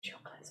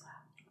Chocolate as well.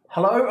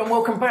 Hello and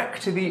welcome back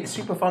to the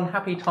super fun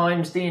Happy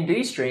Times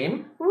D&D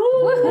stream.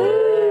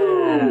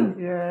 Woohoo!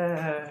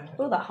 Yeah.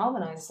 Oh, that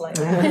harmonised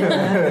slightly.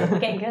 We're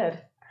getting good.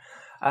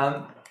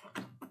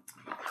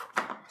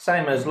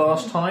 Same as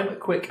last time,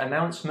 quick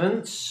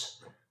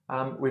announcements.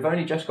 We've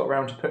only just got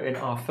around to putting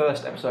our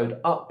first episode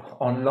up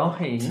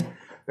online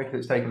because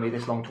it's taken me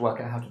this long to work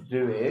out how to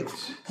do it.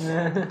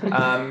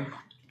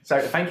 So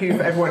thank you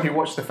for everyone who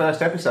watched the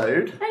first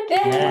episode. Thank you.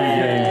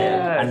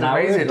 Yeah, And it's now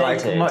amazing, we're like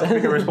updated. much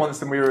bigger response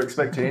than we were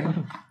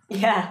expecting.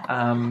 Yeah.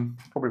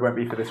 Probably won't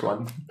be for this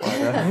one.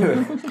 Either.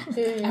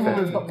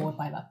 Everyone's got bored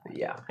by that.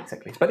 Yeah,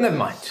 exactly. But never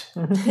mind.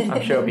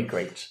 I'm sure it'll be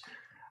great.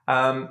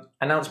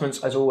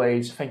 Announcements, as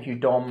always. Thank you,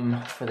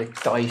 Dom, for the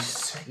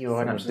dice. You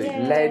are an absolute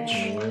ledge.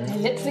 They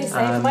literally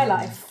saved my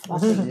life.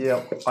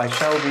 Yep. I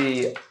shall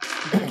be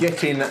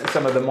getting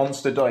some of the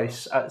monster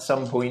dice at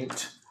some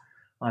point.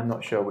 I'm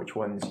not sure which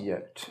ones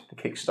yet. The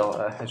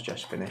Kickstarter has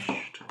just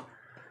finished.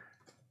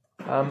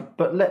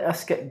 But let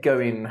us get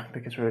going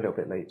because we're a little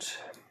bit late.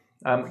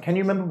 Can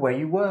you remember where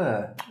you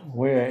were?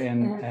 We're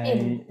in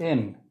a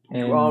inn.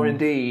 You are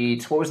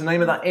indeed. What was the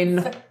name of that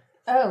inn?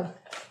 Oh,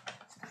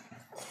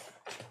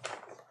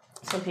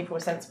 Some people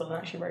were sensible and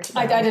actually wrote it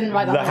I down. didn't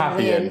write that The down.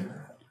 Happy Inn.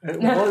 It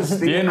was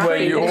The inn where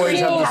you always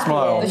have the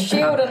smile. The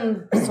shield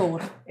and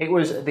sword. It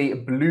was the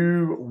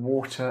Blue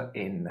Water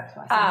Inn.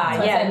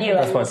 Ah, yeah, I knew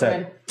That's it. what I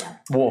said.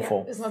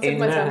 Waterfall. It's not In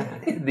my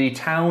turn. the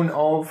town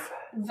of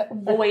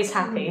Always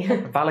happy.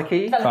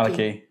 Valaki.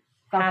 Valaki.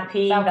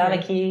 Happy, Valkyrie.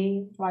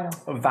 Valaki. Right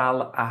on.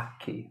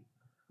 Valaki.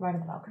 Right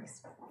on the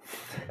Valkyries.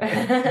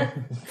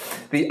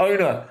 The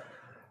owner,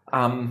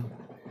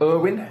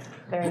 Erwin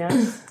Very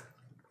nice.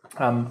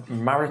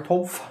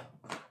 Maritov.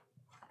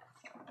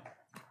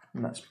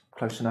 And that's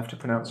close enough to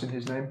pronouncing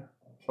his name.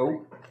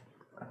 Oh.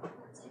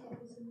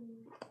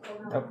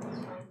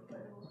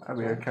 Are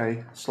we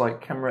okay?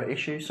 Slight camera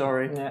issue,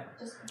 sorry. Yeah.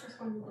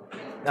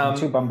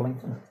 Too Um,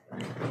 bumbling.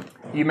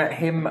 you met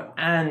him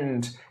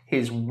and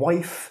his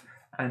wife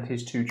and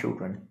his two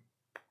children,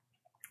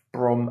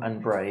 Brom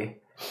and Bray.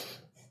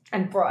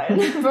 And Brian.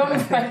 From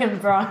Brian.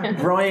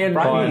 Brian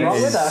Brian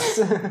is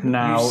is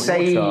now you in charge.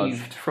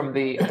 saved from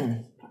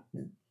the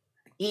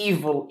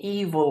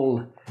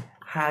evil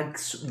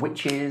hags,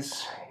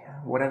 witches,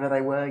 whatever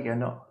they were.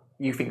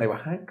 You think they were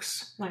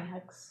hags? My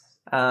hugs.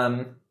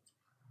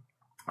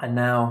 And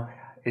now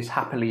is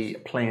happily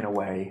playing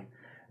away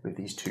with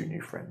these two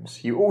new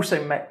friends. You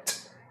also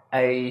met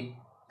a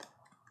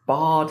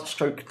bard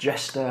stroke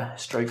jester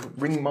stroke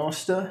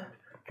ringmaster.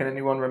 Can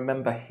anyone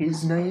remember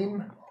his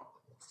name?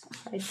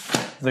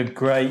 The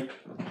great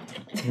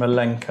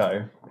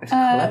Malenko. It's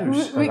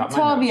close.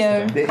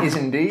 Rictavio. It is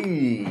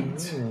indeed.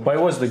 But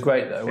it was the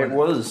great though. It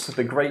Wasn't was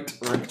the great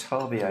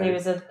Rictavio. He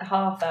was a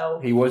half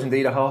elf. He was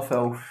indeed a half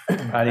elf.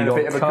 And he a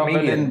bit got of a covered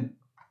comedian. in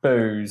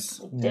booze.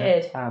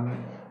 Did.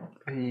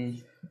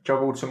 He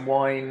juggled some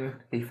wine.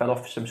 He fell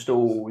off some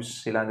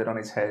stools. He landed on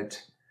his head.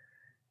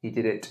 He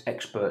did it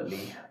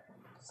expertly.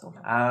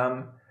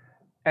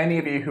 Any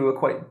of you who are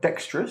quite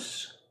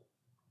dexterous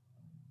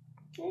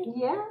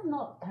Yeah,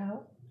 not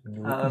terrible.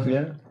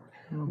 Yeah.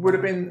 would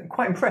have been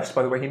quite impressed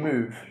by the way he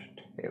moved.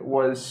 It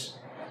was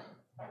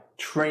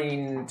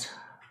trained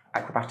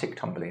acrobatic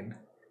tumbling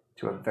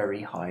to a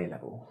very high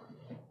level.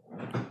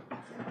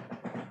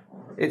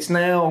 It's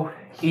now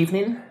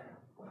evening.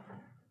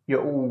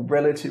 You're all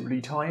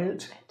relatively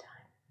tired.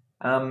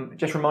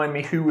 Just remind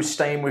me who was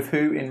staying with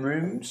who in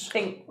rooms. I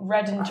think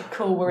Red and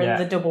Cool were Yeah.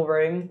 in the double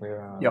room. We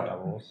were Yep.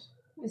 doubles.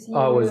 Was you,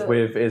 I was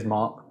with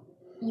Ismark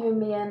you and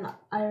me and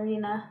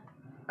Irina.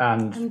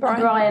 and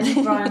Brian.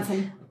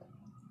 Brian.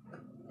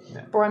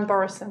 Brian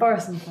Borison.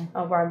 Borison.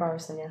 Oh, Brian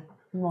Morrison, yeah.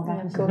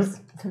 Yeah, Of course.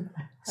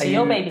 So Are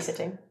you're you-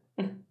 babysitting.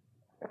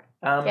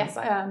 Yes,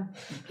 I am.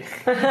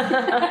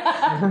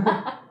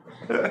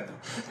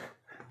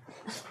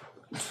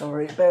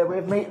 Sorry, bear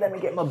with me. Let me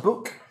get my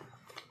book.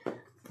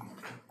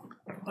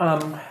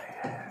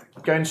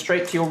 Going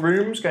straight to your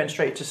rooms, going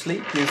straight to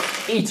sleep.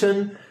 You've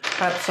eaten,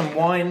 had some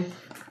wine.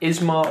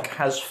 Ismark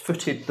has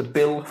footed the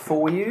bill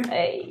for you.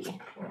 Hey,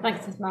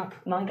 Thanks, Mark.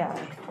 my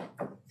guy.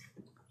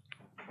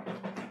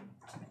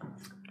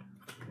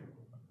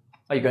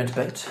 Are you going to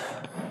bed?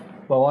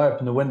 well, I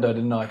opened the window,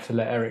 didn't I, to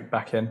let Eric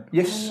back in,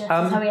 Yes. Yeah,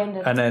 that's how we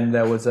ended. and then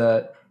there was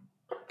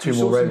two you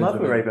more saw some ravens. other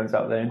with me. ravens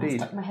out there, indeed.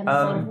 Stuck my head in a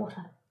bowl of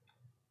water.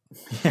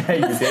 Yeah,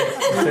 you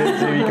did.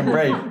 So you can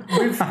brave.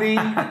 With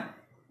the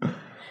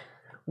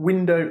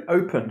window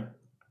open,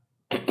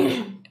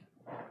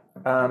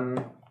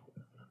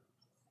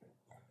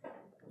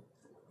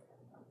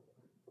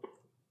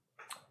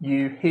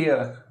 you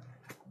hear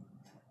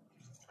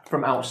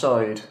from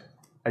outside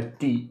a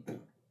deep,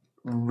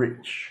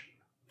 rich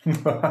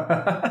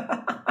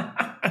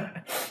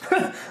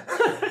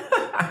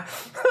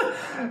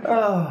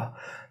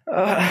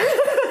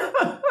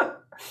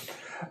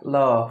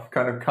laugh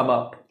kind of come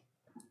up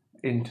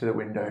into the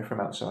window from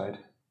outside.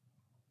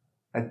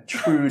 A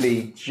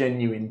truly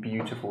genuine,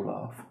 beautiful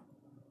laugh.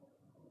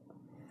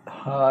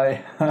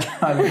 Hi.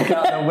 I look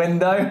out the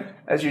window.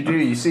 As you do,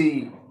 you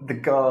see the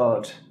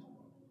guard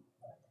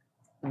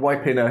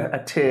wiping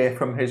a tear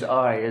from his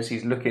eye as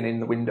he's looking in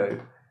the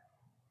window.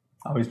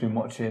 Oh, he's been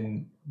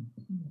watching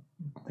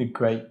the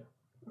great.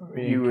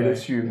 You would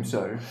assume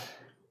so.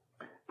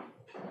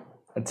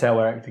 I'd tell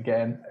Eric to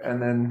get in.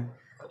 And then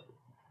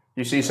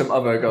you see some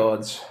other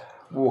guards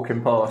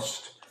walking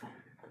past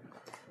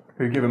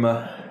who give him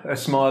a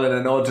smile and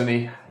a nod, and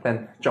he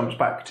then jumps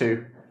back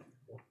to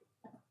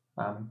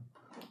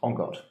on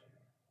guard.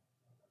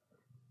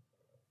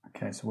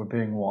 Okay, so we're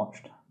being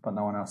watched, but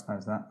no one else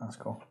knows that. That's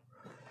cool.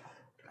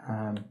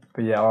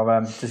 But yeah,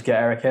 I'll just get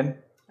Eric in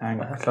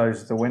and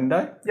close the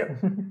window.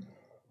 Yep.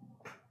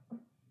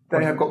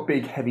 They have got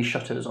big, heavy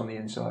shutters on the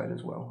inside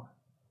as well,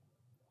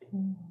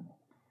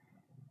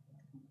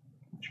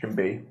 which can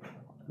be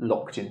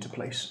locked into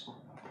place.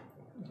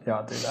 Yeah,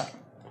 I'll do that.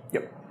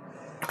 Yep.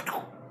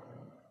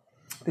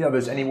 The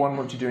others, anyone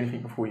want to do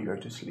anything before you go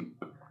to sleep?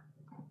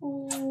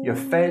 You're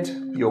fed,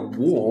 you're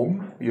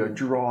warm, you're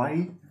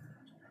dry.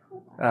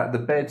 The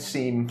beds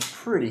seem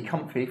pretty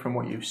comfy from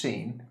what you've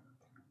seen.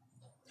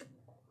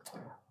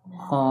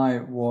 I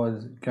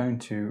was going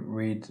to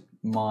read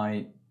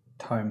my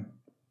tome.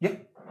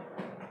 Yep.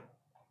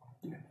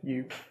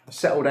 You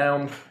settle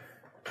down.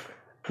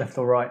 Left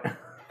or right?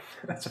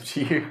 That's up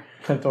to you.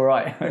 Left or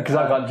right? Because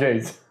I can't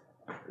choose.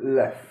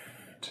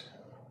 Left.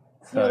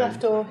 So Your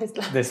left or his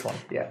left? this one.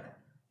 Yeah.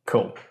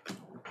 Cool.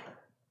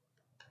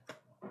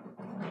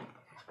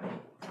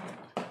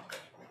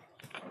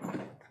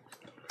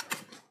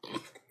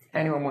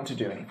 Anyone want to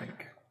do anything?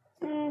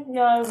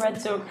 No,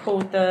 Red's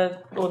pulled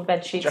all the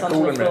bed sheets Jack onto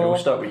All the and Red, we'll floor.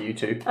 start with you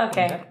two.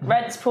 Okay,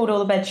 Red's pulled all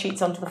the bed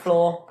sheets onto the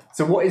floor.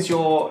 So what is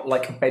your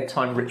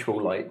bedtime ritual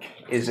like?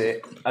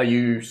 Are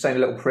you saying a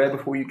little prayer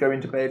before you go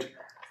into bed?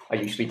 Are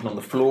you sleeping on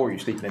the floor? Are you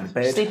sleeping in the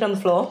bed? Sleeping on the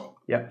floor.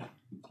 Yep.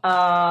 It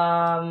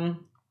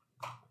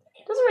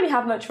doesn't really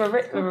have much of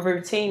a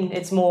routine.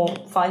 It's more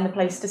find the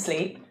place to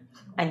sleep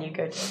and you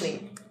go to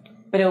sleep.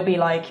 But it'll be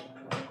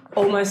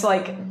almost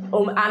like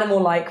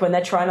animal-like when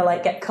they're trying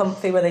to get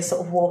comfy, where they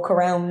sort of walk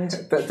around.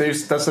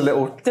 Does a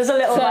little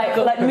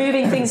like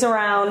moving things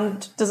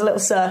around, does a little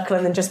circle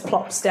and then just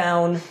plops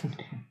down.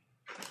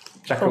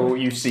 Jackal,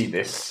 you see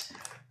this.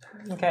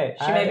 Okay.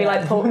 She maybe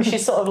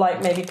she's sort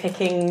of maybe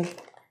picking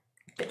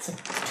bits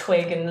of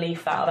twig and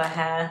leaf out of her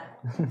hair.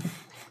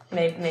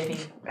 Maybe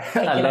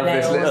picking I love her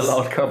this nails. little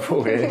odd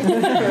couple here.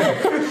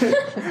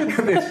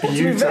 This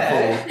beautiful.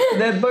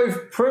 They're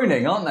both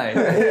pruning, aren't they?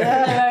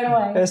 Their own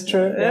way. It's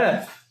true.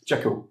 Yeah.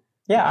 Jackal.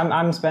 Yeah,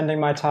 I'm spending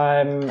my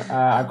time.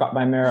 I've got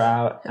my mirror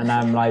out, and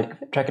I'm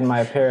checking my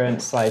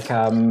appearance,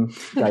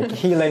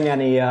 healing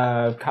any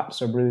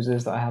cuts or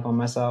bruises that I have on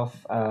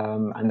myself,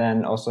 and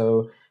then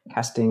also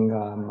casting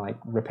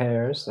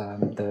repairs,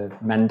 the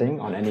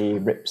mending on any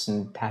rips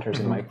and tatters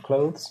in my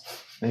clothes,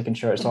 making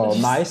sure it's all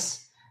nice.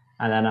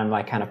 And then I'm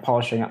kind of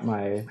polishing up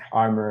my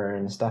armor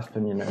and stuff,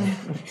 and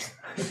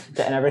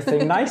getting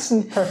everything nice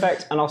and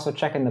perfect, and also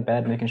checking the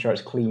bed, making sure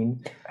it's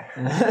clean.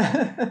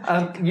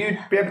 You'd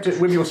be able to,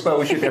 with your spell,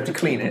 you should be able to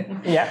clean it.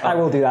 Yeah, I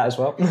will do that as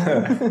well.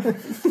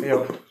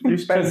 You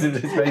spend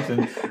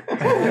Presentation.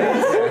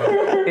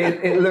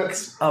 it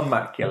looks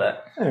immaculate.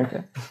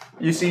 Okay.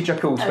 You see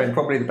Jackal spend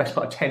probably the best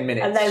part of 10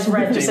 minutes. And there's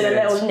Red just in a 15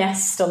 minutes. little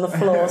nest on the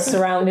floor,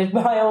 surrounded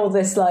by all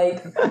this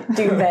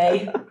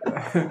duvet.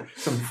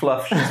 Some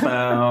fluff she's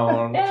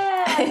found.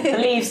 The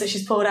leaves that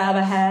she's pulled out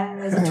of her hair.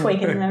 There's a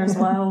twig in there as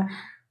well.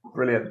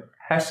 Brilliant.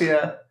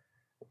 Hesia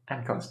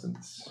and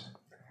Constance.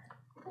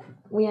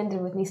 We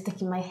ended with me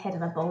sticking my head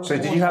in a bowl So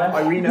of did you have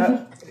water.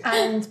 Irina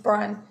And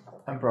Brian.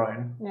 and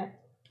Brian? Yeah.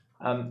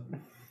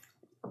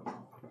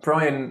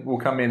 Brian will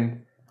come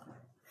in.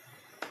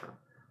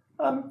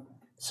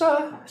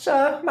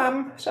 Sir,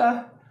 ma'am,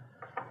 sir.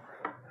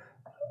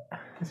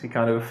 Is he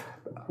kind of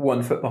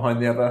 1 foot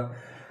behind the other?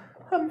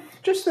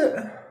 Just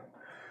that.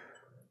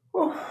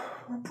 Well,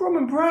 Brom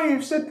and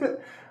Brave said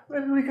that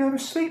maybe we go have a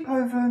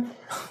sleepover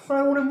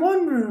all in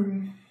one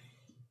room.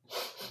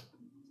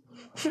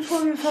 Just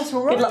wondering if that's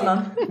all right. Good luck,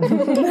 Mum.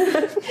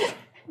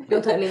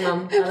 You're totally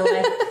mum, by the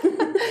way.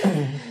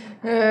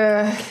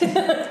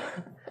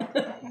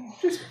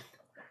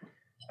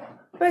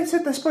 They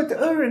said they spoke to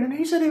Urin and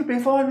he said he would be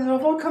fine with it.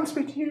 I'll come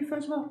speak to you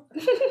as well.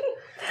 He's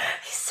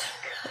so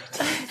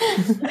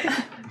good.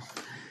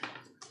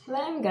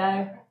 Let him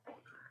go.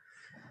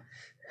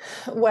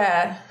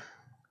 Where?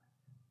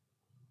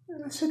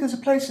 They said there's a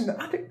place in the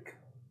attic.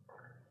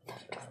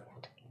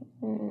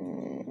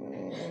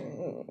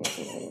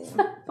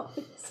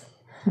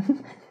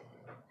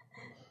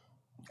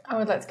 I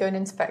would like to go and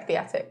inspect the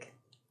attic.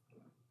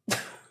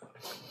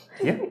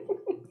 Yeah.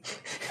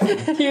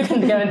 You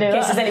can go and do it. In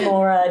case there's any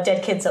more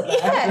dead kids up there.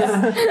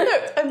 Yes.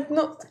 No, I'm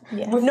not.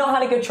 Yes. We've not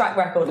had a good track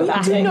record with do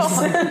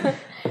attics.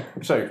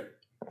 So,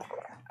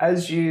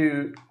 as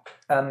you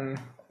come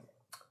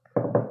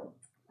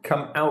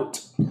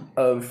out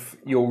of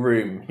your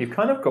room, you've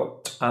kind of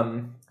got...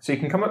 so you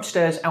can come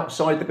upstairs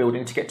outside the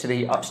building to get to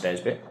the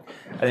upstairs bit,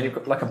 and then you've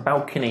got a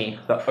balcony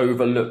that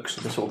overlooks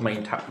the sort of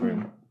main tap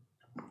room.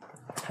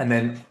 And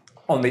then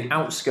on the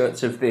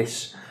outskirts of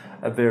this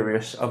are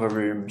various other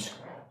rooms.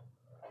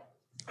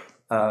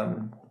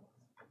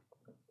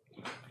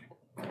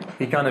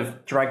 He kind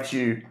of drags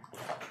you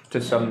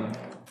to some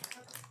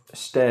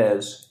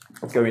stairs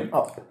going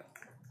up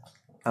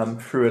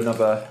through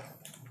another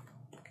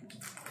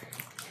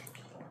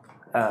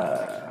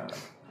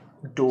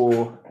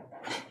door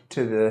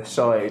to the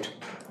side.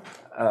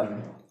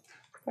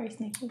 Very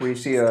sneaky. We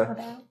see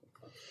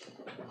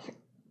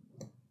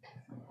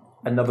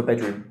another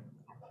bedroom.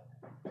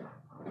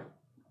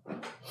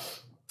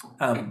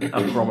 And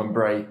Brom and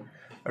Bray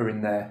are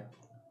in there.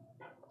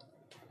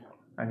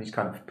 And he's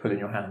kind of pulling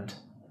your hand.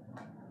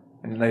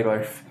 And they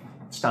both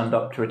stand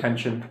up to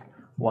attention,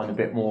 one a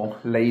bit more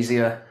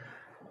lazier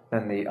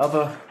than the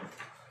other.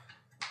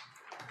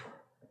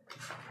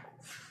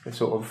 The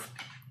sort of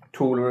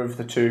taller of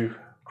the two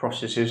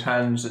crosses his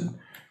hands and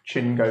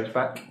chin goes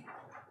back.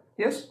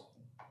 Yes?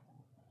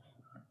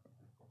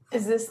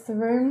 Is this the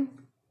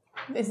room?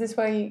 Is this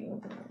where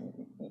you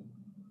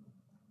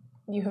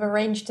have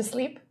arranged to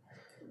sleep?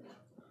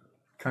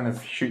 Kind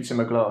of shoots him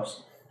a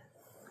glass.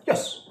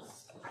 Yes.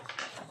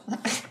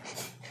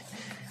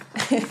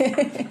 You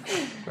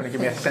want to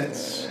give me a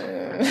sense?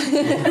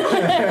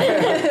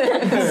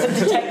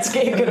 Detect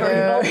gig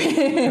or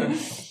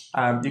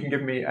You can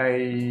give me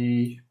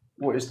a...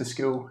 What is the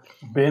skill?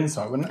 Be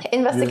insight, wouldn't it?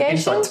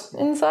 Investigation? Insight.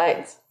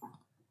 Insight?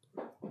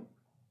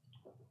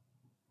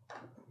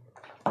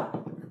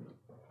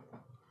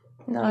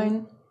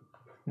 Nine.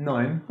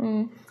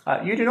 9.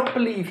 You do not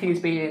believe he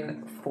is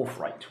being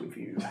forthright with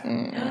you.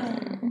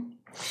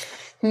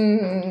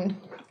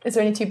 Is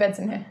there only 2 beds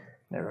in here?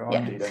 There are Yeah.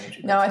 indeed only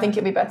 2. No, I think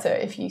it'd be better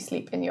if you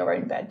sleep in your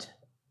own bed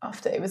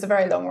after. It was a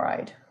very long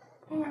ride.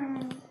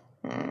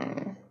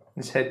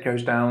 His head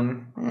goes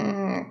down.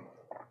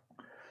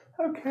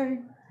 Okay.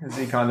 As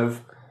he kind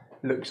of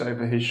looks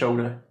over his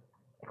shoulder.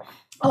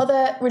 Are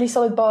there really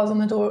solid bars on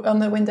the door, on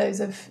the windows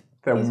of?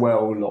 They're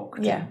well locked.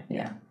 Yeah.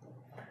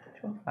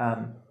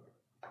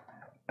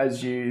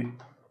 As you...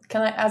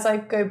 As I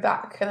go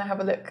back, can I have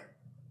a look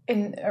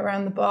in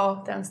around the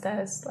bar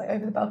downstairs, like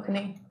over the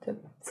balcony, to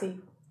see?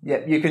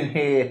 Yeah, you can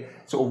hear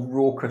sort of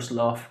raucous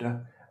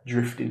laughter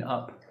drifting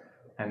up,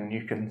 and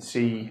you can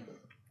see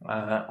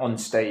on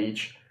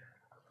stage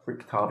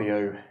Rick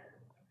Tarbio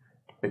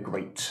the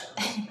Great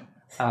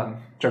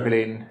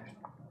juggling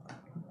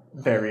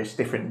various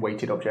different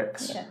weighted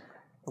objects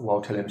while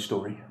telling a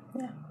story.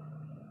 Yeah.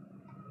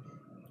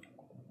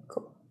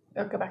 Cool.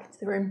 I'll go back into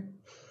the room.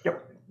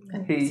 Yep.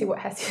 And see what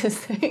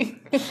Hesia's doing.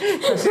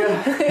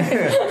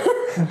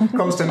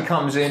 Constant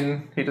comes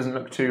in. He doesn't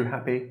look too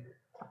happy.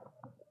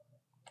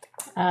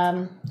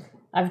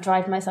 I've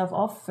dried myself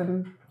off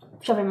from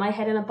shoving my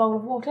head in a bowl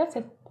of water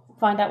to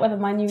find out whether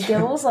my new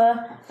gills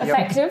are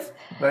effective.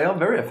 They are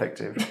very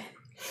effective.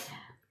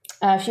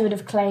 She would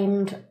have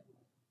claimed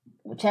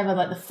whichever,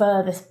 like, the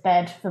furthest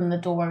bed from the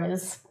door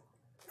is.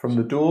 From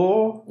the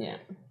door? Yeah.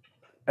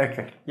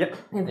 Okay, yep.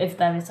 If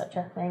there is such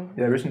a thing.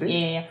 There is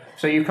indeed. Yeah.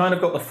 So you've kind of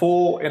got the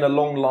 4 in a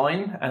long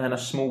line and then a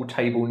small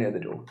table near the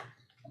door.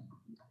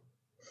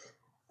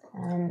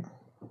 And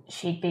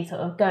she'd be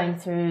sort of going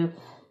through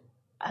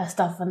her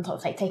stuff and sort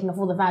of like taking off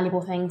all the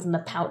valuable things and the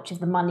pouch of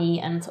the money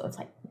and sort of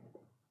like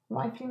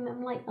wiping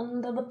them like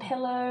under the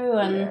pillow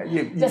and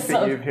You just think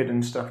sort you've of,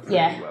 hidden stuff pretty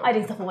well.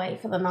 hiding stuff away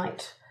for the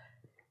night.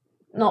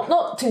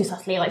 Not too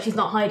subtly, like she's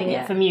not hiding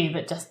it from you,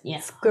 but just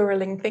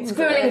Squirreling things.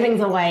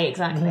 things away,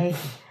 exactly.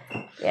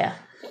 Yeah.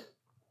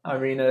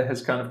 Irina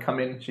has kind of come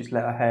in. She's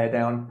let her hair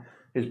down.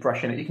 Is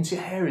brushing it. You can see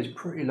her hair is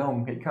pretty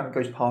long. It kind of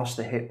goes past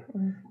the hip.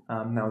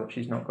 Now that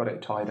she's not got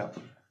it tied up.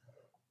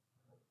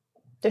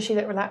 Does she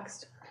look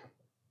relaxed?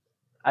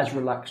 As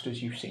relaxed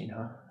as you've seen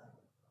her.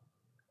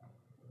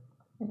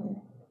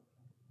 All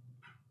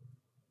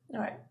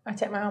right, I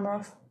take my armour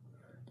off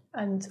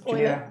and Do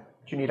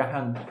you need a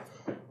hand?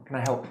 Can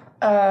I help?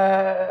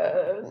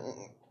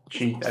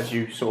 She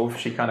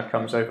kind of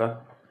comes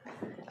over.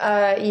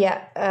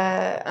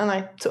 And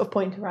I sort of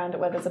point around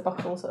at where there's a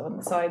buckle sort of on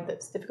the side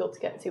that's difficult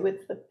to get to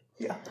with the...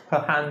 Yeah.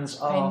 Her hands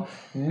are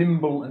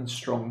nimble and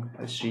strong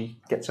as she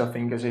gets her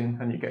fingers in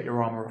and you get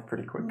your armour off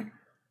pretty quick.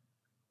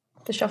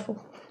 The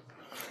shuffle.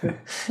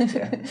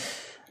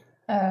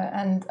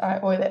 And I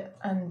oil it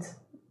and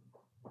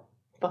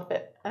buff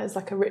it as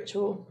like a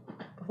ritual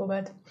before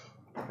bed.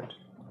 Good.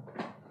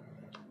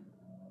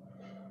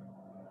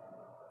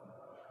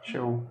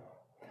 She'll...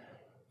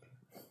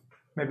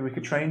 Maybe we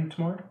could train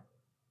tomorrow?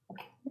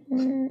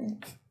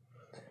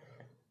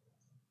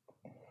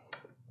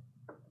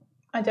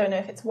 I don't know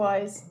if it's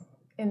wise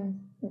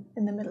in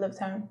the middle of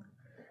town.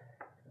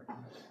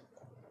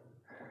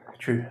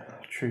 True.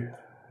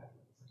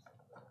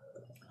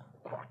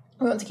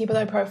 We want to keep a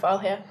low profile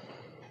here.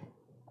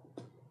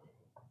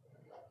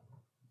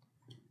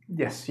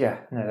 Yes, yeah.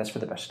 No, that's for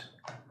the best.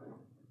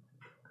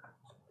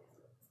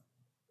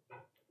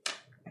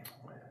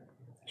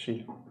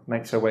 She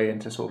makes her way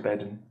into sort of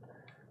bed and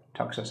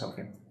tucks herself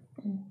in.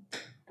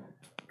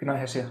 Good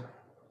night, Hesia.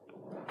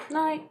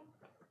 Night.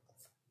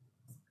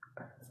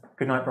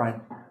 Good night,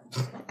 Brian.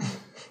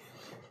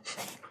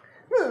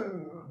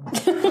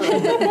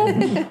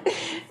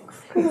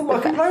 I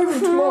can play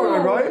with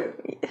tomorrow, right?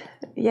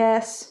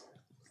 Yes.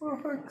 Oh,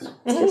 thanks.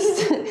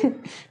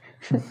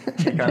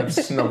 She kind of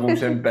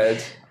snuggles in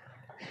bed.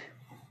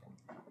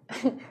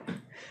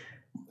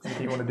 What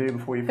do you want to do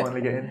before you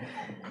finally get in?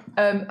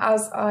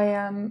 As I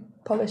am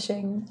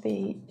polishing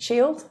the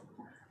shield,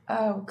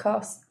 I'll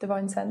cast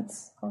Divine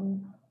Sense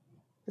on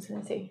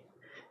Vicinity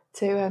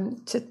to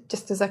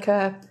just as like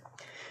a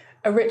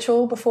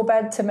ritual before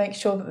bed to make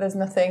sure that there's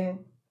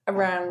nothing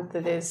around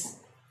that is.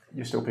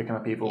 You're still picking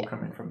up evil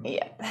coming from.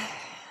 Yeah.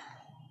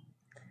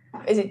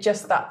 Is it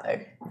just that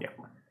though? Yeah.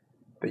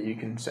 That you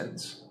can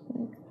sense.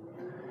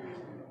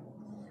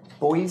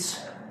 Boys.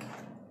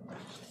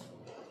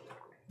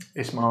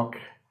 Ismark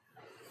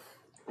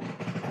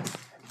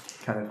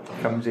kind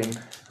of comes in.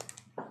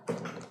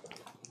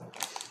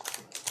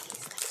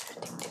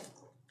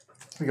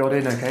 We got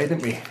in okay,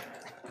 didn't we?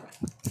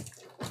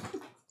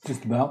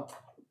 Just about.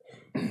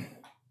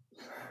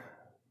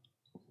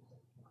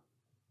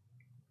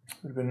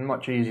 Would have been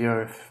much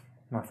easier if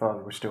my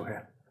father was still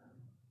here.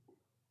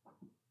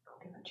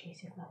 Probably much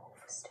easier if my wolf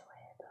was still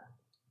here, but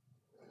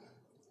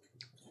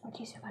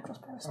Much easier if my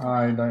crossbow was still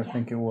I there. don't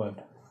think it would.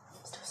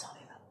 I'm still sorry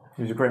about that.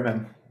 He was a great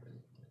man.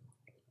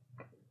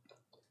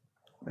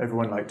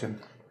 Everyone liked him.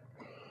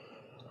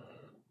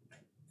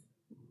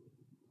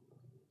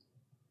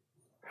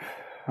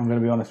 I'm going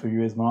to be honest with you,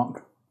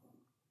 Ismark.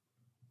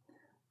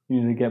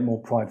 You need to get more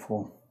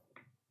prideful.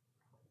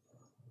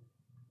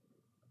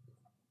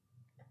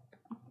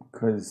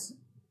 Because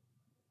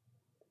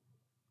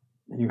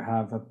you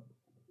have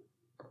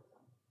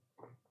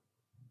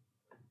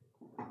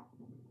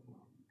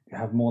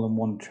more than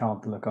one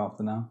child to look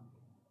after now.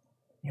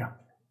 Yeah.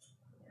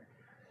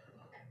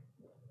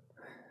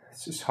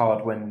 It's just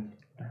hard when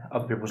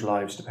other people's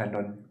lives depend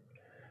on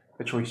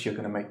the choice you're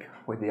going to make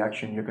with the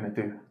action you're going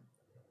to do.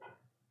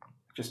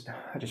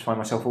 I just find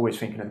myself always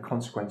thinking of the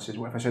consequences.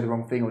 What if I say the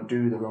wrong thing or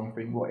do the wrong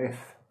thing? What if?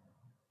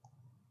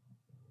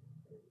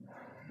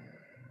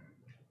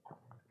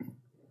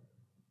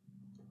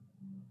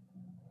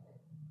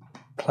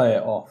 Play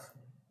it off.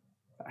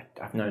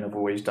 I've known I've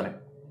always done it.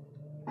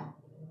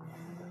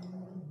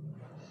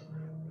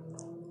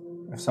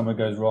 If something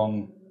goes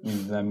wrong,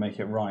 you then make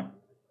it right.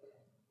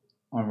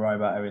 I'm right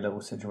about every little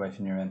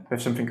situation you're in.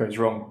 If something goes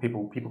wrong,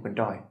 people can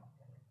die.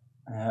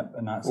 Yep,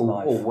 and that's Or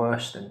life.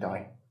 worse than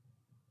die.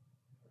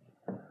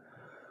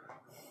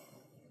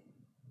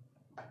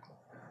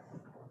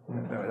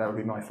 That would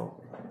be my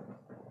fault.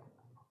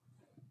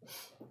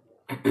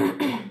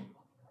 And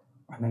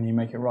then you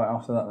make it right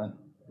after that then.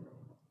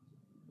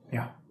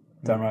 Yeah.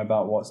 Don't worry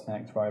about what's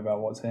next, worry about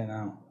what's here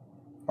now.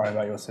 Worry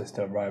about your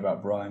sister, worry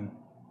about Brian.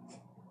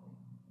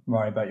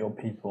 Worry about your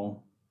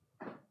people.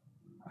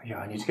 Yeah,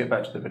 I need to get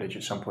back to the village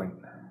at some point.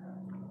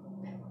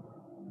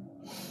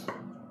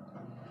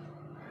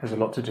 There's a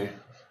lot to do.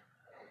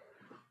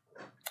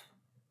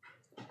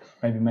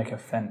 Maybe make a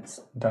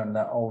fence. Don't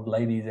let old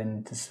ladies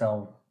in to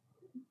sell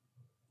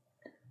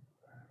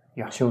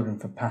children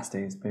for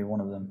pasties. Be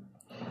one of them.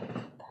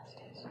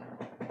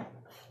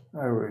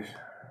 Oh,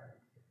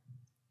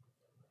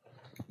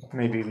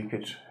 maybe we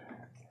could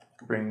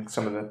bring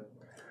some of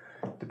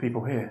the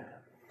people here.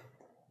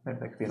 Maybe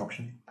that could be an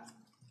option.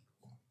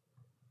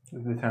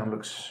 The town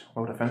looks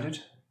well defended.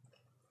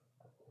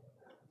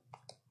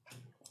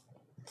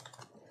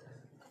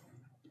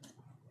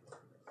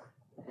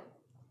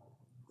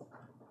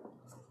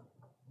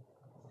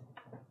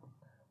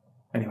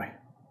 Anyway,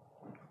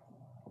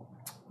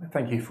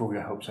 thank you for all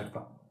your help so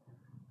far.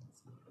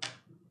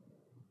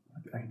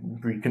 I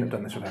really couldn't have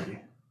done this without you.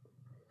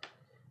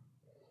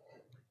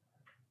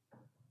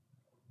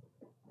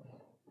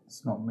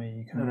 It's not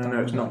me. You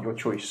No, it's not your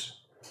choice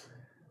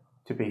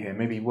to be here.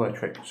 Maybe you were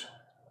tricked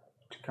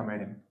to come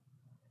in.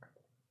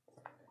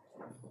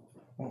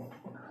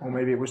 Or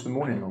maybe it was the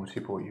Morning Lords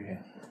who brought you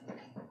here.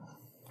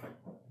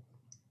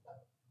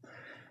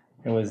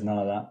 It was none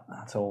of that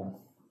at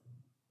all.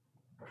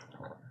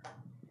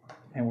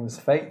 It was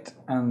fate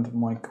and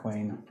my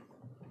queen.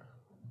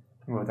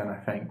 Well, then I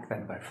thank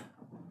them both.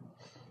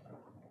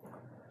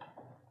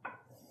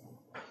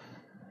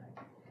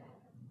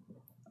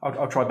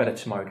 I'll try better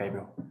tomorrow,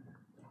 Gabriel.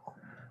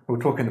 We'll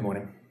talk in the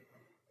morning.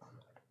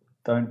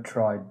 Don't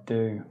try,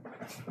 do.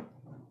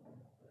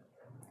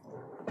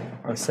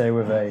 I say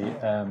with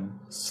a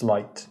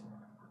slight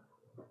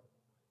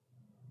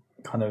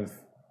kind of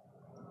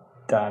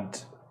dad,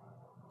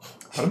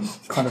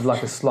 kind of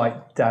like a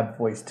slight dad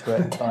voice to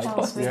it. Like,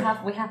 Charles, we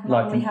have mum,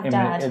 like we have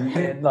dad.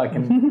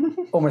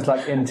 Almost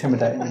like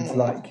intimidating. It's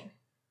like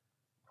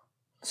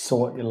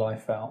sort your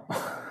life out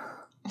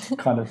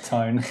kind of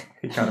tone.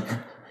 He kind of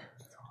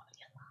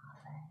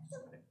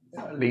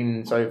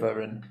leans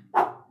over and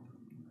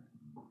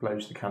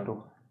blows the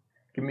candle.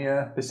 Give me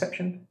a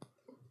perception.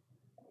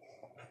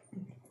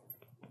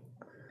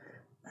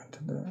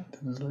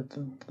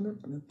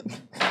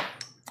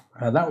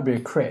 That would be a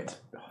crit.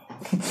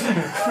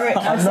 Crit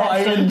I'm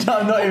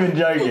not even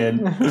joking.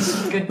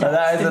 Good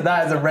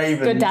that is a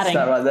raven Good dadding.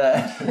 stat right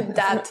there.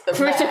 Dad to the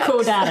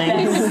Critical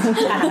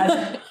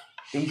dadding.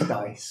 These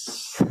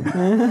dice.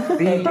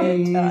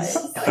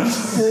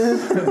 Dice.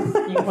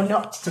 You will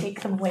not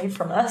take them away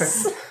from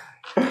us.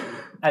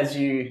 As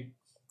you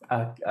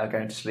are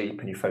going to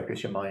sleep and you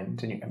focus your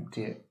mind and you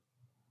empty it.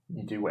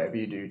 You do whatever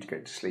you do to go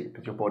to sleep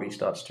as your body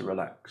starts to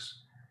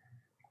relax.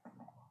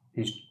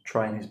 He's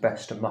trying his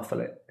best to muffle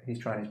it. He's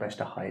trying his best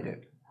to hide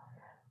it.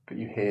 But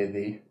you hear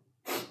the...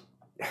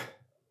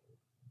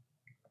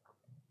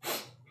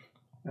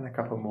 and a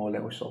couple more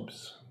little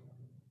sobs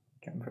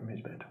coming from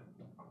his bed.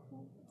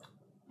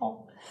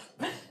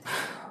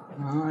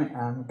 I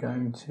am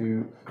going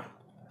to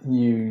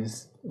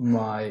use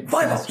my...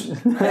 Vibes!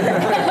 I'm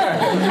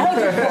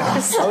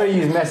going to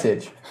use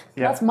message.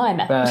 That's my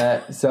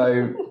method.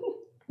 So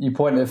you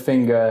point a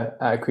finger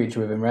at a creature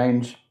within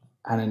range,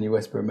 and then you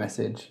whisper a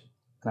message.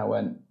 And I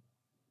went,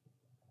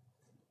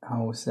 I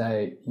will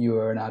say, you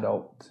are an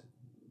adult.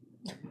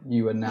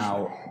 You are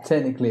now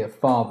technically a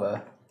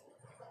father.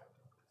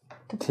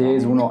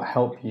 Tears will not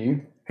help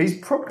you. He's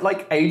probably,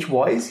 like,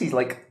 age-wise, he's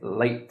like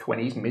late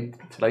 20s, mid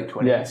to late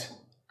 20s. Yes.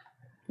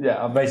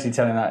 Yeah, I'm basically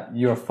telling that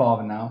you're a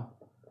father now.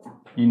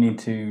 You need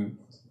to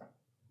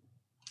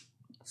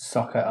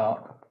suck it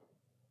up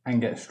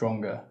and get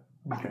stronger.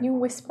 You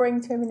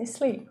whispering to him in his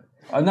sleep?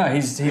 Oh no,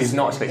 he's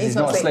not asleep. He's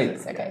not asleep.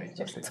 asleep. Okay, he's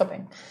just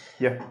sobbing.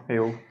 Yeah,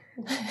 he'll...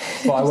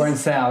 But I won't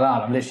say it out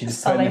loud. I'm literally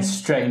just putting it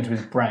straight into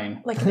his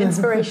brain. Like an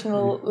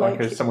inspirational,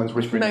 like if someone's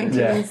whispering.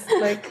 90s,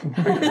 like,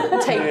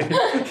 tape.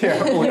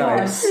 Yeah, all You are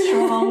a night.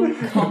 strong,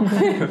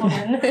 confident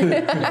woman.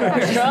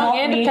 Strong,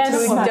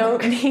 independent We woman.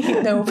 don't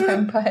need no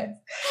vampires.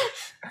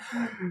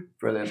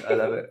 Brilliant, I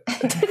love it.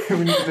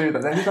 We need to do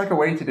that. There's like a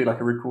way to do like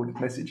a recorded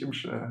message, I'm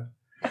sure.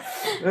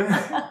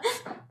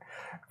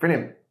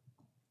 Brilliant.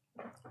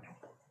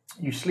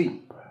 You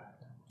sleep.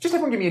 Just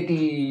everyone give me a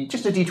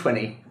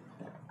D20.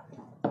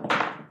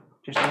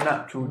 Just a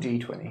natural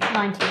D20.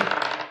 19.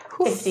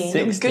 15.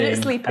 16. Good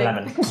at sleeping.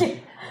 11.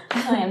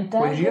 I am dead.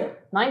 What did you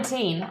get?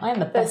 19. I am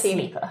the best 13.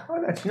 sleeper.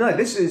 Oh, no,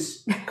 this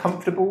is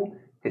comfortable,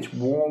 it's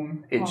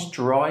warm, it's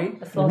dry.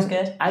 The floor's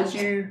good. As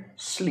you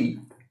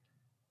sleep,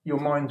 your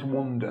minds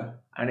wander.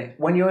 And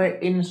when you're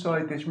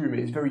inside this room,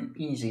 it's very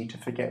easy to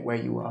forget where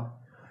you are.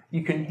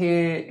 You can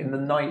hear in the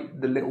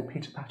night the little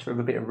pitter-patter of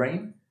a bit of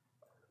rain,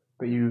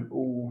 but you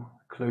all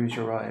close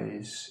your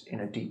eyes in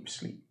a deep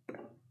sleep.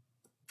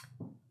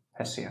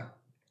 Hessia.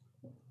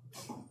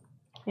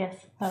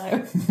 Yes.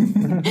 Hello.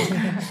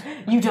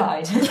 You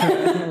died.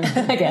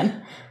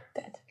 Again.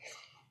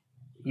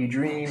 You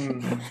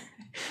dream...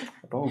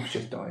 Bulb's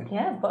just died.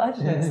 Yeah, but I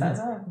just noticed that as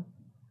well.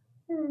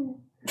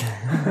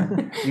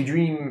 You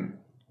dream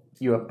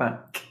you are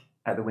back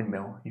at the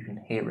windmill. You can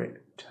hear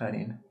it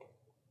turning.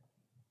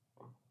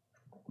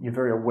 You're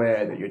very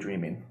aware that you're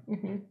dreaming.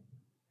 Mm-hmm.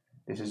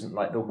 This isn't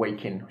like the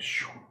waking.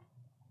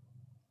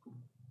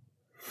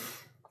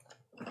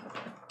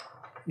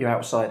 You're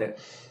outside it.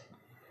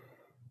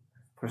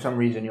 For some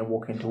reason, you're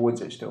walking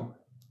towards it still.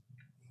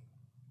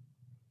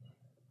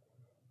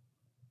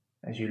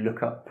 As you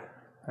look up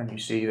and you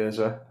see there's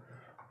a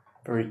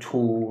very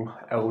tall,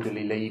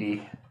 elderly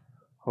lady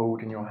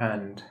holding your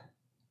hand.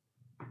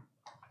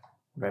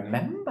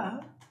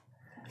 Remember,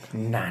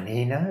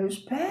 Nanny knows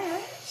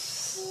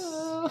best.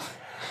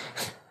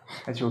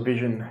 As your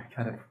vision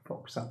kind of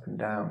rocks up and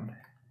down.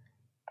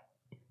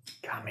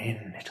 Come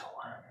in, little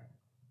one.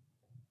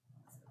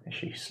 As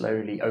she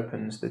slowly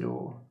opens the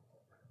door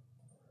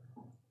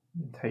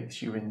and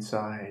takes you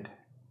inside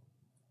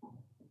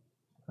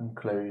and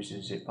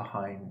closes it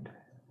behind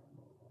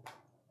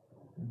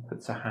and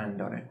puts a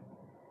hand on it.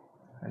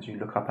 As you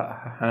look up at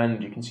her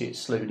hand, you can see it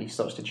slowly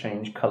starts to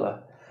change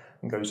colour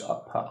and goes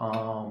up her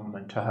arm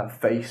and to her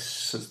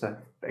face as the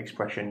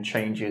expression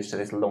changes to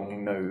this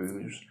long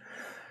nose.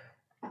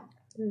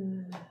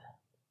 You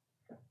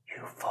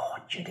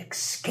thought you'd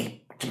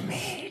escaped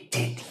me,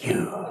 did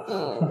you?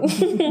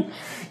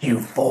 You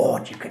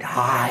thought you could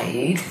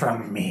hide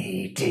from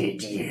me,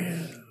 did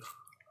you?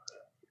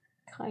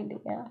 Kind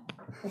of, yeah.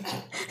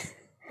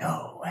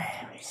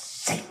 Nowhere is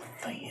safe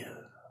for you.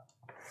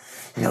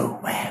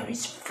 Nowhere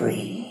is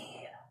free.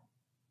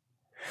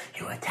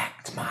 You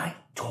attacked my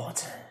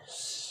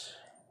daughters.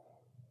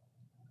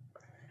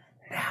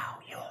 Now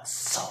your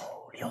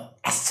soul, your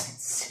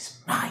essence is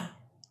mine.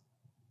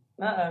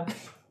 Uh-oh.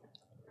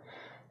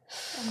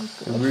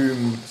 The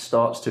room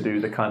starts to do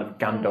the kind of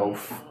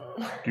Gandalf,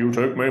 you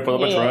took me for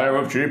the betrayer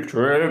of cheap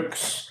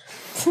tricks,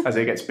 as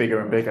it gets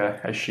bigger and bigger,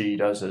 as she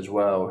does as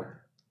well.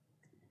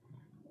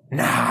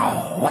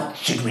 Now, what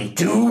should we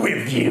do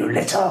with you,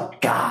 little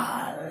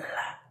girl?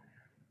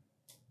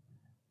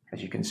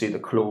 As you can see the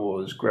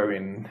claws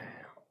growing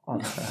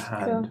on her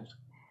hand.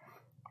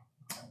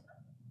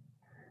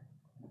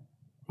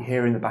 You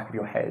hear in the back of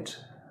your head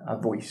a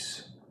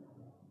voice.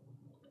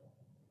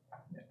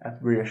 A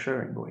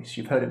reassuring voice.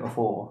 You've heard it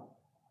before.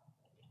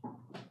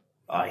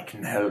 I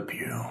can help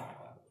you.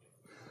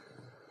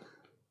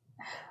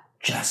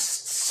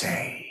 Just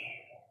say.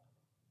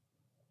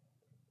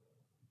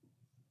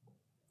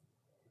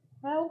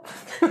 Well.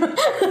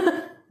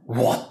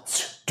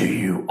 What do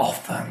you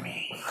offer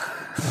me?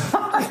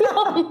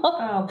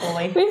 Oh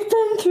boy. We've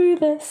been through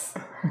this.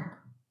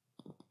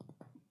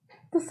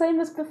 The same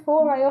as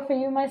before, I offer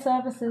you my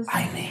services.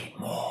 I need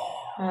more.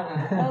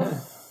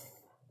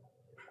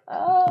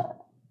 Uh-oh.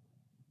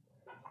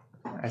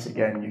 As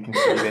again, you can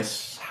see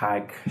this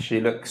hag.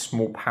 She looks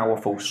more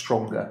powerful,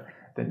 stronger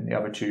than the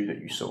other two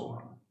that you saw.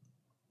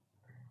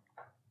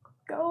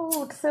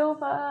 Gold,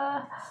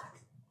 silver.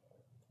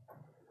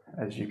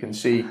 As you can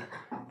see,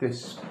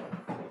 this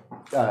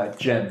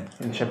gem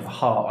in the shape of a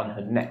heart on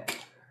her neck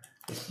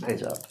is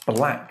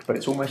black, but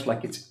it's almost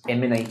like it's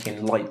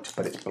emanating light,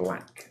 but it's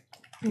black.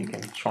 You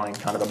can try and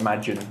kind of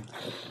imagine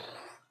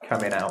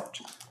coming out.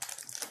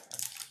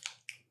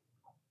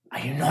 Are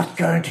you not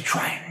going to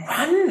try and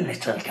run,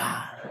 little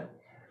girl?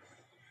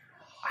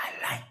 I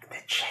like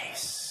the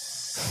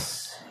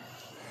chase.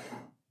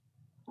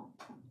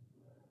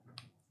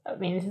 I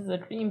mean, this is a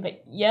dream,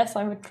 but yes,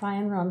 I would try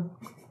and run.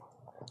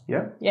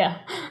 Yeah? Yeah.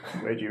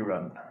 Where do you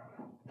run?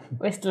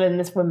 We're still in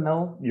this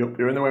windmill.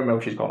 You're in the windmill.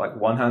 She's got like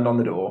one hand on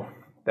the door.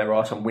 There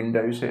are some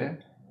windows here.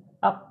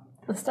 Up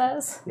the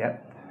stairs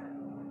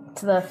Yep.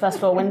 to the first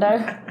floor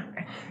window.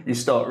 You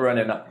start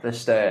running up the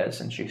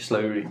stairs and she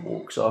slowly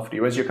walks after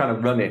you. As you're kind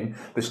of running,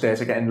 the stairs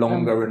are getting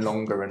longer and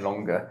longer and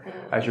longer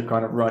as you're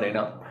kind of running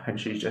up, and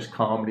she's just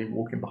calmly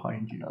walking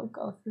behind you. Oh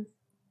god,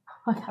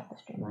 I've had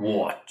this dream.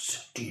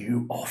 What do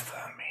you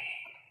offer me?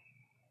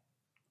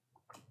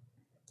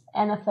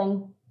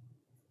 Anything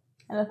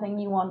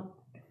you want.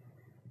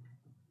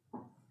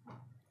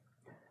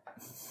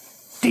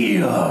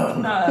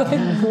 Deal!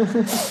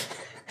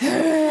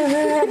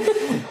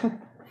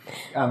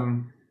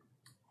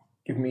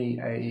 Give me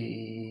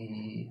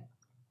a...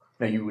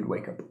 No, you would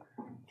wake up.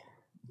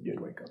 You'd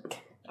wake up.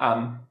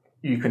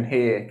 You can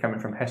hear coming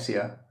from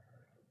Hessia.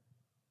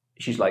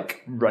 She's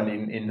like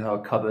running in her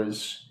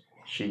covers.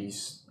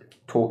 She's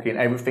talking.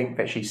 Everything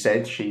that she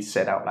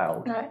said out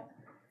loud. Right.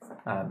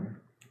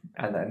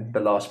 And then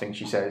the last thing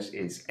she says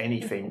is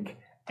anything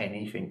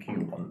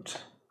you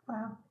want.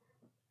 Wow.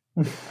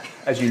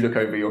 As you look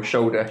over your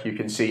shoulder, you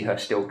can see her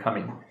still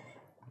coming.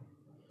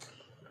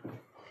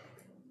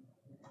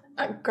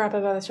 I grab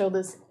her by the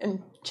shoulders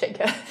and shake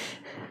her.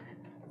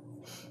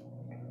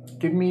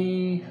 Give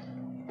me...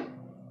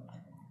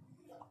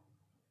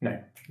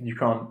 No, you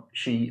can't.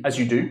 As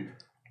you do,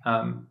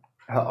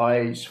 her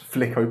eyes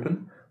flick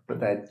open, but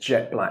they're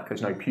jet black.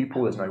 There's no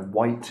pupil, there's no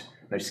white,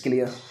 no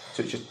cilia,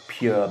 so it's just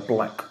pure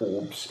black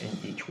orbs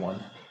in each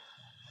one.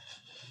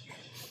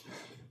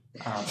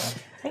 I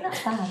think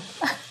that's bad.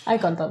 I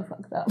got done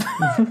fucked up.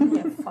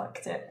 Yeah,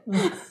 fucked it.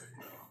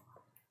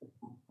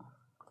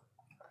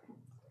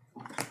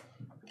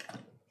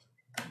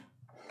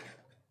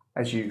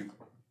 As you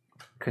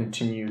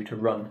continue to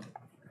run,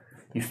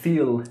 you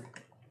feel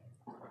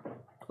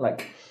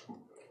like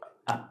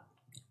a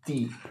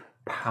deep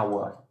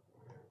power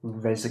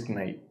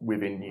resonate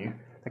within you,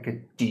 like a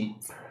deep,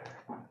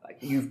 like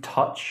you've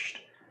touched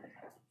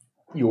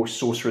your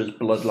sorcerer's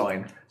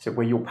bloodline. So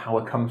where your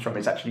power comes from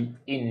is actually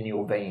in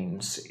your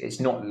veins. It's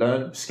not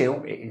learned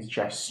skill, it is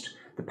just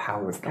the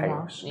power of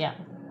chaos. Yeah.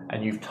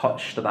 And you've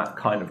touched that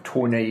kind of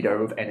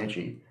tornado of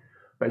energy.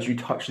 But as you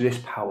touch this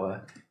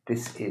power,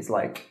 this is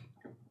like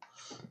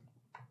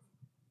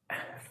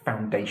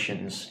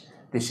foundations.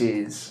 This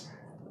is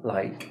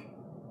like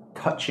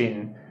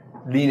touching,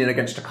 leaning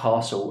against a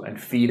castle and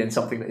feeling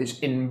something that is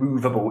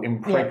immovable,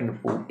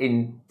 impregnable,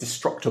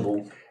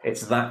 indestructible.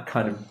 It's that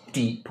kind of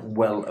deep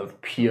well of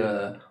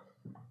pure...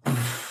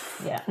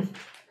 Yeah.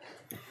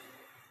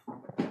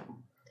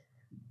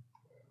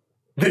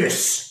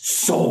 This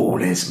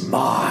soul is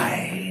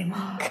mine!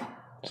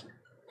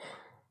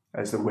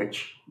 As the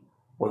witch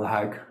or the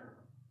hag.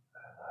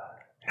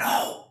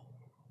 No!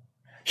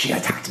 She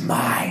attacked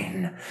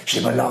mine!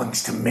 She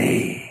belongs to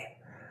me!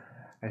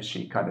 As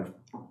she kind of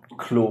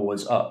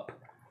claws up.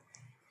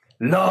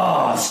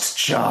 Last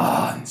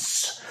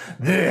chance!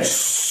 This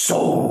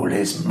soul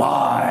is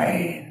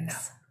mine!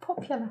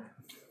 Popular.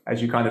 As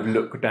you kind of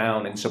look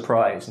down in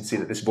surprise and see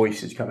that this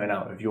voice is coming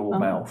out of your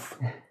mouth.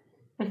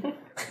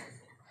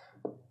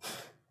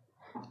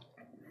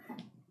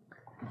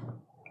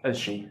 As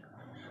she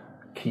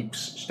keeps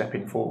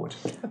stepping forward.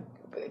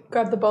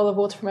 Grab the bowl of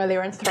water from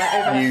earlier and throw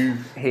it over. You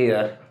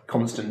hear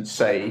Constance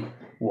say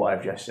what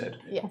I've just said.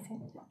 Yeah.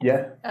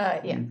 Yeah?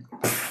 Yeah.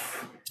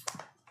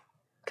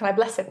 Can I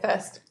bless it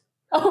first?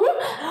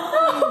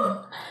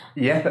 Oh,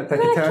 Yeah, take a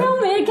kill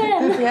turn. me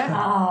again. Yeah.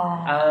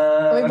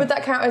 I mean, would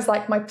that count as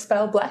like my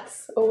spell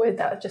bless, or would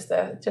that just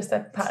a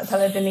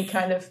paladin-y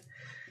kind of?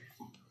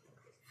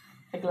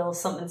 Like a little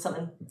something,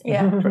 something.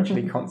 Yeah. To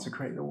actually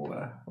consecrate the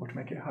water or to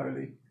make it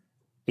holy.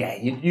 Yeah,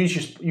 you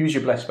use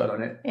your bless spell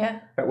on it. Yeah.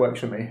 That works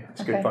for me.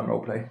 It's a good Okay. fun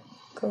roleplay.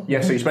 Cool.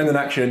 Yeah, so you spend an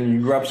action,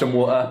 you grab some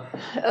water.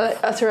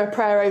 Utter a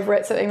prayer over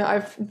it, something that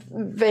I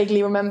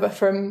vaguely remember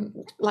from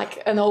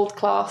like an old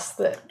class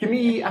that. Give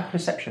me a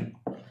perception.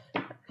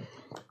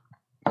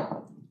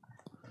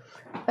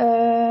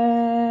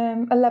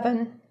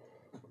 11.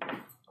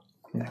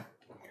 No.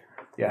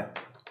 Yeah.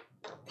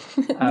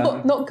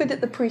 Not good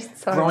at the priest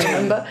side, Brian-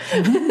 remember?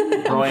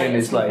 Brian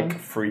is like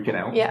freaking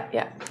out.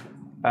 Yeah.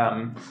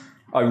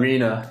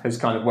 Irina has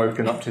kind of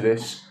woken up to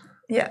this.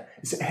 Yeah.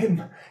 Is it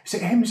him? Is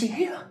it him? Is he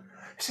here?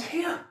 Is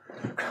he here?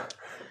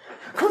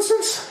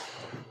 Constance?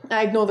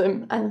 I ignore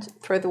them and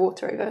throw the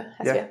water over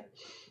Hessia.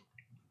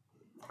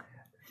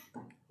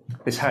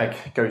 This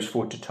hag goes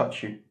forward to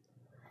touch you.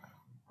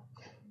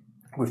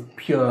 With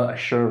pure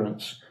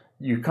assurance,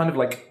 you kind of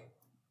like...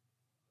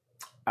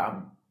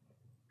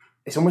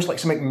 it's almost like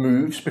something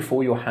moves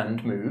before your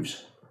hand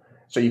moves.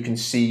 So you can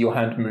see your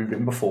hand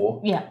moving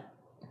before. Yeah.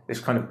 This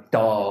kind of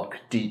dark,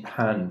 deep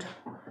hand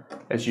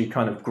as you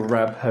kind of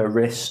grab her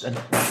wrist and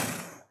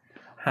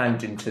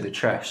hand into the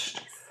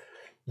chest.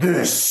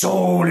 This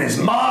soul is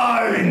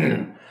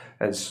mine!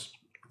 As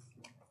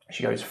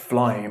she goes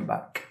flying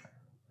back.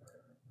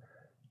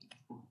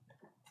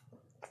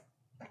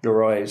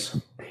 Your eyes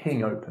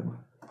ping open.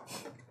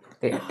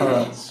 It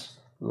hurts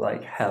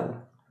like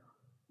hell.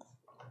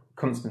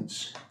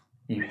 Constance,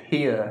 you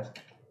hear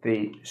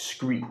the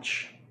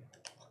screech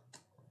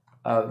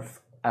of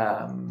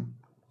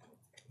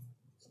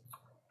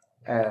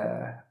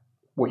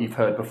what you've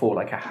heard before,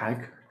 like a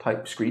hag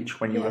type screech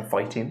when you were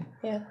fighting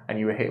and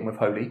you were hitting with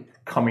holy,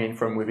 coming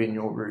from within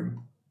your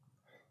room.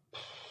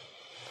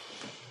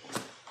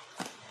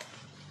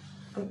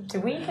 Do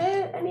we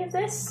hear any of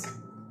this?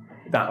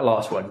 That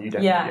last one, you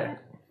definitely.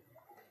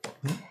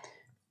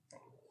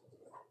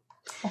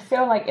 I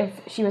feel like if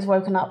she was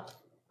woken up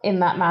in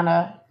that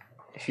manner,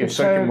 If you're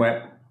soaking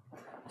wet,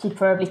 she'd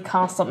probably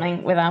cast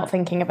something without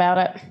thinking about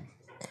it.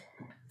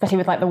 Especially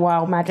with like the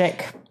wild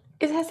magic.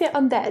 Is Hestia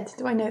undead?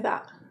 Do I know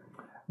that?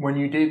 when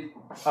you did,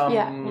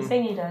 You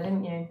think you did,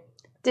 didn't you?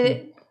 Did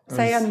it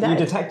say You undead?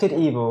 detected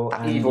evil.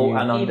 And evil you-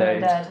 and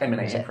undead undead.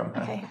 emanating from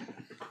her. Okay.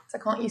 So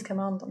I can't use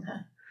command on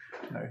her.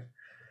 No.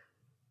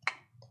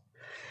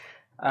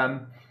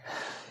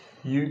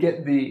 You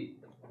get the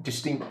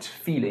distinct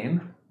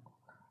feeling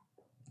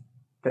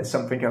that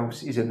something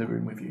else is in the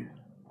room with you.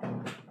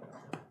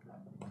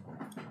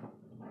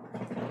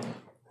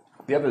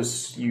 The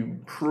others, you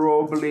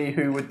probably,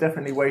 who would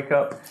definitely wake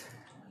up.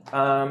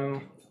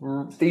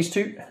 These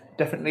two,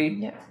 definitely.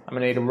 Yeah. I'm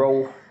going to need a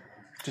roll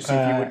to see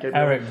if you would get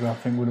Eric, I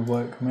think, would have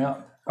woke me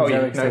up. Oh, yeah,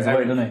 Eric stays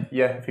awake, doesn't he?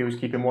 yeah, if he was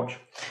keeping watch.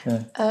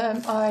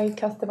 I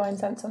cast Divine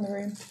Sense on the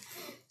room.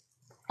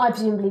 I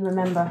presumably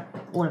remember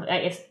all of it.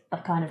 It's the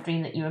kind of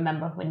dream that you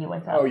remember when you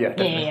wake up. Oh, yeah,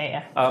 definitely.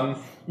 Yeah.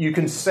 You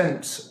can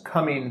sense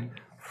coming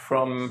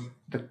from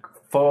the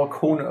far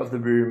corner of the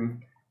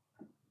room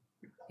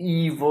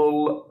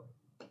evil.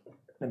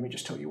 Let me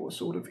just tell you what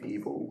sort of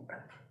evil.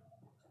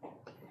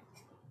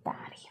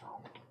 Bad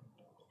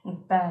evil.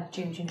 Bad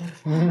juju.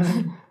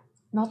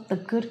 Not the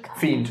good kind.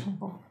 Fiend. of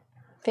evil.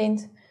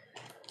 Fiend.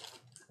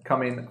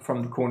 Coming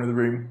from the corner of the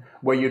room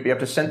where you'd be able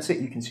to sense it.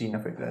 You can see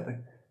nothing there though.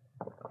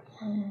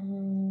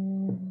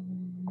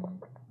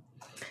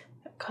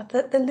 God,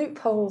 the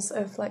loopholes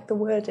of like the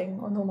wording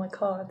on all my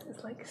cards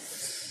is like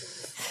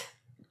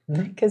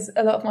because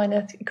a lot of mine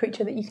are a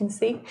creature that you can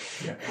see.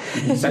 Yeah.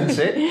 You can sense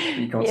it, but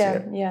you can't see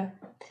it. Yeah.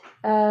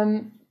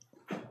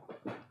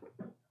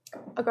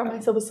 I grab my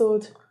silver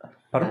sword.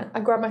 Pardon? I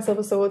grab my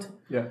silver sword,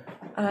 Yeah.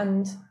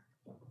 and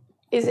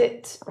is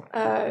it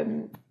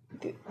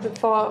the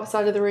far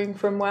side of the room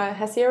from where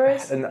Hestia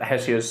is? And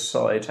Hesia's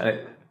side, and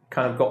it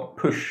kind of got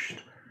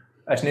pushed.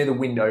 It's near the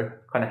window,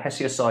 kind of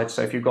Hesia's side.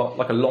 So if you've got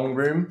like a long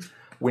room,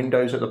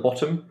 windows at the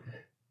bottom,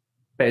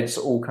 beds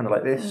all kind of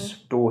like this,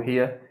 door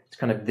here. It's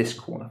kind of this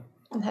corner.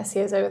 And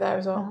Hestia's over there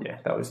as well. Yeah,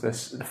 that was the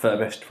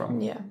furthest from.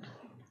 Yeah.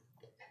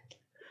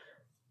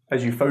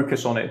 As you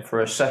focus on it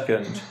for a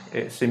second,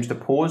 it seems to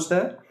pause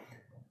there,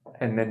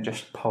 and then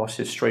just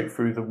passes straight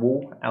through the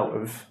wall out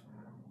of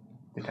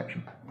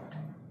detection.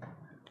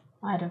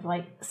 I'd have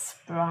like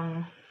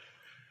sprung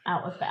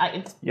out of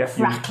bed. Yeah,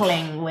 you-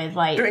 Crackling with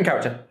like. Do it in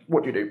character.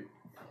 What do you do?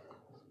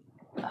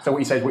 So what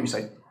you say is what you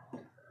say.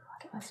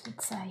 I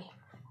should say.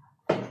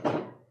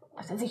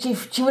 I don't think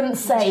she wouldn't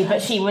say,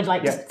 but she would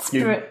like Yeah, just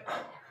you-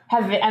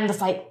 have it and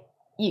just like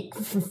you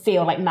can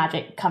feel like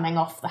magic coming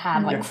off the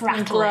hand, like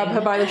crackling. Grab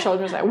her by the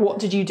shoulder and say, "What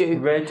did you do?"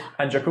 Red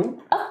and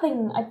Jackal.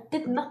 Nothing. I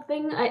did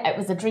nothing. It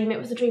was a dream. It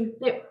was a dream.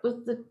 It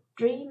was a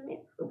dream. It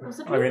was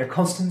a dream. Irina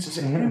Constance, is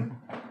it him?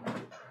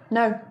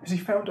 No, Has he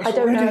found us I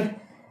don't already? know.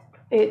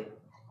 It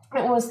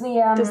It was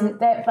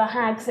the the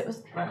hags. It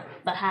was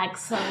the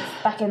hags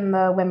back in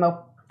the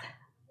windmill.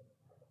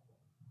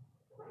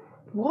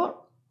 what?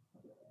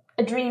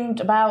 I dreamed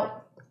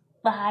about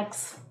the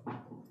hags.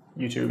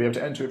 You two will be able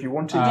to enter if you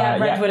wanted. Yeah,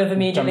 Red yeah. would have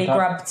immediately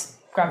Jumped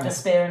grabbed a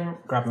spear and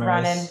Grab my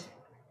ran in. wrist.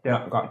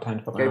 Yeah, got time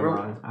to put my Gabriel?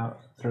 arm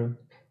out through.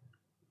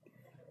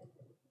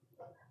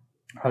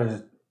 I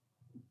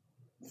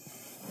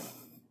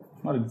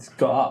just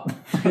got up.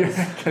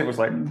 It was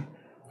like,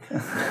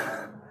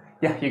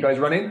 yeah, you guys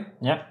run in.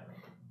 Yeah.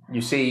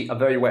 You see a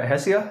very wet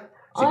Hesia.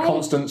 See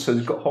Constance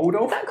has got hold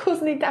of. That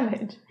caused any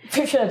damage?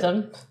 You should have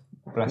done.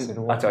 Blessed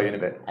I'll water. tell you in a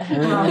bit. I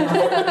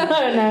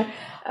don't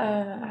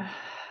know.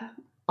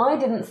 I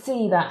didn't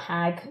see that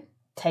hag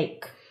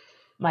take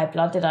my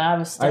blood, did I? I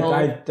was still.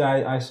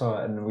 I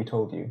saw it and we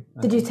told you.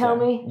 Did you tell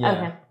me? Yeah.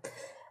 Okay.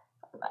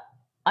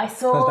 I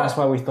saw. Because that's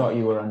why we thought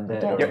you were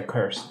undead or Yep.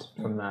 cursed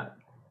from that.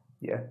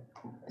 Yeah.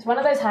 It's one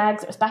of those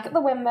hags. It was back at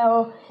the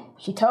windmill.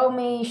 She told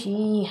me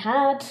she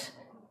had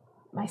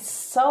my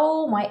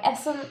soul, my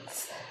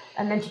essence,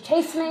 and then she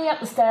chased me up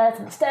the stairs,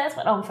 and the stairs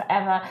went on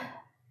forever.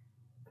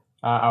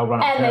 I'll run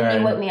up And to her then you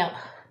and woke me up.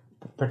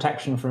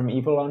 protection from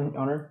evil on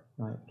her,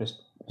 like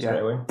just straight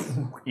away.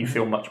 You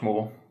feel much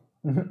more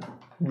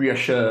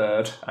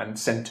reassured and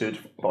centered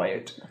by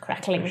it.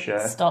 Crackling Sure.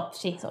 stopped.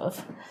 She sort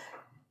of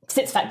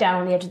sits back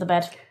down on the edge of the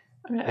bed.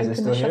 I'm going to Is it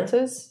open the still here?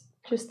 shutters.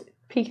 Just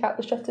peek out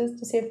the shutters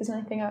to see if there's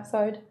anything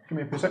outside. Give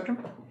me a perception.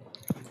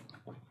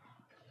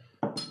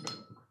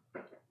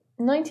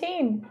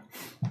 19.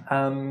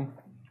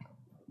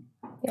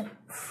 Yeah.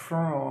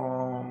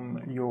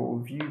 From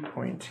your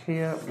viewpoint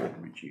here, what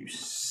would you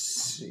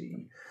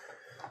see?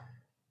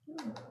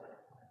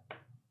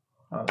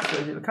 So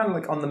you're kind of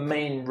like on the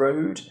main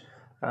road.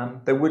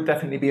 There would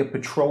definitely be a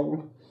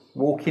patrol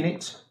walking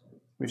it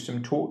with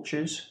some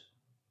torches.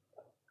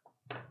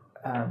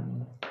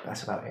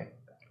 That's about it.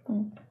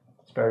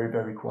 It's very,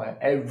 very quiet.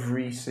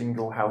 Every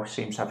single house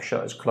seems to have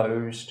shutters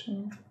closed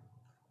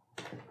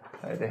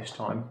at this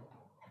time.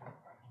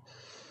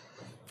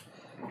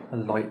 A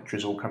light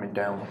drizzle coming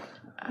down.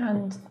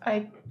 And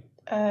I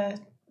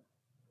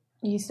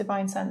use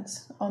divine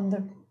sense on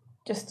the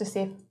just to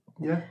see if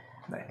Yeah.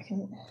 No, I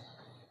can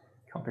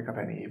can't pick up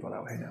any evil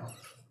out here now.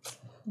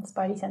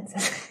 spidey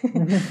senses.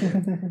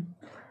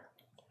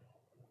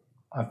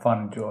 I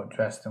find you're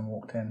dressed and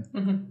walked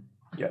in.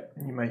 Yeah,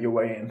 you make your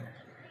way in.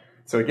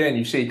 So again,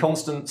 you see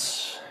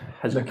Constance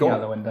has Looking out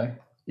got. the window.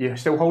 You're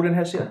still holding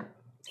Hessia?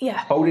 Yeah,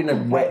 Holding a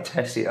wet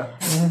Hessia.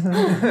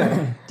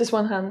 just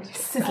one hand.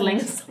 Sizzling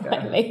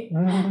slightly.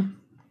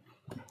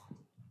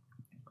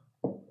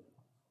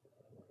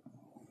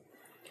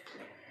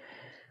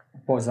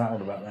 What was that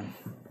all about then?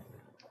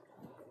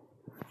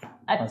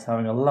 I- I was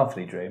having a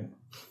lovely dream.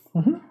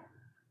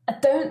 I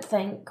don't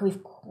think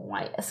we've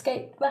quite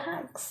escaped the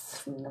hags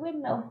from the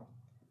windmill.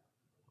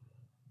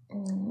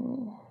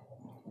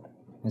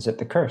 Is it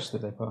the curse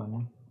that they put on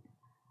you?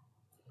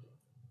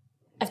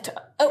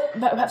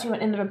 But perhaps we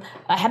went in the room.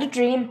 I had a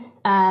dream.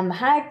 The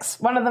hags,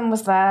 one of them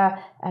was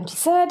there, and she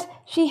said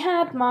she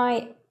had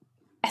my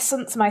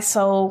essence, my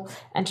soul,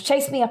 and she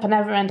chased me up a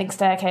never-ending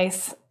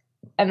staircase,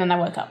 and then I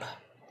woke up.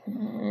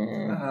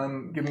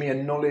 Give me a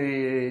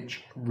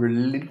knowledge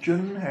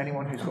religion.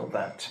 Anyone who's got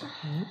that.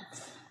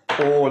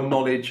 Or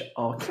knowledge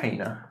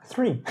arcana.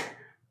 3.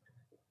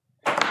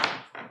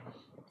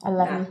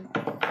 11.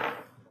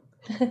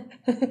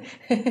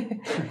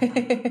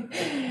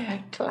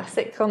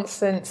 Classic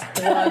Constance.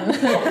 1.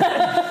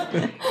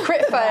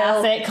 Crit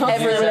fail. Classic Every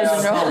Constance.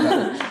 religion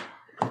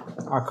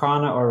roll.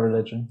 Arcana or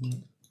religion?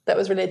 That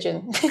was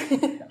religion.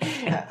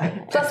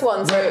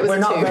 +1, so it was We're a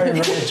not 2. very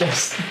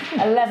religious.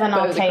 11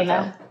 But it was a crit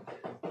arcana.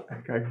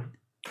 Okay.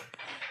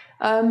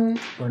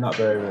 We're not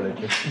very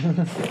religious.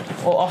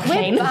 Or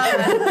arcane.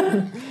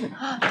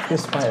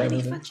 Despite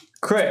everything.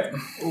 Crit!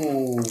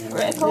 Ooh.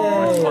 Critical.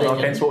 On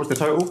arcane, so what was the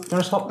total? You want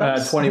to swap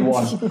that?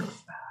 21.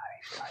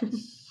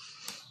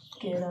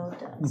 Good old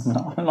days.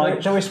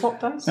 Like, Shall we swap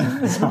dice?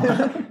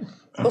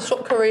 We'll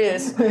swap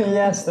careers.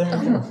 Yes, there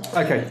we go.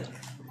 Okay.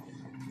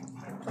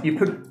 You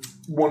put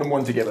 1 and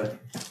 1 together.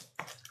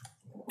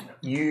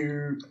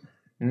 You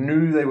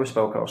knew they were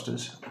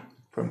spellcasters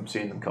from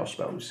seeing them cast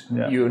spells.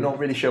 Yeah. You were not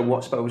really sure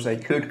what spells they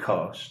could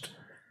cast.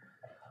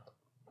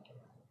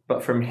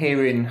 But from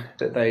hearing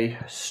that they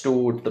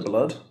stored the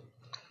blood,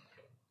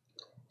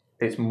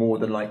 it's more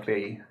than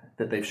likely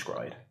that they've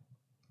scryed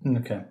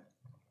okay.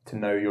 to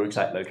know your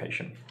exact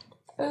location.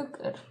 Oh,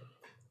 good.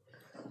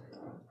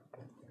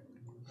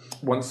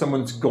 Once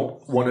someone's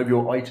got one of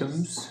your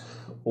items,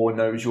 or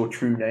knows your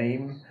true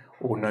name,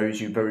 or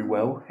knows you very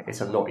well,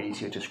 it's a lot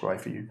easier to scry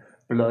for you.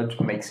 Blood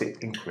makes it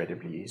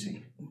incredibly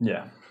easy.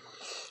 Yeah.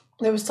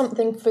 There was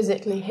something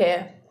physically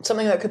here.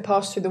 Something that could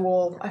pass through the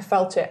wall. I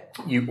felt it.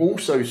 You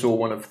also saw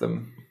one of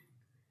them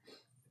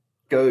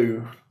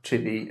go to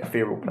the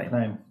ethereal plane.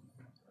 Name.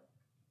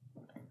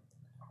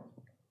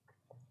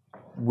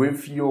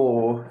 With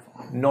your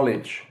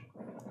knowledge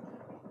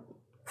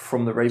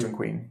from the Raven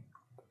Queen,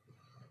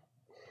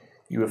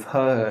 you have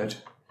heard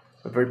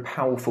of very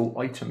powerful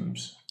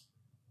items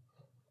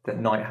that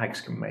night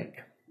hags can make.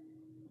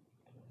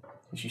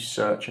 As you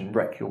search and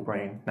wreck your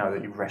brain now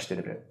that you've rested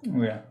a bit.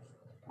 Yeah.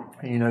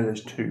 And you know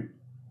there's 2.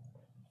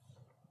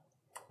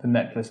 The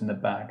necklace in the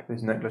bag.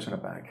 There's a necklace and a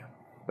bag.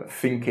 But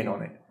thinking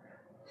on it,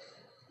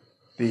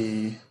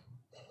 the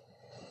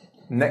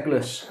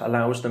necklace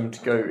allows them to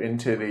go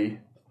into the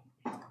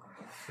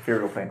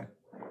ethereal plane.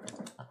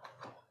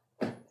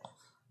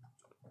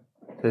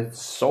 The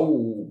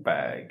soul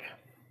bag.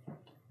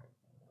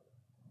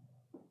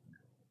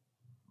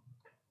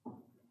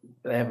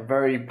 They have a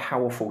very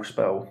powerful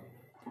spell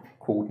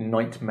called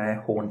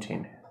Nightmare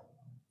Haunting.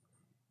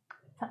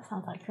 That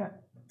sounds accurate.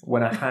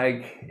 When a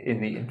hag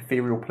in the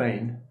ethereal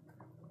plane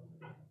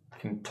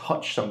can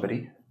touch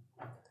somebody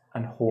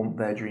and haunt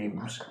their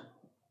dreams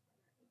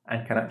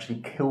and can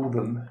actually kill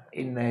them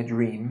in their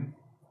dream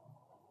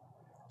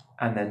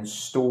and then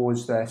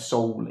stores their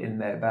soul in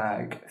their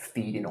bag,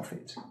 feeding off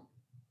it.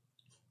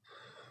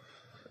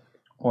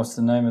 What's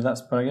the name of that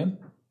spell again?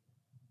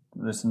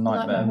 This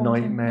nightmare.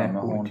 Nightmare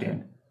Haunting.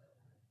 Haunting.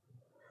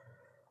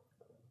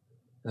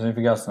 Is there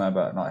anything else to know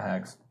about night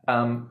hags?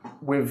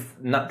 With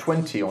Nat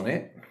 20 on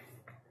it,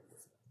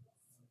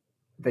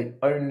 they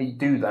only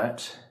do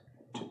that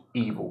to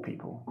evil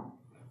people.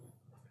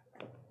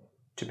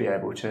 To be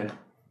able to...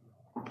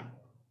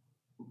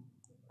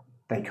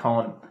 They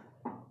can't...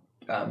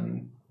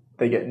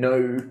 they get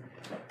no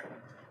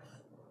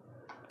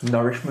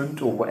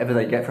nourishment or whatever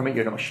they get from it,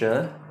 you're not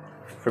sure,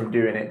 from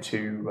doing it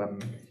to...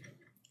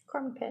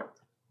 Crumpet.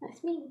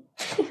 That's me.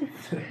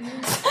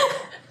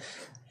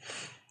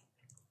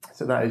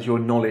 So that is your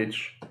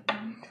knowledge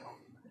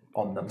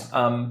on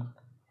them.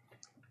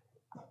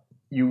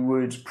 You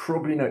would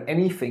probably know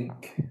anything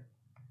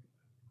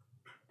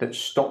that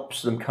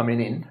stops them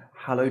coming in,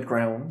 hallowed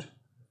ground,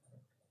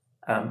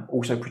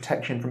 also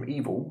protection from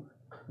evil,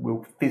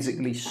 will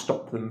physically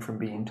stop them from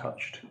being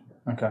touched.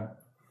 Okay.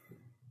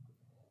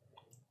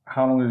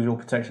 How long does your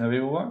protection of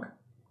evil work?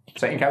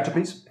 Second character,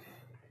 please.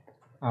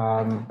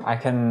 I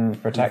can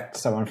protect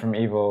someone from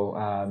evil.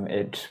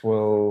 It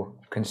will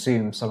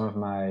consume some of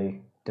my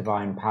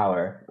divine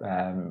power,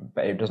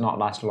 but it does not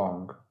last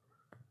long.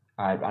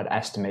 I'd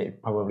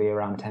estimate probably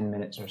around 10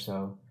 minutes or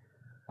so.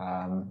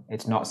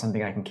 It's not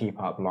something I can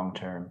keep up long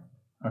term.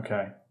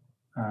 Okay.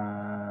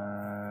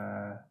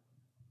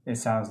 It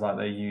sounds like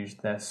they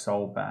used their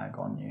soul bag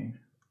on you.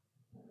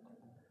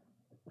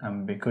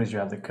 And because you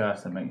have the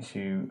curse that makes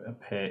you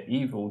appear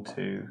evil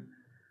to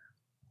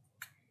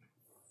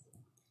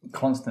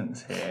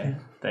Constance here,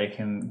 they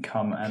can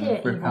come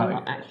and rip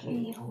not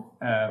actually evil.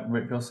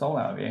 rip your soul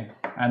out of you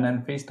and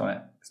then feast on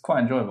it. It's quite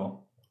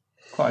enjoyable.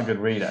 Quite a good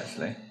read,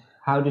 actually.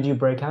 How did you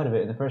break out of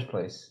it in the first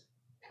place?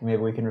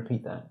 Maybe we can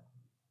repeat that.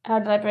 How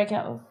did I break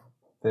out of?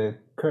 The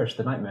curse,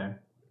 the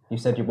nightmare. You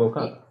said you woke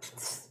up.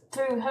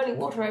 Threw holy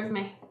water over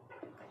me.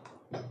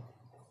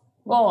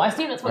 Well, I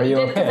assume that's what Are you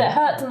you did because okay? it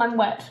hurts and I'm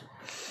wet.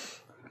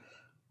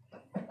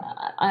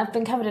 I've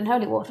been covered in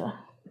holy water.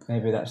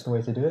 Maybe that's the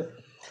way to do it.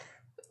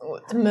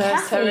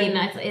 Caffeine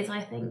is, I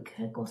think,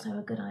 also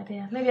a good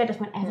idea. Maybe I just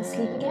won't ever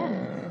sleep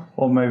again.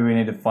 Or maybe we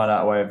need to find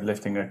out a way of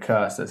lifting a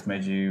curse that's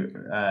made you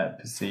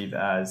perceive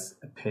as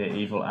appear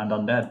evil and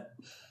undead.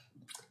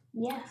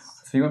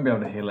 Yes. So you won't be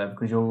able to heal her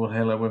because you will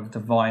heal her with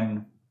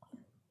divine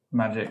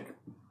magic,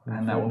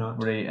 and that will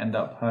not. really end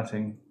up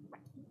hurting.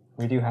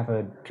 We do have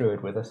a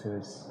druid with us who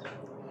is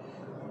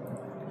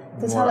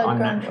Does more hallowed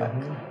ground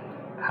unnatural. work?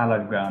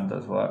 Hallowed ground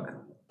does work.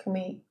 Can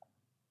we?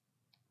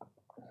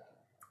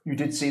 You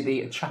did see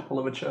the chapel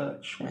of a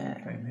church when you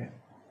came here.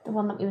 The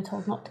one that we were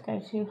told not to go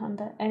to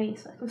under any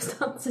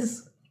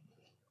circumstances.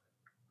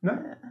 No?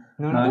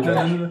 No.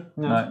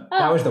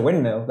 That was the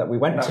windmill that we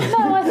went to.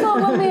 No, I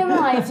thought when we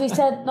arrived, we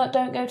said, like,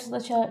 don't go to the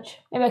church.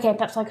 Maybe, okay,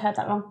 perhaps I heard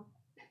that wrong.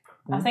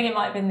 I think it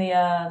might have been the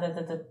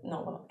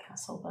not the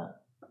castle, but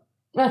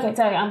Okay,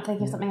 sorry, I'm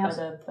thinking of something where else.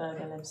 the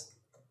burger lives.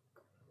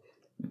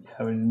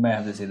 Yeah, we may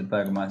have to see the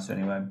Burgermeister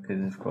anyway,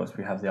 because of course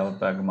we have the other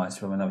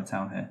Burgermeister from another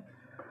town here.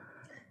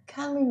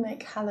 Can we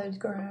make hallowed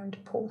ground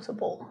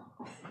portable?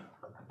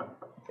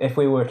 If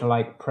we were to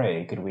like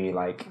pray, could we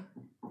like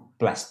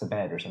bless the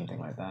bed or something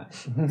like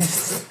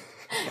that?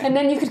 And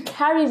then you could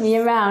carry me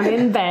around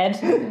in bed.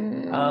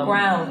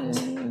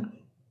 Ground.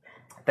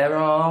 There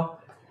are...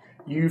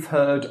 You've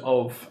heard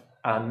of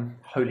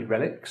holy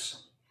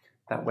relics,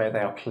 that where they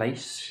are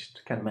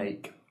placed can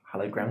make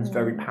hallowed grounds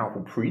very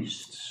powerful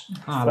priests.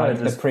 Like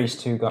the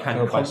priest who got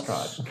killed by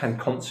Strahd. Can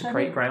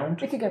consecrate ground,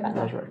 We could go back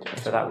there.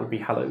 so that would be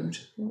hallowed.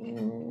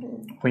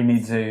 We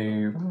need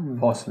to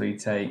possibly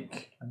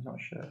take I'm not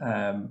sure.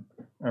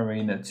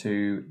 Arena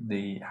to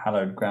the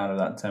hallowed ground of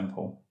that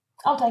temple,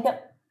 I'll take it.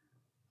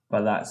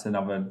 but that's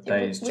another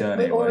day's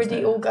journey. We're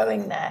already all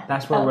going there.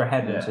 That's where we're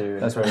heading to.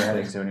 That's where we're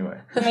heading to anyway.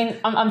 I mean,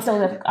 I'm still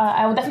good.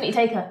 I will definitely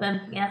take her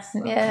then. Yes.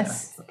 Yes.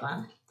 That's the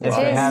plan. If It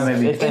they is have,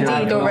 if they indeed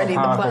have more already the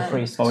powerful plan.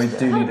 priests, But we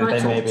do need to they may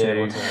talk be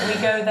able to to. We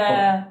go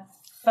there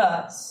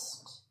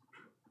first.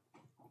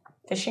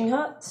 Fishing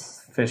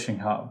huts? Fishing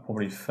Hut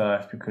probably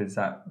first because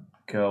that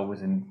girl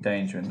was in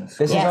danger in the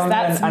school. This is Yes, only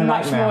that's a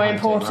much nightmare more hunting,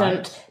 important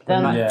right?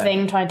 than Yeah. the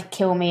thing trying to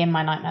kill me in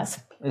my nightmares.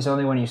 It's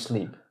only when you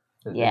sleep.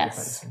 that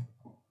Yes. they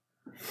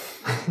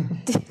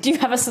Do you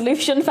have a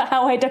solution for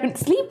how I don't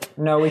sleep?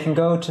 No, we can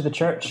go to the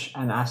church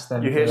and ask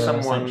them. You hear for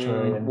a sanctuary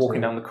someone and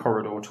walking to- down the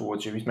corridor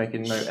towards you. He's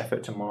making no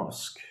effort to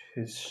mask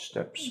his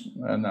steps.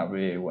 And that'll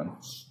be one.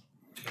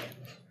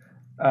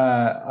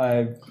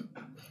 I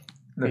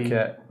look The-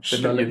 at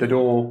The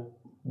door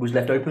was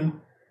left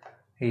open.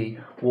 He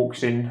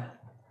walks in.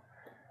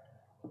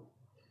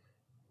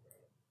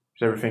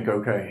 Is everything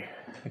okay?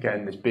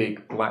 Again, this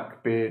big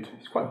black beard.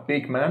 He's quite a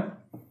big man.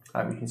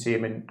 You can see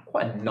him in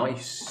quite a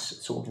nice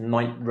sort of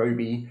night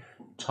roby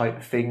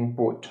type thing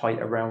brought tight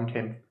around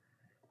him.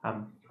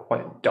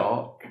 Quite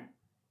dark.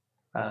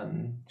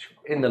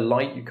 In the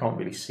light, you can't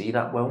really see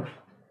that well.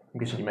 I'm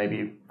guessing you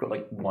maybe got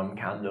like one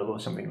candle or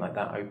something like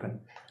that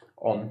open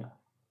on.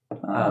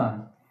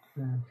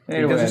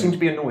 He doesn't seem to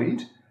be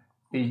annoyed.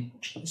 He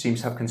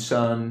seems to have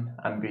concern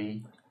and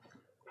be...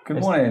 Good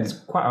morning. It's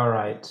quite all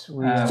right.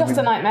 Just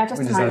a nightmare, just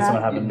We a just had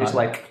someone nightmare. have a It's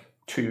night. like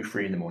 2,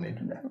 3 in the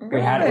morning. We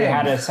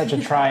had such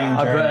a trying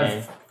I put journey.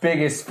 the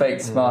biggest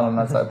fake smile on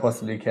as I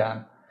possibly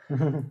can.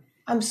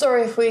 I'm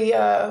sorry if we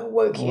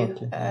woke you.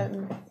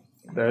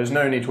 There is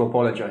no need to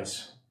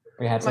apologise.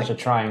 We had such a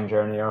trying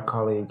journey. Our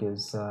colleague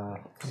is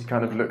He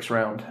kind of looks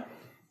round.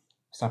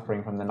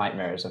 suffering from the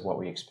nightmares of what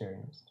we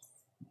experienced.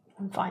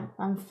 I'm fine.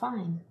 I'm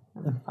fine.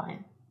 I'm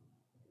fine.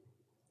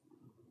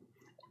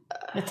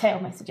 The tail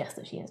may suggest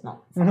that she is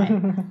not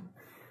fine.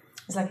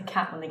 It's like a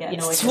cat when they get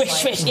annoyed. Swish,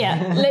 it's like swish,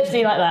 yeah.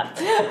 Literally like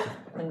that.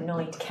 an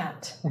annoyed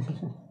cat.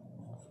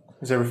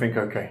 Is everything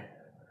okay?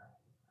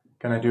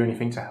 Can I do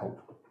anything to help?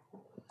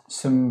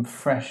 Some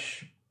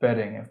fresh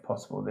bedding, if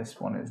possible. This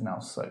one is now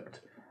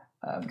soaked.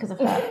 Because of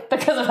her.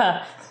 Because of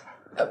her.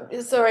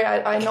 Sorry,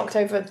 I knocked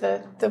over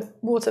the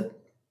water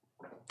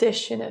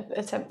dish in an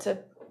attempt to.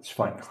 It's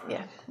fine.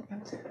 Yeah.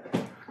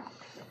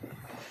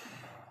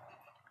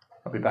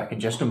 I'll be back in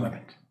just a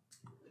moment.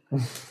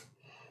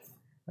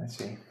 Let's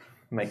see.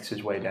 Makes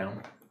his way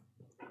down.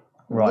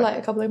 Right. Light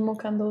a couple of more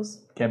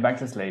candles. Get back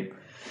to sleep.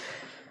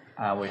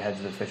 We head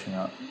to the fishing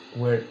hut.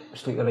 We're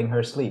letting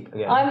her sleep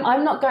again.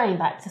 I'm not going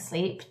back to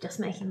sleep, just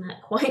making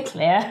that quite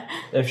clear.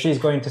 If she's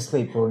going to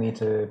sleep, we'll need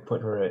to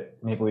put her at...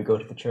 Maybe we go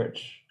to the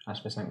church,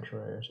 ask for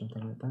sanctuary or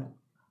something like that.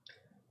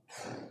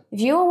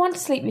 If you all want to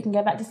sleep, you can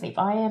go back to sleep.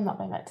 I am not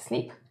going back to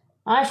sleep.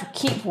 I shall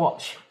keep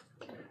watch.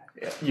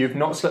 You've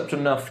not slept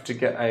enough to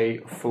get a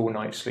full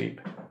night's sleep.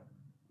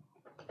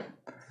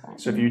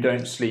 So if you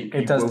don't sleep,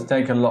 It does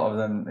take a lot of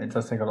them. It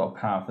does take a lot of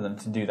power for them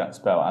to do that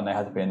spell, and they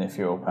had to be in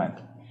ethereal plane.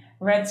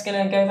 Red's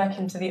gonna go back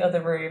into the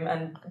other room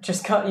and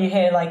just cut. You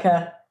hear like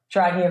a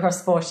dragging across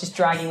the floor. She's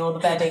dragging all the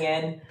bedding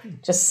in.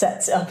 Just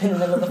sets it up in the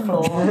middle of the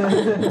floor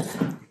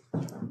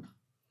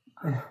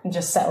and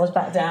just settles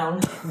back down.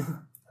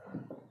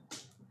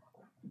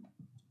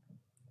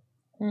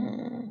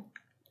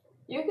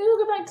 You can all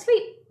go back to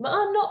sleep, but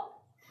I'm not.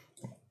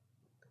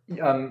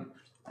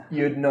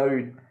 You'd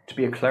know to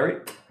be a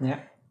cleric. Yeah.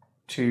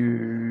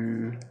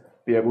 To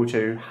be able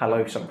to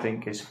hallow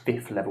something is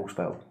 5th level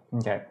spell.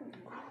 Okay.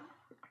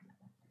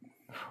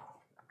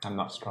 I'm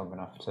not strong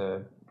enough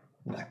to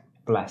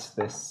bless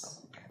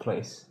this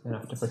place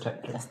enough to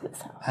protect her.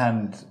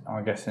 And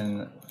I'm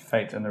guessing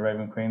Fate and the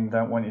Raven Queen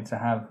don't want you to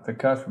have the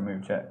curse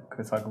removed yet,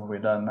 because I could probably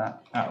learn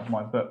that out of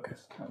my book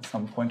at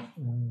some point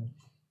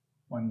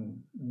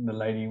when the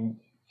lady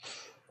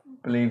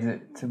believes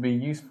it to be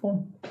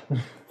useful.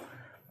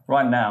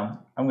 Right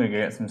now, I'm going to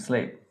go get some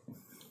sleep.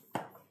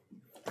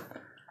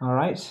 All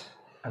right.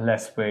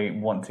 Unless we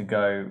want to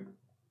go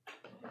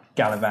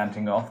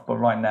gallivanting off, but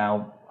right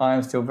now I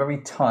am still very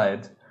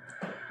tired.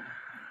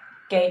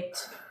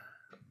 Gate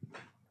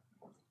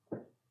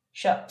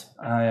shut.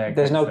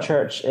 There's no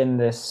church in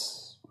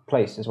this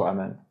place, is what I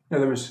meant. No,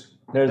 there is.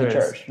 There's a There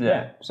is, church.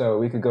 yeah. So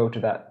we could go to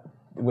that.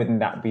 Wouldn't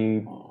that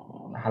be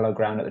hallowed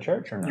ground at the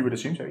church or not? You would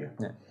assume so,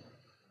 yeah.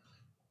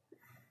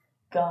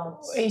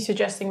 Guards. Are you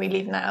suggesting we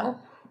leave now?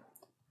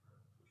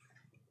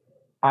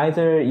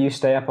 Either you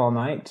stay up all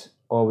night,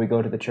 or we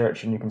go to the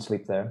church and you can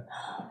sleep there.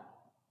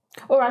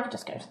 Or I could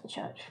just go to the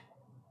church.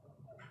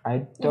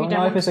 I don't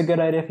know if it's a good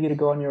idea for you to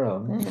go on your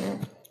own.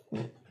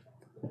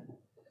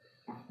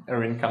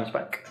 Erin comes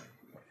back.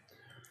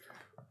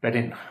 Bed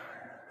in.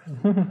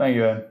 Thank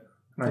you, Owen.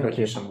 I got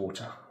you some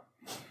water.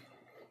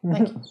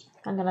 Thank you.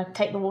 I'm going to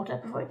take the water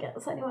before it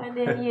gets anywhere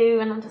near you,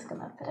 and I'm just going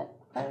to put it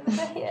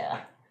over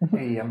here.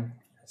 He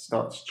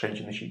starts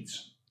changing the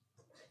sheets.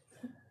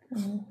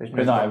 There's no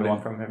Good night, grumbling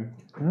everyone. from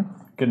him.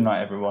 Good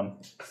night, everyone.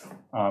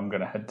 I'm going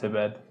to head to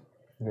bed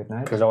Good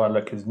night. because I want to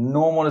look as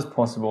normal as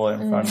possible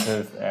in front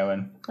of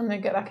Erin. I'm going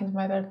to get back into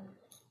my bed.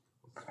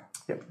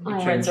 Yep. He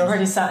Red's changes.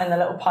 already sat in the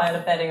little pile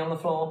of bedding on the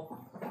floor.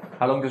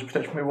 How long does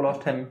protection removal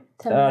last? 10.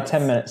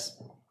 10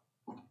 minutes.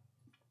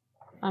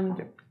 I'm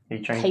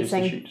He changes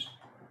Pacing. the sheets.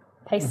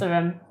 pace the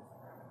room.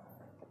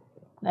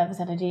 Nervous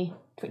energy,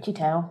 twitchy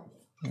tail.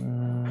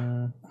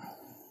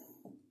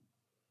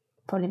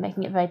 Probably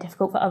making it very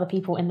difficult for other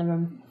people in the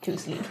room to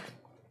sleep.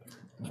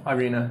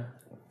 Irina.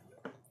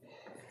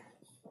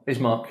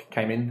 Ismark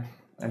came in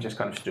and just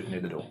kind of stood near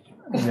the door.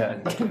 Yeah.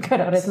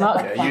 Good old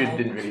Ismark. Yeah, you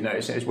didn't really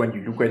notice it. It's when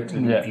you went to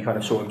leave, Yeah. you kind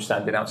of saw him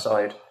standing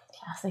outside.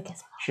 Classic Ismark.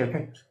 Is she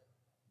okay?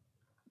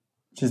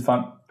 She's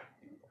fun.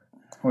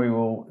 We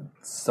will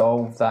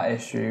solve that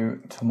issue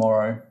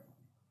tomorrow,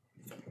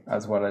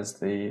 as well as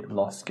the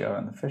lost girl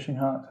in the fishing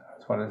hut,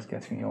 as well as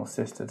getting your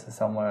sister to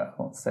somewhere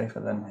a lot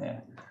safer than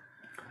here.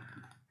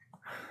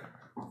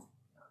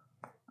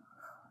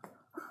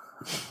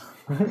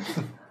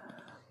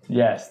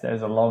 Yes,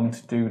 there's a long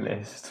to-do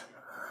list.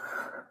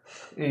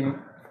 He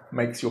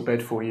makes your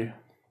bed for you.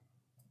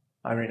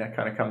 Irina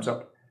kind of comes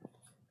up.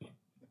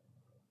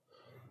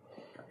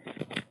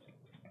 You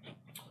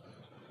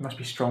must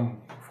be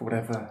strong for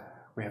whatever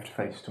we have to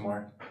face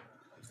tomorrow.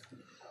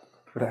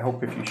 Would it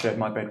help if you shared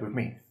my bed with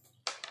me?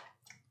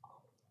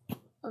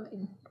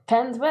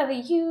 Depends whether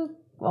you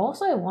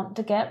also want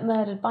to get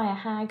murdered by a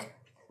hag.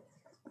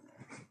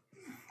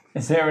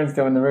 Is Erin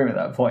still in the room at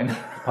that point?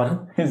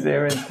 Pardon? Is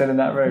Erin still in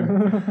that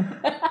room?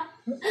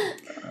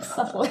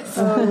 Subtle.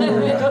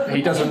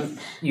 He doesn't.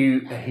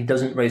 He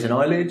doesn't raise an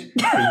eyelid. He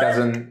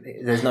doesn't.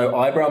 There's no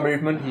eyebrow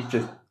movement. He's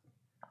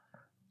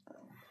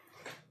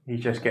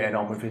just getting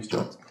on with his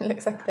job. It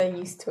looks like they're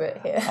used to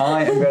it here.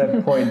 I am going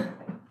to point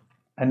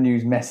a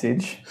news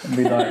message and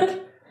be like,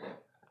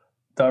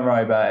 Don't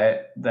worry about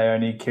it. They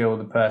only kill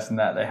the person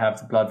that they have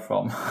the blood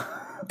from.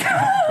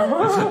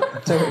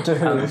 To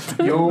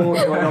who?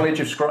 Your knowledge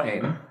of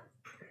scrying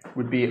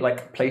would be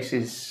like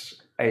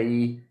places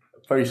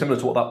very similar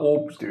to what that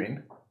orb's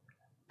doing.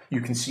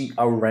 You can see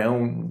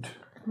around.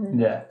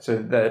 yeah. So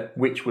the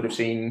witch would have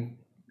seen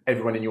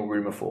everyone in your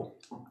room before.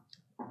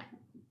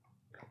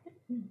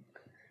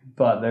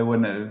 But they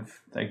wouldn't have.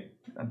 I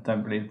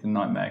don't believe the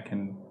nightmare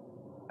can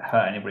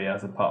hurt anybody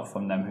else apart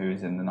from them who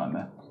is in the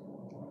nightmare.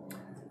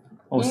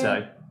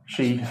 Also,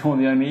 she's the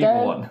only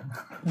evil one.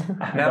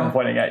 Now I'm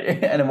pointing at you,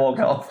 and I'm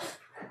walking off.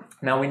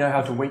 Now we know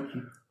how to wake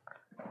you.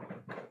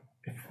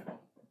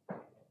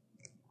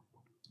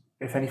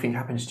 If anything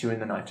happens to you in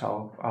the night,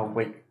 I'll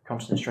wake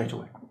Constance straight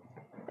away.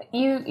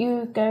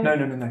 You go.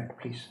 No,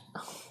 please.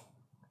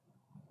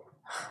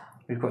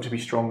 We've got to be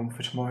strong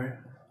for tomorrow.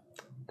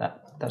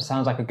 That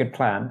sounds like a good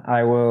plan.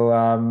 I will.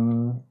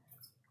 I'm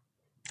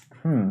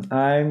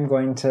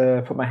going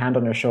to put my hand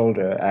on your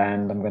shoulder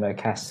and I'm going to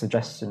cast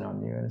suggestion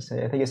on you and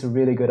say, I think it's a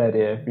really good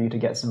idea for you to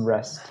get some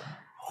rest.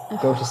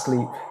 Go to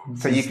sleep.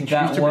 So you can choose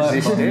That to works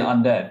resist on it.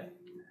 undead.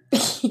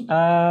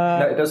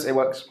 No, it does. It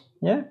works.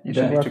 Yeah, You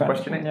just need to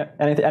question it. Yeah,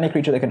 any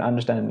creature that can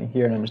understand me,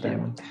 hear and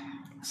understand me.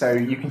 So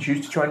you can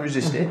choose to try and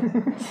resist it.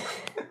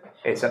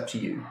 It's up to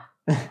you.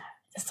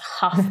 Just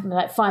huff,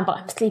 like, fine, but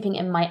I'm sleeping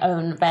in my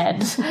own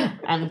bed,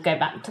 and go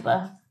back to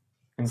the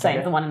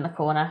same, the one in the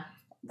corner.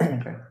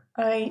 Okay.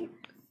 I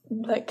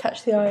like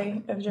catch the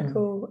eye of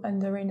Jekyll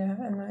and Arena,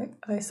 and like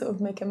I sort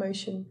of make a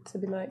motion to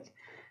be like,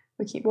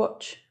 we keep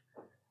watch.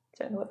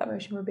 Don't know what that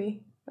motion would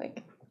be.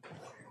 Like,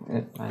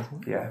 Yeah.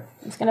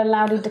 I'm just going to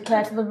loudly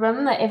declare to the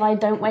room that if I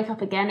don't wake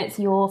up again, it's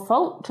your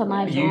fault, and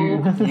I You-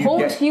 will you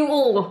haunt get- you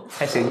all.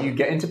 I say you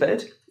get into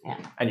bed, Yeah.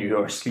 and you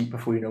are asleep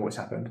before you know what's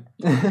happened.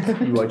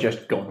 You are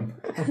just gone.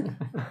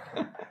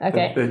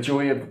 Okay. The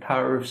joy of the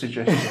power of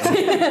suggestion.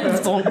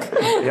 Zonk.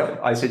 Yep.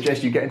 I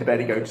suggest you get into bed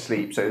and go to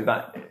sleep. So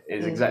that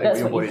is exactly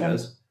That's what your what body you've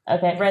does.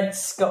 Okay.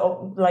 Red's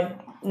got, like,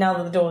 now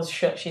that the door's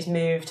shut, she's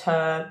moved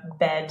her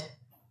bed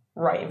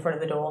right in front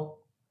of the door.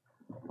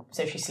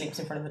 So she sleeps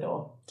in front of the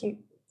door. Cute.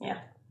 Yeah.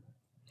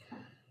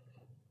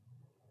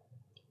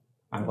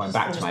 I'm going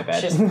back to my bed.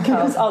 She just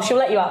curls. Oh, she'll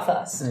let you out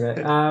first.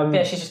 Okay.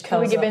 Yeah, she just are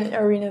we curls up. giving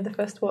Arena the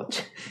first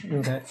watch?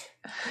 Okay.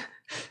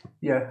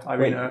 Yeah,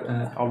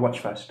 Irina, I'll watch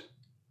first.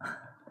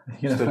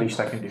 It's the least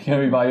I can do. You're going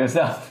to be by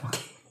yourself.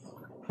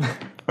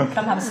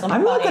 Come have a slumber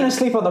I'm not party. going to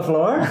sleep on the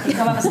floor. You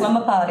come have a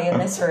slumber party in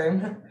this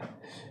room.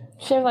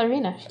 Share with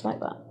Irina, she'd like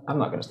that. I'm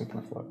not going to sleep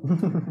on the floor.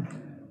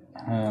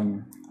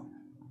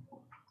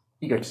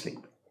 You go to sleep.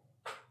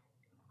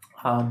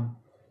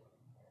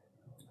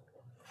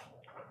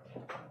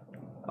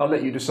 I'll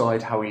let you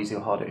decide how easy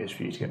or hard it is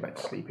for you to get back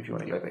to sleep. If you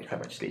want to go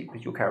back to sleep,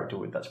 because your character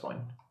would, that's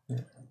fine.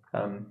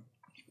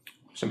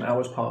 Some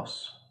hours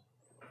pass.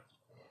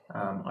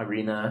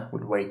 Irina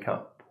would wake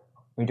up.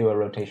 We do a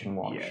rotation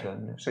watch. Yeah.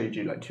 Then. So you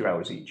do like 2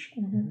 hours each.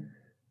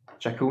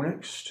 Jekyll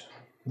next.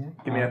 Yeah.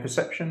 Give me a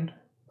perception.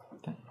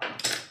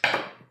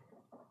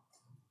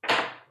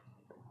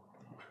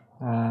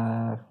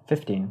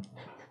 15.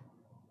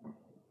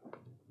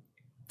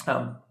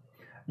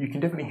 You can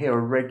definitely hear a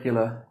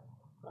regular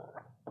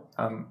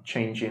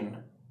changing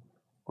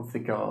of the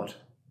guard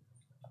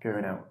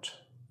going out.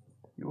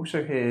 You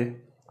also hear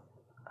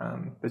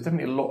there's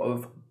definitely a lot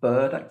of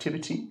bird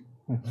activity,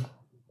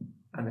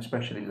 and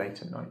especially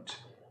late at night.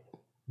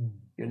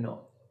 You're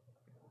not.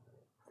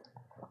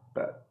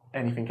 But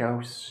anything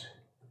else?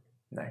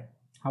 No.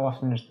 How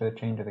often is the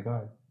change of the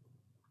guard?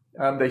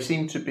 They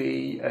seem to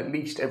be at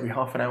least every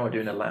half an hour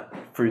doing a lap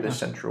through the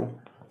central.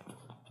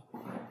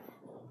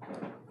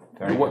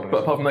 Very But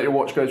apart from that, your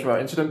watch goes without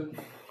incident.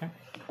 Okay.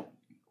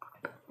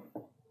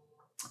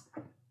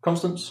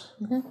 Constance,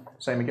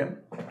 same again.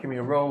 Give me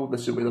a roll.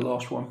 This will be the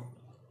last one.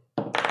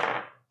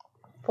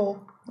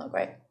 4. Not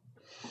great.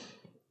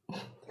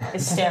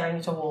 Is staring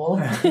at a wall.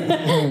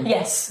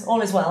 Yes,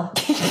 all is well.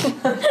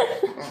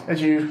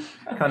 As you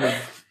kind of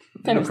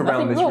There's look around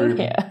nothing this wrong room,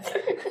 here.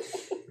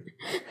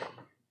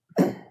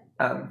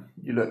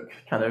 you look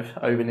kind of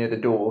over near the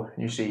door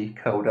and you see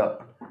curled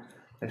up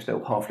this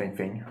little halfling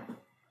thing.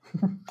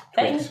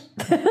 Thanks.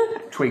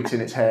 Twigs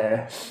in its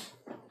hair.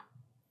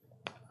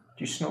 Do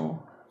you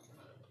snore?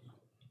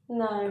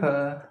 No.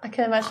 Purr? I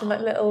can imagine like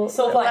little,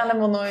 Sort of little like-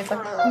 animal noise,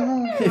 like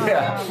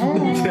Yeah.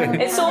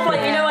 It's sort of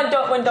like, you know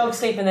when dogs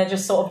sleep and they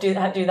just sort of do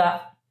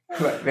that.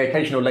 Like the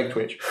occasional leg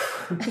twitch.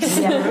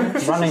 Yeah.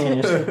 Running in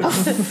your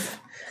sleep.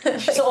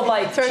 Sort of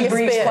like Throwing she a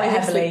breathes spear quite in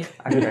your heavily.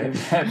 Okay.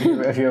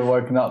 If you're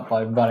woken up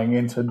by running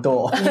into a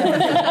door.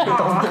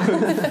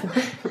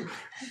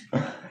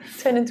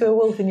 turn into a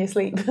wolf in your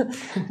sleep.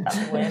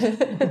 That's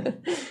weird.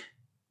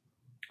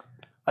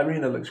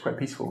 Irina looks quite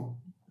peaceful.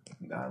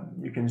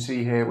 You can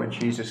see here when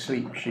she's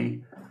asleep,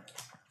 she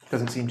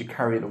doesn't seem to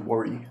carry the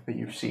worry that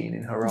you've seen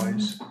in her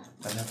eyes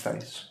and her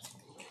face.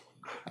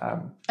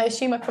 I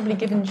assume I've probably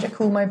given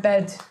Jekyll my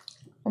bed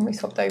when we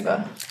swapped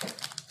over.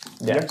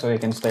 Yeah, so we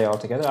can stay all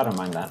together. I don't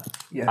mind that.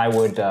 Yeah. I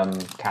would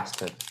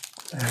cast a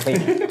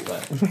clean.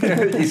 But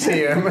You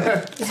see him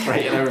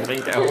straighten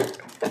everything out.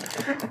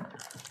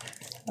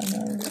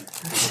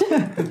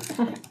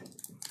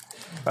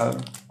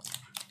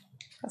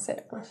 That's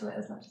it. But You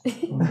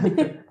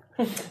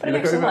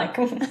look over, like.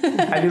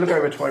 and you look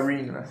over to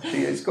Irina.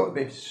 She has got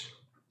this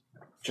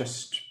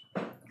just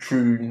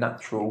true,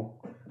 natural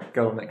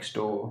girl next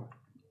door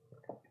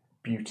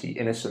beauty,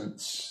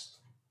 innocence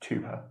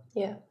to her.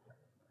 Yeah.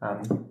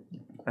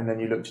 And then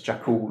you look to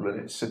Jackal, and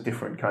it's a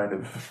different kind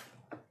of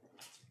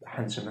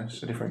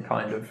handsomeness, a different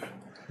kind of.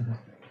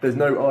 There's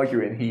no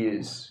arguing. He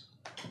is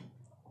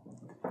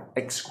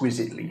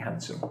exquisitely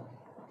handsome,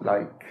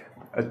 like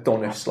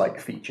Adonis-like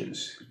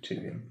features to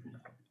him.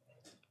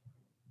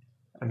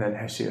 And then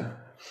Hesia,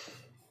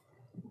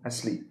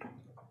 asleep.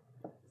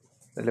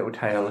 The little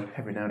tail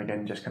every now and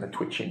again just kind of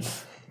twitching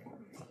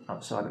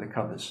outside of the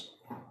covers.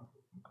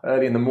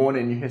 Early in the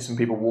morning, you hear some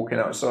people walking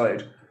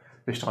outside.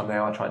 This time they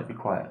are trying to be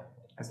quiet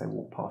as they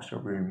walk past your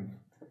room.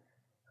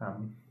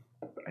 And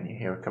you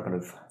hear a couple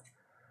of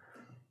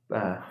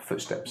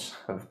footsteps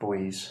of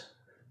boys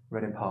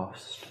running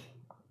past.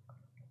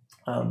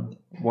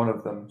 One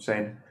of them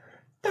saying,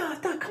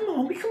 Dad, come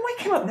on, we can wake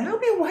him up now,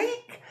 be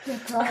awake.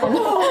 Come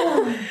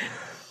on.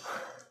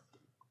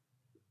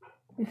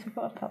 We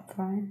forgot about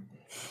Brian.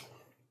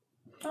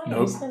 Oh,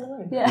 Nope. he's still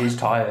alone. Yeah. He's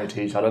tired,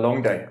 he's had a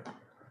long day.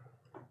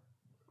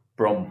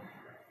 Brom,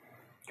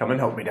 come and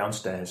help me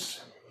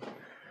downstairs.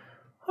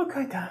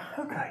 Okay, Dad,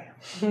 okay.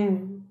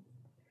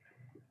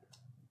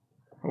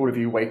 All of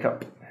you wake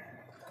up.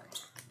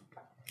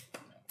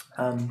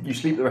 You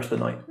sleep the rest of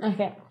the night.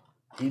 Okay.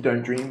 You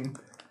don't dream.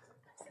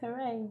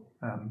 Hooray.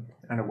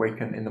 And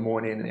awaken in the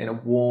morning in a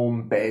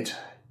warm bed,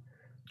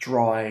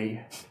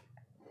 dry,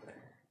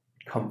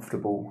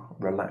 comfortable,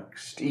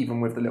 relaxed. Even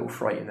with the little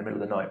fright in the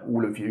middle of the night,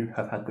 all of you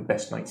have had the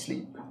best night's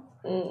sleep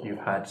you've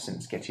had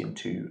since getting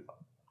to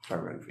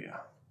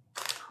Barovia.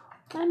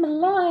 I'm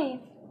alive.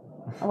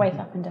 I wake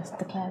up and just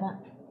declare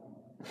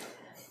that.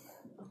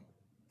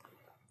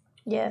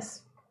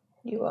 Yes,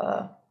 you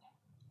are.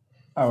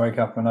 I wake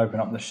up and open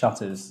up the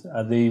shutters.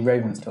 Are the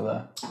ravens still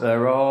there?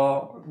 There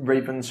are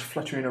ravens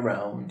fluttering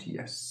around,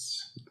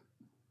 yes.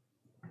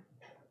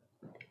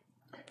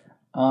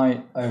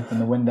 I open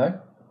the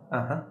window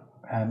Uh-huh.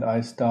 and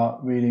I start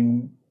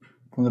reading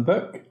from the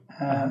book,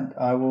 and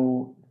I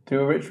will do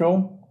a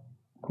ritual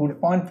called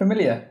Find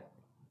Familiar.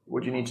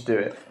 What do you need to do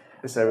it?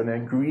 Is there an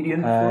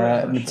ingredient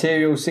for it?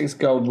 Material 6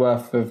 gold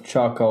worth of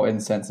charcoal,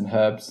 incense, and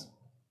herbs.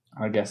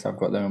 I guess I've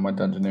got them in my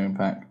Dungeoneering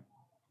pack.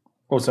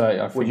 Also,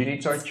 I What do you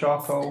need, sorry?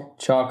 Charcoal?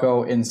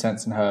 charcoal,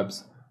 incense, and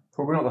herbs.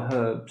 Probably not the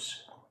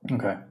herbs.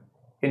 Okay.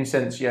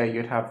 Incense, yeah,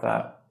 you'd have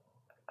that.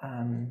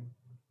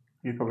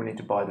 You'd probably need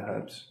to buy the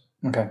herbs.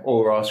 Okay.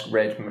 Or ask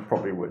Red,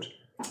 probably would.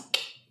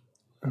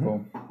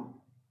 Cool.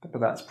 But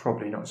that's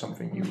probably not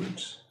something you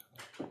would.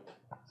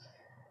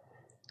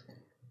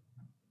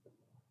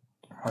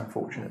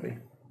 Unfortunately.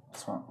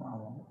 That's right.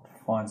 I'll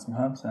find some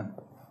herbs then.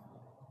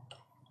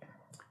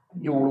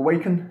 You all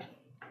awaken.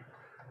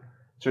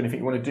 Is there anything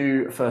you want to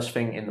do first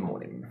thing in the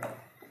morning?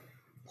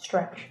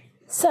 Stretch.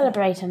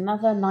 Celebrate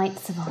another night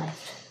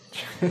survived.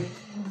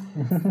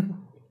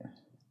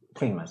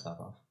 clean myself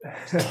off.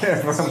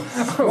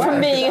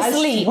 From being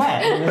asleep.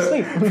 Sweat when you're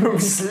asleep. From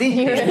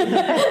sleeping.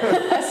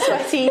 A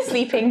sweaty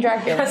sleeping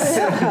dragon.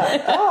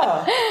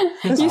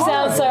 You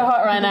sound so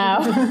hot right now.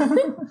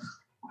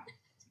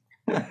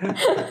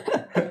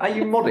 Are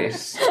you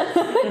modest?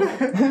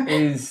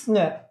 Is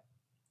Yeah.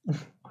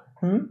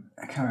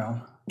 carry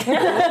on.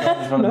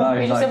 It's one of those,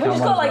 We like, just got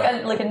come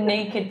on, like a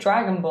naked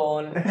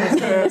dragonborn in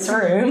this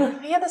room.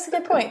 Yeah, that's a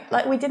good point.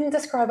 Like, we didn't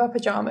describe our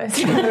pajamas.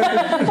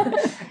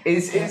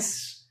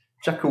 Is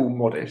Jackal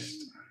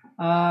modest?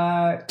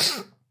 Are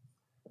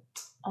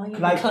you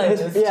Like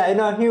clothed?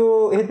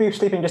 he'd be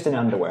sleeping just in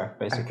underwear,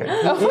 basically.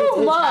 Okay.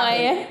 Oh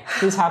my!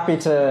 He's happy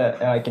to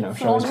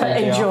show his To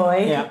booty off.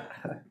 enjoy. Yeah.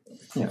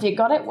 If you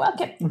got it, work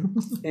it.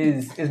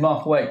 Is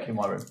Mark awake in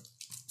my room?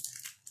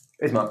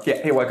 Is Mark?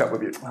 Yeah, he'll wake up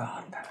with you.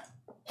 Oh,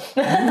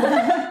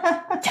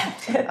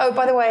 Oh,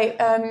 by the way,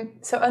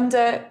 so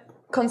under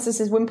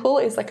Constance's wimple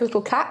is like a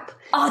little cap.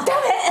 Oh,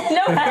 damn it!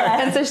 No hair!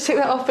 And so she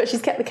took that off, but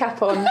she's kept the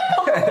cap on.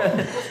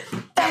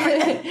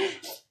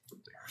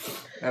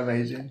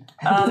 Amazing.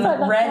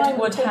 Red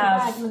would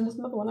have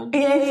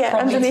Yeah.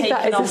 probably Underneath taken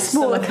that is a off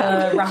some smaller of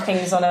cap. the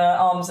wrappings on her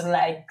arms and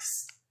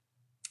legs.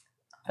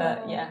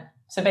 But yeah.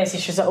 So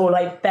basically she's all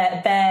like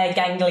bare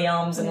gangly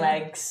arms and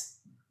legs.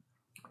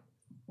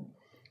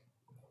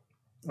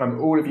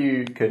 All of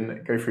you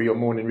can go through your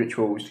morning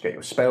rituals to get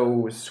your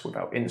spells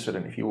without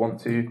incident if you want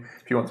to.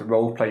 If you want to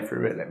role play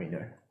through it, let me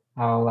know.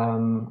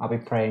 I'll be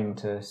praying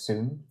to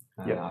Soon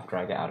Yeah. after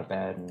I get out of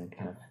bed and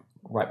kind of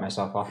wipe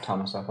myself off, towel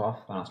myself off,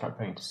 and I'll start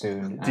praying to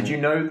Soon. Did you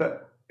know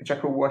that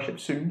Jackal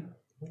worships Soon?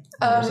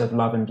 Of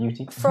love and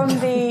beauty? From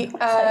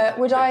the,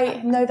 would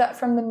I know that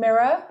from the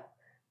mirror?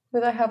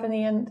 Would I have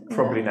any?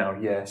 Probably now,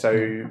 yeah. So,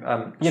 You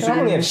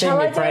probably have seen shall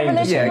me I do a praying to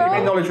religion Soon. yeah, give me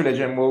roll? knowledge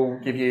religion. We'll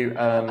give you.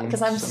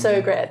 Because I'm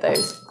so great at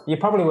those. You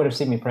probably would have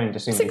seen me praying to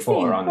Soon 16,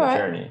 before on the alright.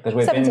 journey because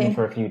we've 17. been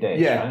for a few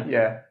days. Yeah, right?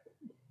 yeah.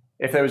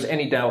 If there was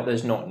any doubt,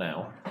 there's not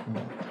now.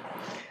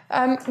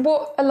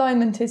 What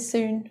alignment is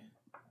soon?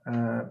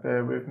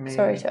 Bear with me.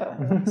 Sorry to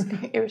ask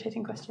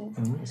irritating questions.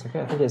 It's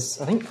okay. I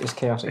think it's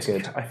chaotic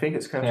good. I think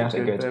it's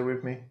chaotic good. Bear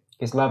with me.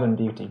 It's love and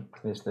beauty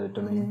is the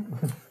domain.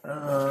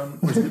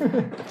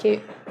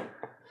 Cute.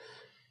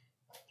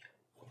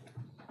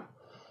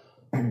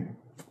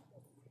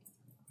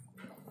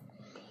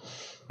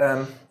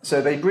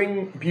 So they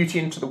bring beauty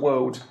into the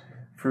world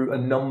through a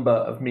number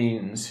of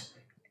means,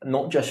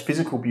 not just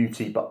physical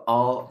beauty, but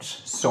art,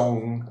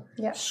 song,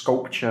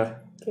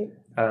 sculpture. Cute.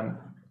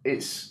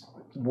 It's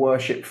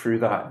worship through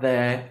that.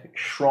 Their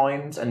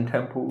shrines and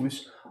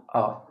temples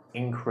are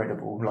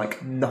incredible,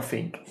 like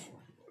nothing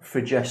for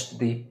just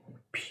the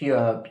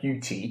pure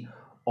beauty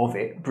of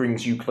it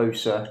brings you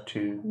closer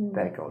to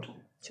their god.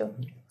 Sure.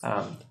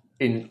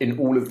 In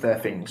all of their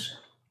things.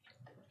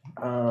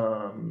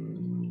 I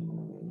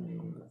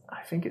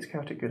think it's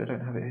chaotic good. I don't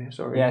have it here.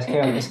 Sorry. Yeah,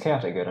 it's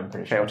chaotic good. I'm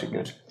pretty sure. Chaotic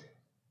good.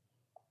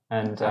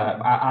 And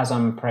as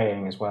I'm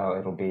praying as well,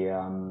 it'll be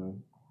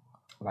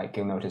like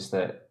you'll notice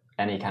that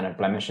any kind of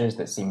blemishes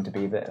that seem to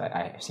be that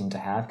I seem to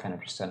have kind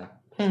of just kind of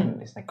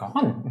it's like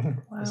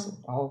gone. Wow. It's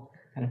all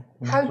kind of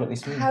immaculately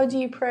smooth. How do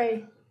you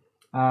pray?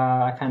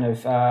 I kind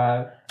of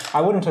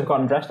I wouldn't have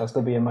gotten dressed. I'll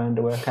still be in my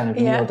underwear, kind of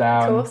Yeah, kneel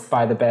down of course.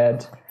 by the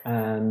bed,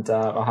 and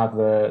I'll have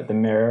the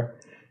mirror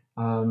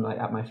like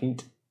at my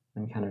feet,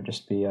 and kind of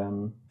just be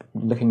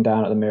looking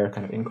down at the mirror,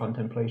 kind of in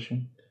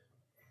contemplation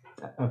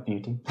of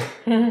beauty.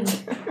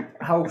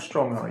 How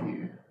strong are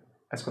you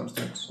as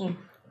Constance?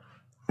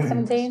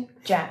 17.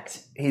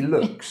 Jacked. He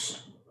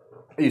looks.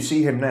 You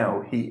see him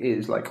now. He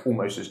is like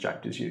almost as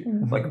jacked as you,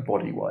 like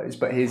body wise,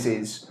 but his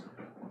is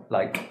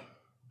like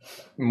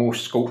more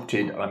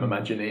sculpted. I'm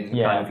imagining,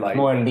 Yeah, kind of like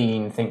more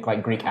lean. Think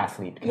like Greek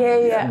athlete. kind Yeah,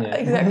 of. yeah,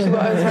 exactly what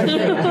I was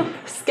imagining.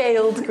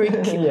 Scaled Greek.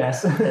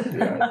 Yes.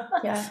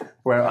 Yeah.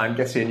 Where I'm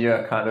guessing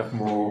you're kind of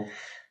more.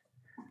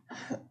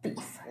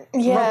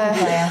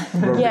 Yeah.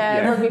 Rugby,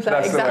 Yeah, rugby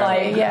player, that's the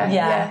way. exactly.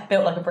 Yeah.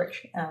 Built like a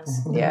brick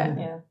house. Yeah.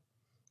 Yeah.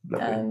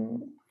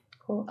 Lovely.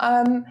 Cool.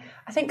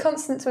 I think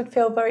Constance would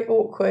feel very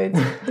awkward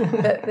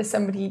that there's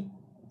somebody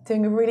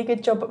doing a really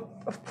good job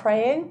of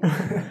praying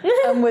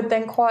and would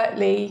then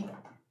quietly.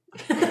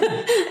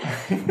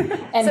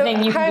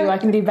 Anything you can do, I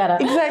can do better.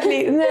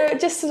 Exactly. No,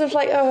 just sort of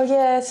like, oh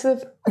yeah,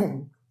 sort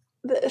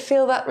of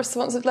feel that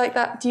response of like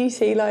that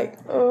duty, like,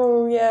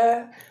 oh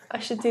yeah, I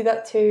should do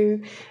that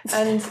too.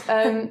 And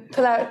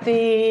pull out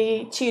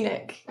the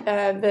tunic,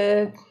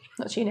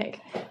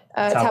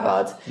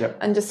 tabard, Yep.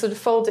 and just sort of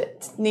fold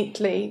it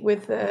neatly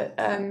with the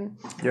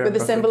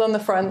perfect. symbol on the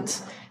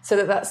front, so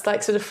that that's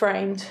like sort of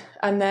framed,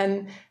 and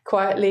then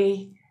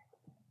quietly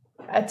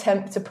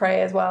attempt to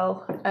pray as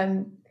well.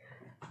 And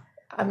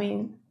I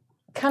mean,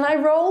 can I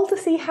roll to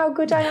see how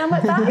good I am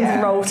at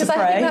that? Roll to Because I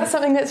pray. think that's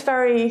something that's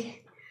very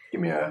Give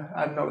me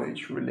a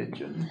knowledge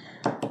religion.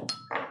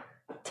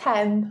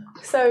 10.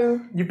 So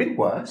You've been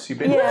worse. You've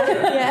been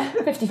yeah.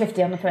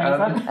 50-50 on the praying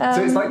front.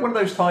 So it's like one of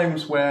those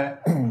times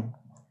where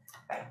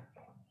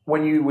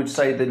when you would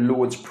say the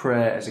Lord's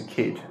Prayer as a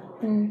kid,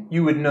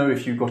 you would know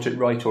if you got it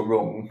right or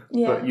wrong,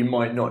 Yeah. but you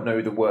might not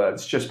know the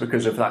words just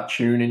because of that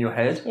tune in your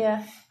head.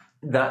 Yeah.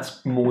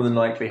 That's more than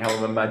likely how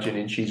I'm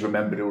imagining she's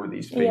remembered all of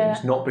these things, Yeah.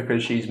 not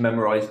because she's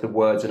memorised the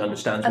words and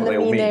understands And what the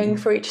they all meaning mean.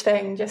 for each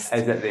thing, just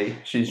Exactly.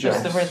 She's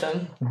Just just the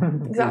rhythm.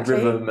 exactly.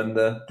 the rhythm and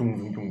the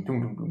dum dum dum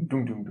dum dum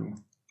dum dum dum.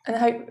 And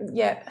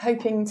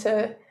hoping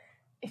to,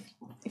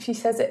 if she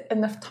says it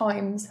enough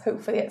times,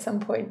 hopefully at some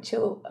point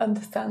she'll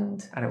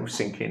understand And it will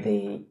sink in.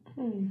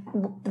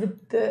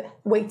 the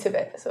weight of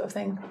it, sort of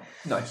thing.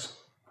 Nice.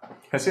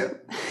 That's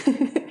it.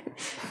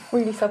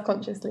 Really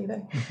self-consciously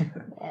though.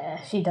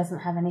 She doesn't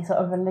have any sort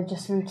of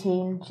religious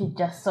routine. She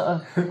just sort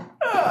of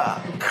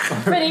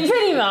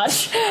pretty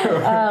much.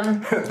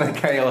 The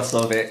chaos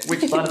of it. Which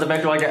side of the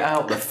bed do I get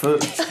out? The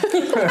foot.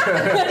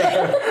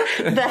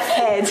 The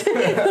head.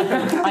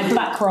 I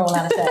back roll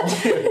out of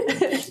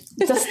bed.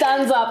 Just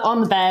stands up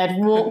on the bed,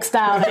 walks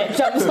down it,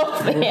 jumps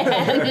off the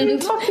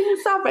end. Fucking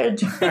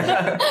savage.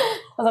 Has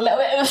a little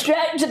bit of a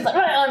stretch. It's like,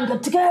 right, I'm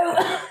good to go.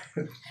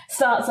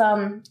 Starts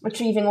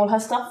retrieving all her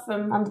stuff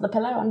from under the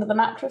pillow, under the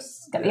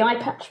mattress. Get the eye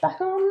patch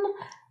back on.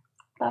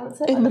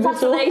 Balance it. In And the middle.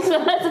 fascinator.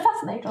 There's a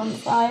fascinator on the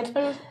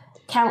side.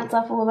 Counts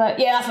up all the.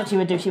 Yeah, that's what she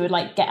would do. She would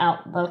like get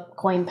out the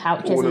coin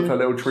pouches All of and, her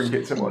little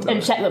trinkets and and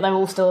whatnot. check that they're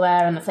all still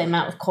there and the same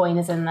amount of coin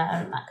is in there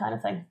and that kind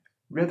of thing.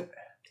 Red.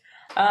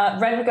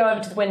 Red would go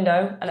over to the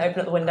window and open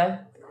up the window.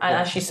 And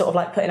as she's sort of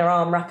like putting her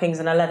arm wrappings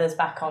and her leathers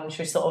back on,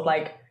 she's sort of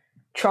like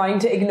trying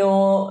to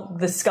ignore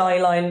the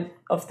skyline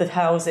of the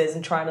houses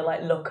and trying to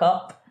like look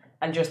up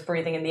and just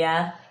breathing in the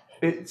air.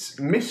 It's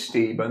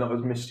misty, but not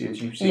as misty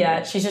as you've seen.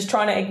 Yeah, she's just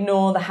trying to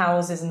ignore the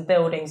houses and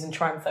buildings and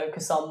try and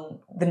focus on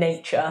the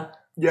nature.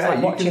 Yeah, It's like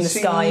you watching can the see,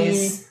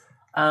 skies.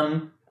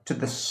 To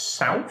the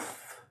south.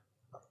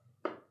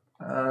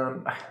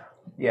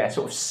 Yeah,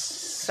 sort of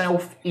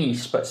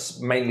southeast, but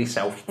mainly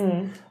south.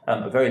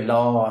 A very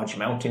large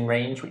mountain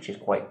range, which is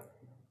quite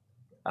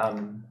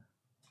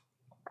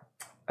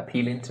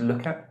appealing to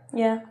look at.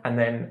 Yeah. And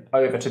then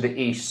over to the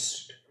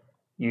east,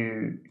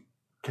 you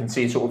can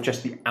see sort of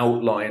just the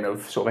outline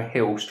of sort of a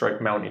hill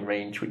stroke mountain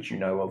range, which you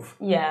know of.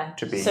 Yeah.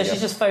 To be, so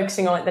she's just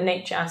focusing on like the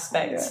nature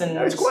aspects and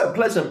No, it's quite a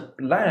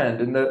pleasant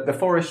land, and the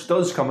forest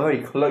does come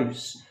very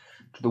close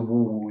to the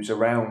walls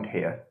around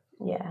here.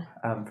 Yeah.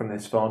 From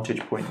this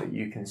vantage point that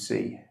you can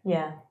see.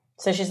 Yeah.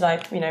 So she's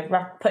like,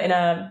 putting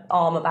her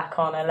armour back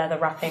on, her leather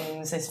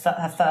wrappings,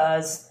 her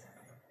furs,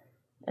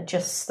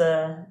 adjusts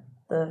the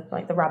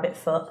rabbit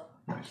foot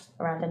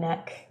around her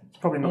neck. It's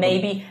probably not.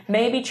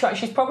 Maybe try.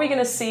 She's probably going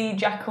to see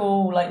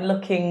Jackal like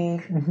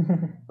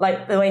looking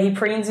like the way he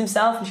preens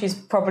himself, and she's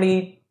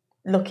probably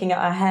looking at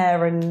her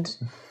hair and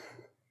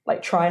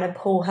like trying to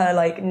pull her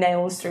like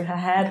nails through her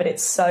hair, but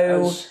it's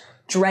so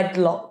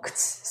dreadlocked,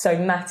 so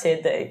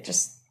matted that it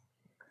just.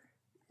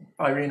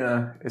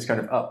 Irina is kind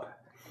of up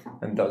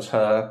and does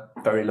her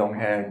very long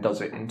hair and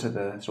does it into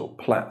the sort of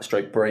plait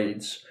straight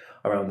braids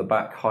around the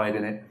back,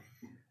 hiding it.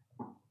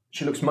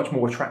 She looks much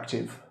more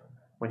attractive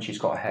when she's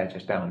got her hair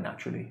just down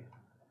naturally.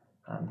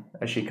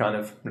 As she kind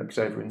of looks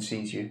over and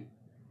sees you.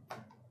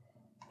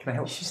 Can I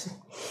help? She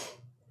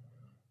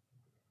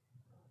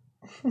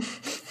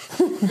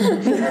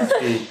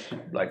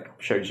like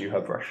shows you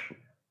her brush.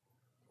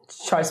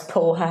 She tries to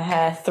pull her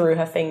hair through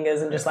her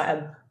fingers and just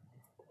like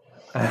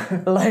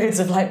loads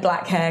of like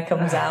black hair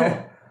comes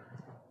out.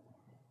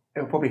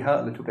 It'll probably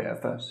hurt a little bit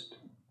at first.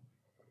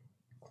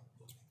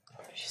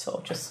 She sort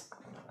of just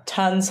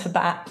turns her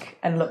back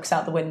and looks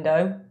out the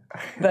window,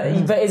 but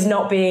is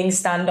not being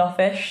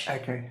standoffish.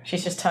 Okay.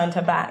 She's just turned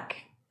her back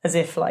as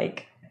if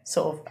like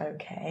sort of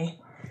okay.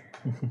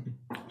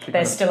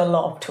 There's still a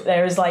lot of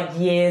there is like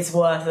years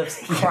worth of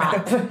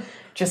crap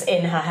just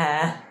in her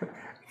hair.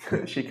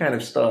 She kind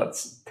of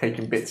starts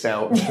taking bits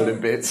out and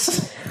putting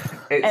bits.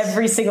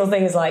 Every single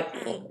thing is like...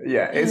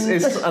 Yeah,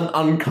 it's an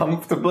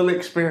uncomfortable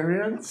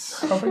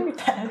experience. Probably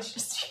better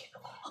just...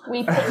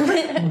 We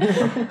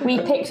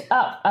picked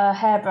up a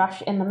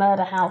hairbrush in the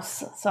murder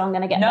house, so I'm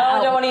going to get that out. No,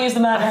 I don't want to use the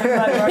murder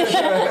brush.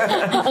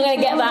 I'm going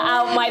to get that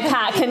out my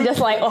pack and just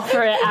like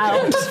offer it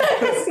out.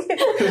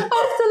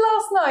 After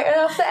last night and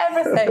after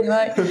everything,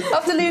 like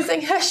after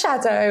losing her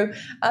shadow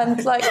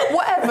and like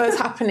whatever's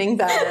happening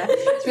there,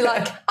 to be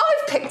like,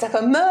 I've picked up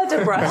a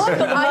murder brush.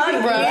 I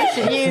think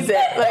you should use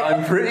it. Like,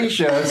 I'm pretty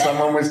sure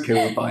someone was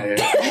killed by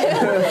it.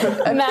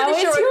 I'm Now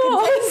pretty it's sure it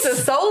yours. contains the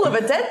soul of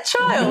a dead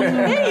child.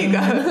 There you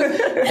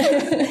go.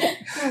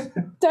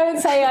 Don't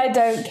say I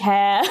don't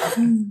care.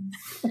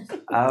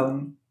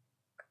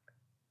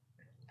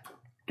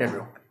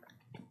 Gabriel.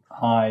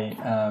 I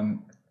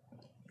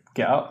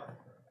get up.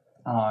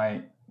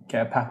 I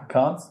get a pack of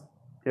cards.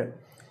 Yeah.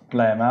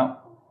 Lay them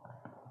out.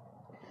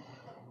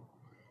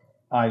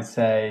 I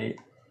say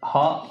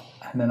heart,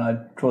 and then I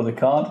draw the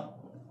card.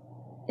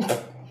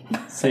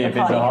 See if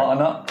it's a heart or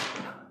not.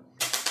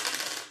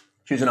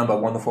 Choose a number,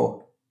 1 to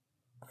 4.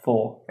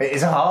 4. It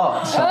is a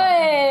heart.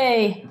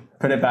 Hey!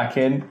 Put it back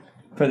in.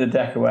 Put the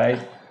deck away.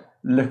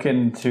 Look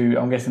into.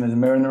 I'm guessing there's a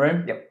mirror in the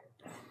room. Yep.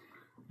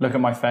 Look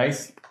at my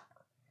face.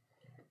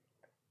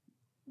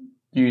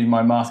 Use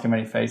my mask of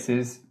many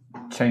faces.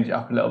 Change it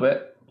up a little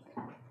bit.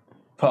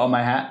 Put on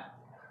my hat,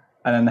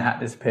 and then the hat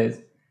disappears.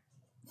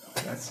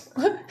 Yes.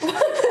 So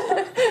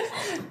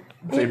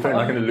you're putting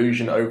like an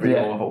illusion over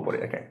your whole body.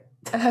 Okay.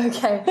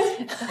 Okay.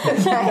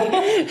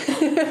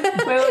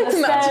 We're all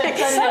the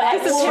Magic.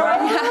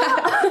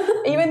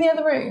 Are you in the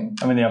other room?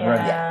 I'm in the other room.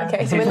 Yeah.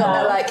 Okay, so we're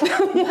not like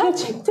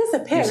magic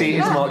disappearing. You see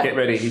Ismark get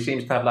ready. He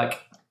seems to have like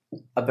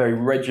a very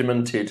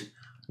regimented,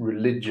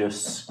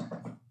 religious,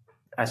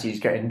 as he's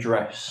getting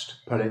dressed,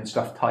 pulling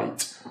stuff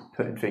tight,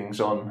 putting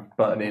things on,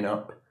 buttoning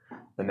up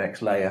the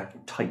next layer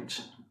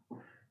tight,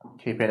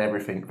 keeping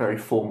everything very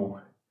formal.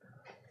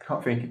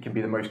 Can't think it can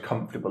be the most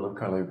comfortable of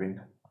clothing.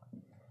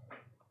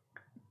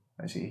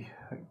 As he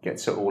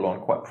gets it all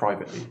on quite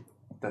privately,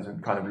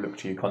 doesn't kind of look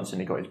to you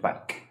constantly, got his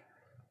back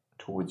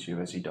towards you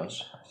as he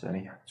does. So then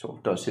he sort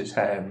of does his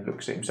hair and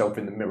looks at himself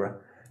in the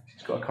mirror.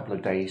 He's got a couple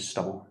of days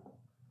stubble.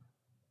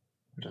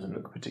 He doesn't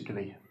look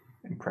particularly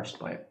impressed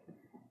by it.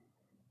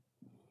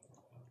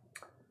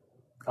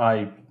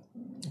 I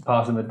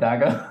pass him a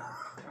dagger.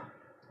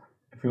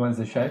 If he wants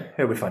to show.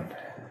 He'll be fine.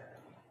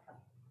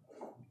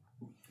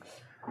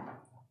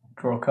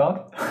 Draw a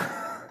card.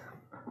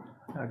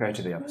 I'll go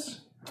to the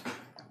others.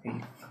 He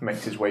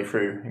makes his way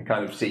through and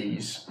kind of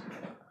sees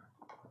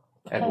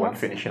everyone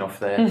finishing off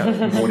their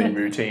kind of morning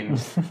routine.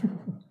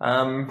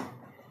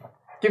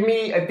 Give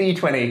me a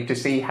d20 to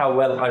see how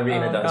well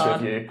Irina does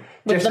God. with you.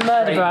 With the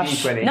murder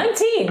brush. D20.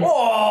 19!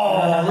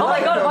 Oh, Oh my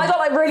god, have I got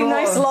like really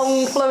nice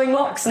long flowing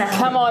locks now?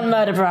 Come on,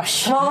 murder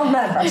brush. Come on,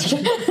 murder brush.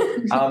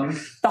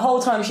 The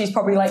whole time she's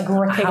probably like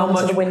gripping How onto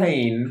much the window.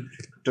 pain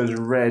does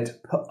Red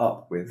put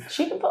up with?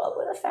 She can put up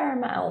with a fair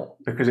amount.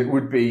 Because it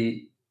would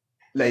be,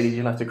 ladies,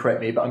 you'll have to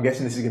correct me, but I'm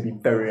guessing this is going to be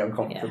very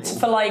uncomfortable.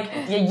 For like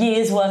a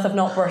year's worth of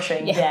not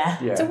brushing.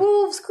 Yeah. Yeah. Do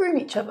wolves groom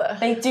each other?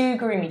 They do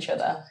groom each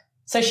other.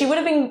 So she would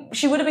have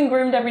been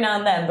groomed every now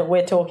and then, but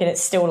we're talking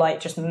it's still like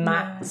just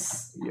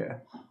mats. Yeah.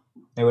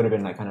 It would have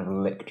been like kind of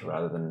licked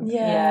rather than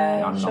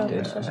Yeah,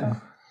 unknotted.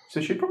 sure. So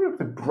she'd probably have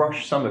to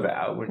brush some of it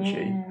out, wouldn't she?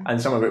 And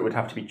some of it would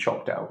have to be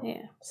chopped out.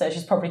 Yeah. So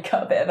she's probably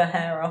cut a bit of her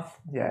hair off.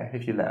 Yeah,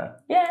 if you let her.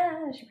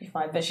 Yeah, she'd be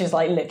fine. But she's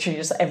like literally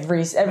just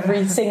every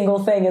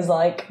single thing is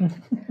like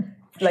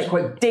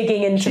quite-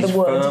 digging into She's the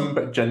wood. firm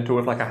but gentle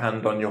with like a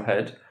hand on your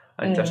head.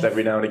 And just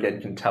every now and again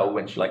you can tell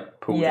when she like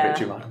pulls a Yeah. bit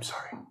too hard. I'm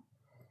sorry.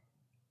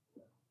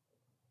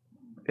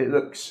 It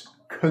looks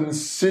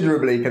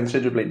considerably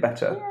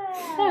better.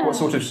 What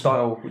sort of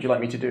style would you like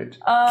me to do it?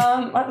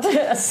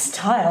 A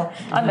style.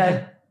 I don't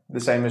know. The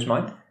same as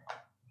mine?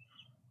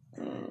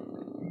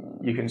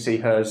 You can see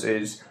hers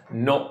is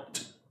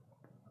not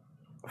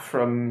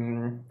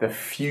from the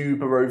few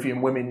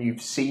Barovian women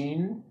you've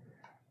seen.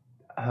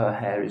 Her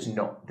hair is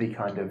not the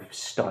kind of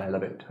style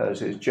of it.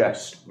 Hers is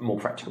just more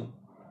practical.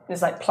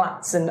 It's like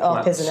plaits and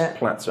up, Plaits- isn't it?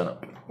 Plaits and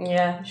up.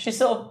 Yeah. She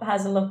sort of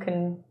has a look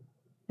and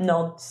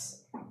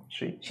nods.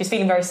 She's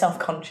feeling very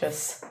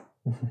self-conscious.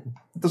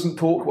 Doesn't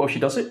talk while she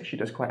does it. She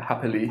does quite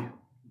happily,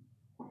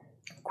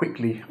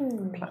 quickly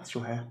plaits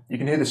your hair. You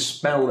can hear the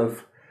smell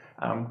of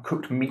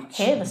cooked meats.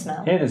 Hear the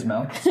smell. Hear the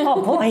smell.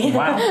 Oh boy.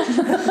 Wow.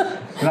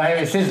 Can I hear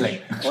it sizzling?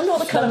 Wonder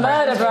what the colour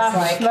Murder brush.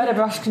 like. Murder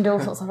brush can do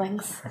all sorts of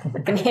things.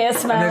 You can hear And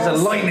smells.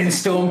 there's a lightning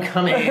storm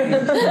coming.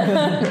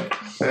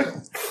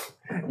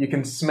 You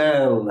can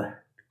smell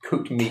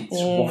cooked meats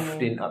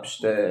wafting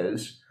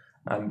upstairs,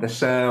 and the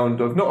sound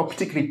of not a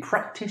particularly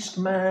practiced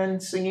man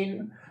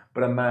singing,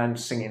 but a man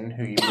singing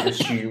who you would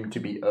assume to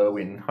be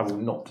Erwin. I will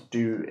not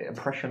do an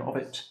impression of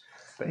it,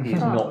 but he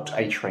is not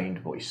a trained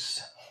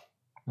voice.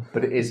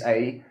 But it is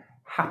a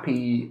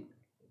happy...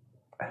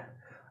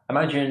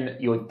 Imagine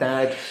your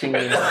dad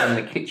singing in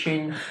the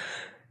kitchen.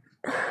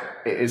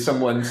 It is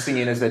someone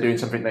singing as they're doing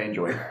something they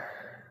enjoy.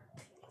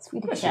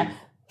 Swedish chef.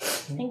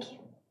 Thank you.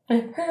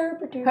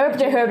 Herbity.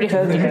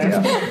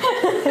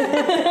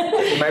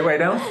 Make way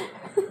down.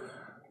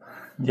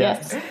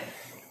 Yes.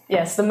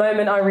 Yes, the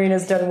moment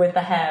Irina's done with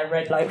the hair,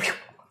 Red like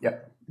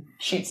Yep.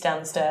 shoots down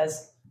the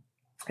stairs.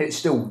 It's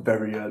still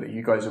very early.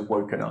 You guys have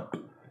woken up.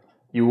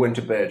 You went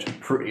to bed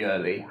pretty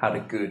early, had a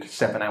good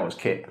 7 hours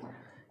kip,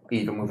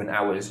 even with an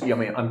hour's... I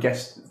mean, I'm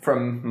guessing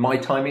from my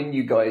timing,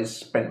 you guys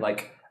spent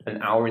like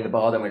an hour in the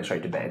bar, then went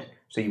straight to bed.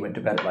 So you went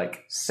to bed at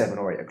like 7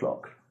 or 8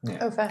 o'clock.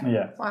 Oh, fair.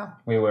 Yeah. Wow.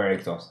 We were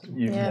exhausted.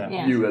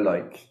 Yeah. You were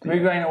like... We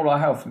regain all our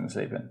health from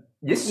sleeping.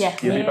 Yes,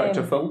 Yes. you'll be back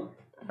to full.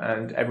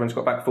 And everyone's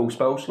got back full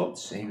spell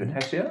slots, even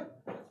Hessia.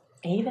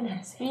 Even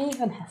Hesse.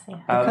 Even Hesse.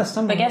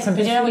 But guess, do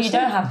you know what you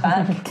don't have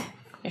back?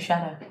 Your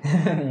shadow.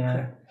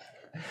 Yeah.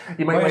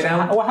 You make way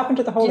down. What happened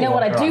to the holy You know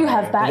what I water do on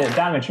have you? back? Did it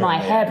damage her? My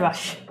in the end?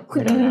 hairbrush.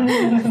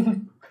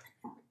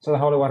 So the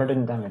holy water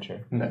didn't damage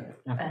her? No.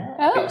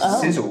 Oh, It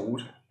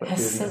sizzled. But didn't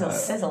Sizzle, hurt.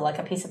 sizzle like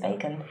a piece of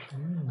bacon.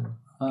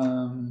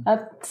 a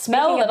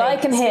smell that I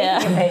can hear.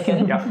 Speaking of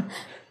bacon. Yeah.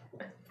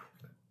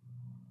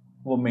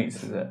 What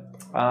meats is it?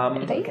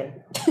 Bacon.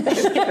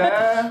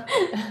 Uh,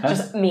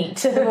 Just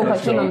meat. All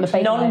quite keen on the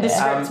bacon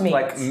Nondescript idea. meat.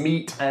 like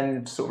meat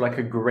and sort of like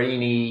a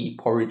grainy,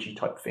 porridgey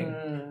type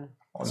thing.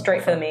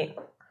 Straight for the meat.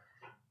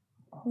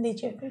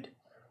 Need your food.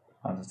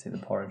 I'll just see the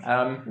porridge.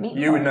 Meat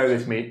You would know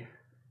this meat,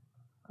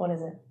 What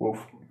is it?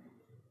 Wolf.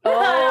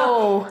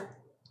 Oh,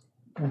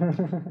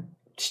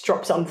 Just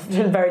drops it on,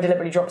 very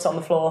deliberately drops it on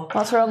the floor.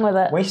 what's wrong with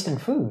it? Wasting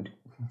food.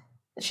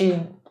 She,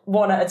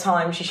 one at a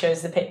time, she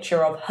shows the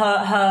picture of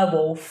her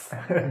wolf.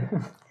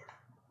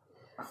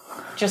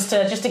 just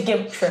to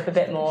guilt trip a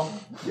bit more.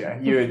 Yeah,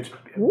 you'd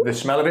the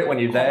smell of it when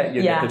you're there,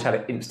 you'd be able to tell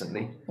it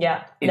instantly.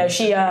 Yeah. No,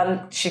 she's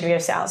gonna go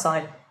sit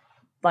outside.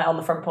 Like on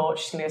the front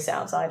porch, she's gonna go sit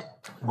outside.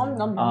 Nom,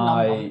 nom, nom,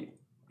 nom. I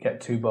get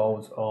 2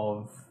 bowls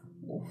of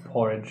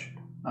porridge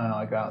and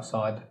I go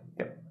outside.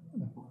 Yep.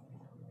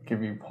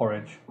 Give you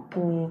porridge.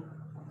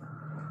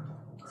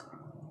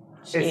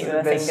 She eats with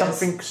her There's fingers.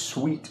 something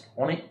sweet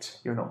on it.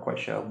 You're not quite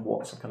sure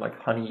what. Something like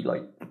honey,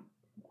 like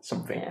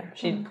something Yeah,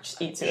 she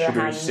just eats it with her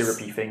sugary, hands.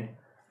 syrupy thing.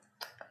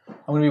 I'm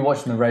going to be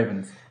watching the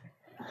Ravens.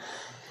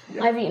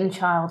 I've eaten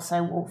child,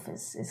 so wolf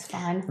is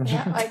fine.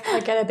 Yeah, I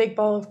get a big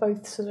bowl of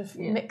both sort of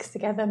mixed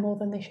together more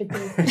than they should be.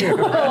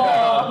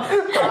 I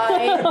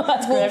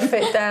wolf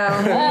it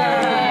down.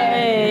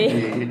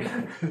 Hey.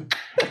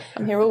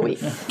 I'm here all week.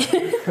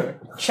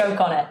 Choke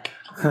on it.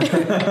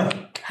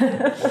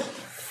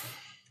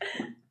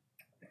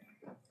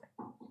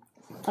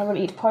 I will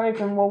eat porridge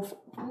and wolf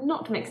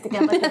not mixed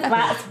together because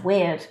that's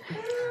weird.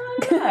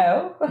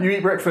 No. You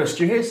eat breakfast.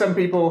 You hear some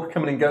people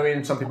coming and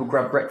going. Some people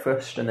grab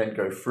breakfast and then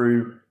go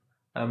through.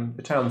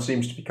 The town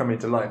seems to be coming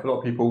to life. A lot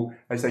of people,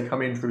 as they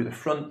come in through the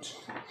front,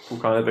 will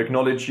kind of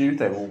acknowledge you.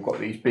 They've all got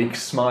these big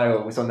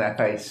smiles on their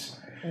face.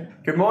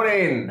 Good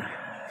morning.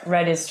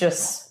 Red is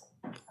just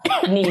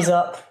knees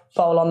up,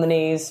 bowl on the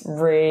knees,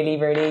 really,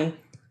 really.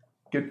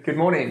 Good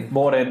morning.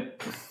 Morning.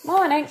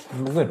 Morning.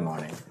 Good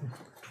morning.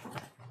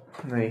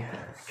 And they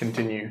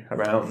continue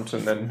around,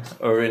 and then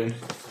Orin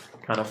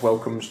kind of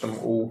welcomes them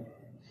all.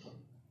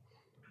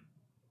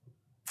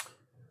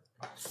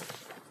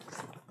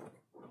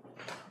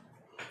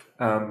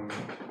 Are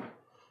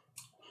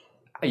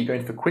you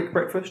going for quick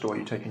breakfast, or are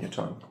you taking your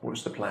time?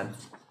 What's the plan?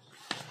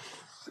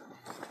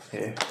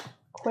 Here.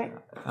 Quick.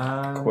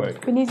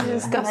 Quick. We need to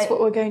discuss what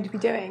we're going to be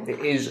doing. It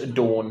is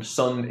dawn.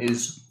 Sun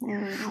is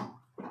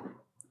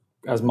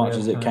As much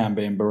as it can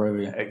be in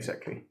Barovia.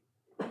 exactly.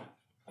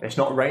 It's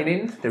not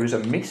raining. There is a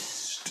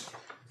mist,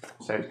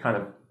 so it's kind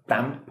of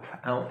damp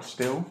out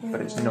still,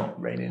 but it's not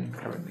raining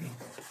currently.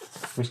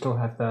 We still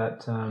have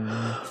that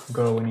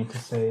girl we need to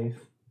save.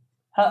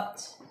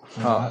 Hut.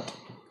 Hut.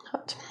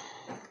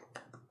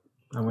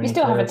 And We need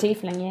still have to a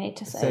tiefling you need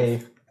to save.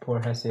 save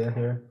poor Hessia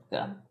here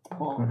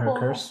from her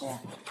curse. Yeah.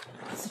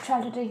 It's a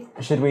tragedy.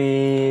 Should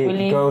we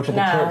leave go to the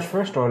now. church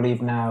first or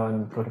leave now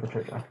and go to the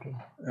church after?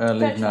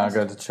 Leave now,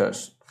 go to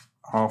church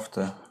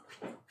after.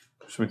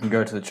 So we can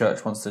go to the church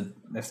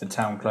if the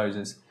town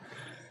closes.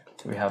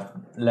 So we have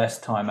less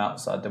time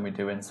outside than we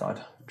do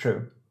inside.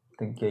 True.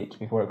 The gate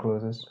before it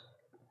closes.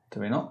 Do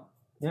we not?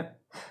 Yep.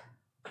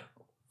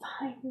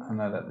 Fine. I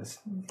know that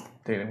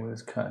dealing with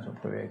this curse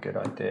would probably be a good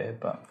idea,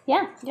 but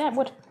Yeah, it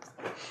would.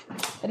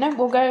 But no,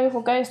 we'll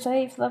go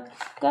save the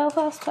girl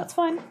first. That's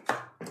fine.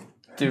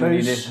 do we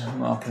need Those- it?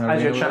 Mark and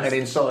As you're Arena chatting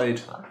list?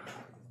 inside,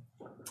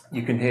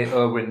 you can hear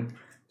Erwin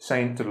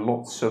saying to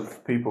lots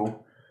of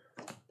people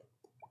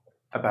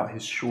about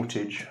his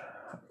shortage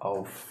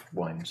of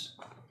wines.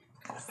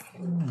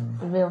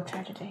 Real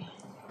tragedy.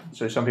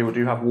 So some people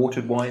do have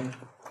watered wine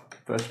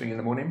first thing in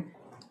the morning.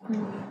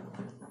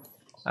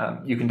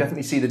 You can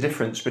definitely see the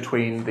difference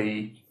between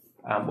the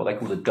what they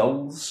call the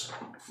dulls.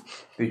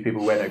 These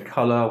people wear no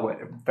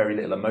colour, very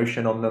little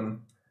emotion on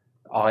them.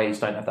 Eyes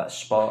don't have that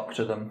spark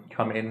to them.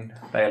 Come in,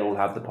 they'll all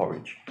have the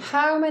porridge.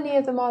 How many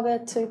of them are there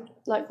to,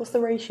 like, what's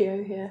the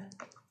ratio here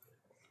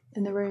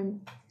in the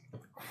room?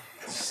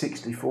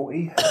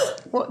 60-40?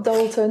 What,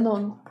 Dalton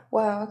on?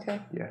 Wow, okay.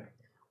 Yeah.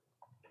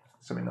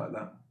 Something like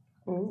that.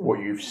 What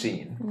you've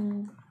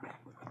seen.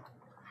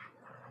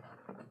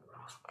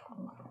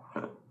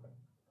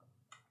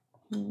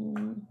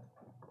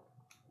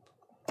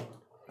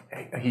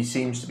 He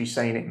seems to be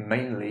saying it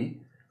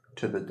mainly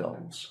to the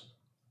dolls.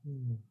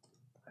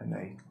 And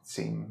they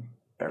seem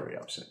very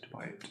upset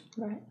by it.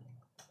 Right.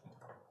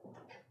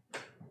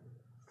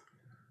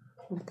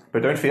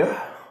 But don't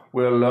fear,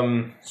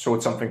 we'll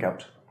sort something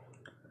out.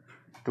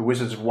 The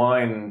Wizard's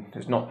Wine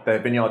is not, their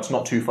vineyard's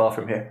not too far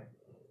from here.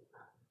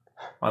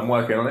 I'm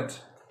working on it.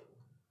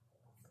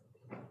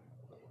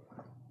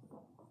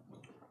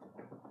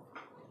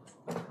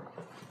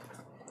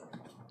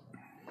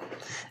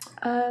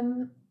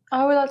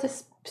 I would like to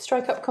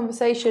strike up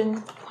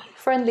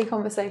friendly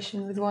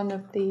conversation with one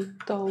of the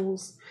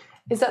dolls.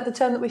 Is that the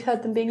term that we've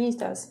heard them being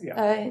used as?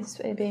 Yeah. It's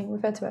being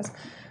referred to as?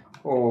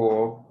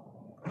 Or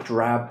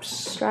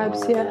drabs.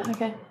 Drabs, or yeah,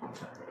 okay.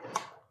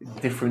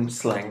 different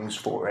slangs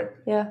for it.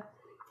 Yeah.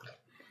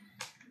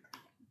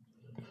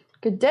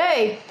 Good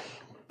day.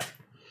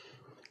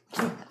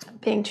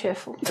 Being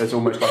cheerful. There's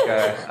almost like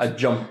a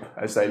jump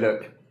as they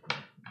look.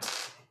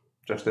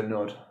 Just a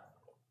nod.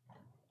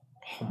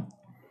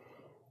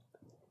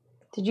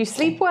 Did you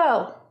sleep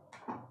well?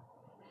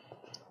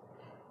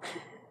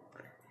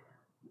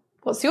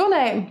 What's your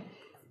name?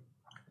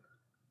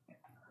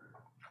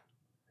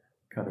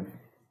 Kind of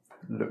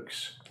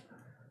looks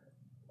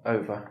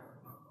over.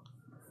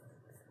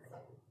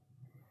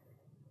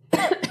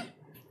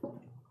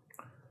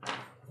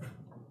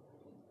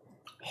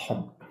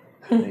 Hump.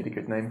 Need a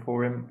good name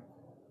for him.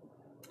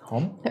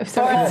 Hom? Oh,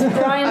 sorry.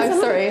 I'm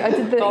sorry. I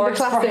did the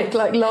classic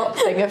like LARP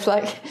thing of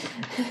like,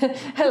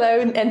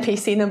 hello,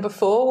 NPC number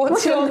 4.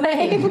 What's your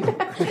name?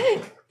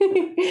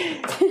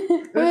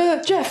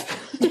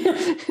 Jeff.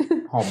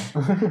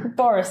 Hom.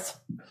 Boris.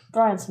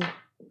 Bryanson.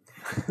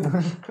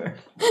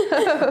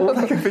 All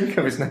I can think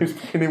of is names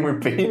beginning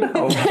with B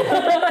now.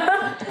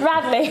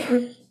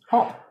 Bradley.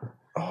 Hop.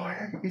 Oh, I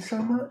hate you so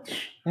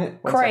much. Yeah.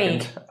 One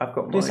Craig. second. I've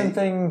got Do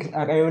something.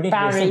 I would need to be a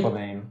Barry. simple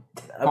name.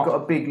 I've got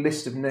a big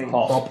list of names.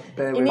 Bob.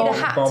 Bear You with need a me.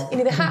 hat. Bob. You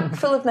need a hat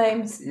full of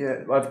names.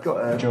 Yeah, I've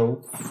got a.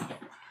 Joe.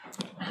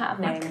 Hat of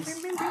names.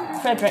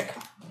 Frederick.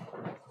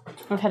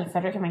 I've heard of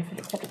Frederick. I mean,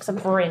 Frederick's a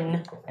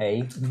Bryn.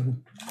 A.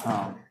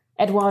 Oh,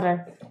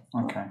 Eduardo.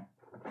 okay.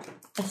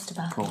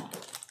 Esteban. Cool.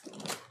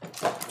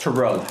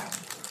 Terrell.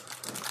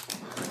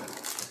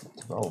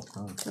 Oh.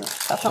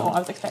 That's not what I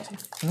was expecting.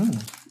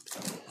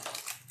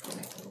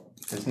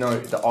 There's no,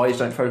 the eyes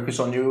don't focus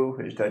on you.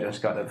 They're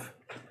just kind of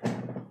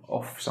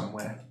off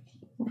somewhere.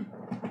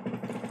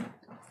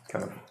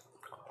 Kind of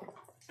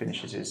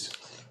finishes his,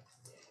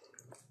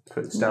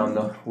 puts down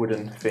the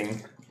wooden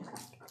thing,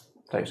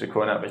 takes a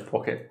coin out of his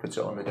pocket, puts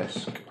it on the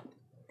desk,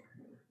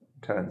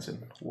 turns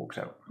and walks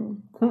out.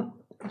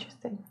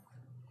 Interesting.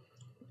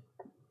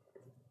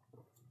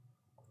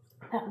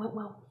 That went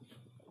well.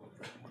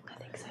 I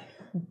think so.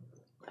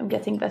 I'm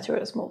getting better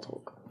at small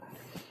talk.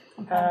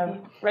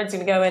 Red's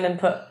going to go in and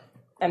put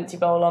empty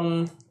bowl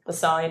on the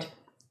side.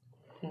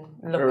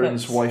 Look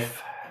Erin's at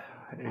wife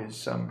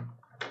is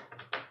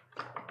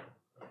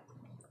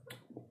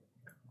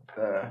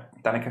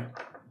Danica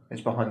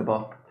is behind the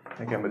bar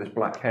again with his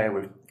black hair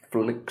with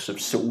flicks of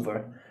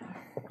silver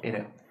in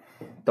it,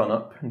 done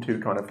up and two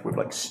kind of with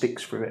like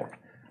sticks through it.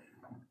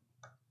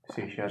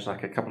 See, she has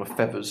like a couple of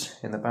feathers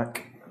in the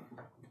back.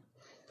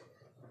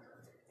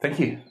 Thank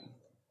you.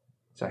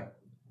 So,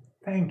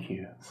 thank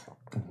you.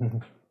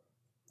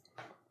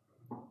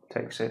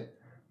 Takes it,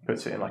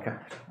 puts it in like a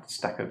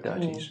stack of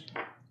dirties.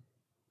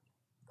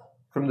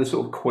 From the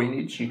sort of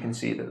coinage, you can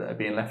see that they're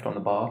being left on the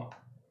bar.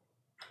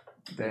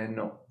 They're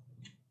not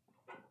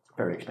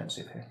very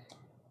expensive here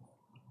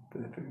for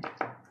the food.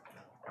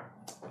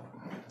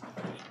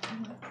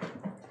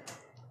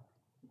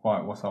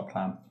 Right, what's our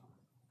plan?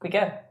 We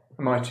go.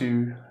 Am I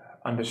to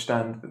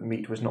understand that the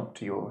meat was not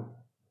to your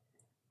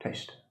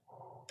taste?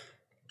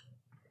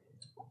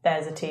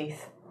 There's a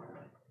teeth.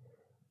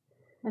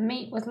 The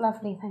meat was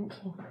lovely, thank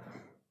you.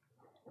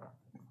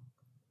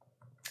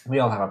 We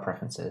all have our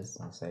preferences,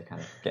 so kind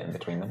of get in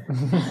between them.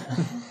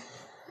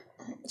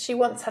 She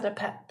once had a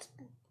pet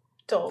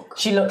dog.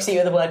 She looks at you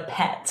with the word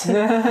pet.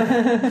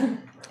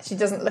 She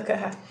doesn't look at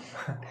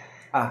her.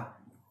 Ah,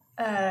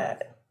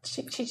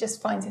 She just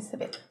finds it a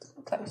bit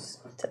close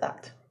to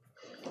that.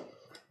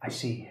 I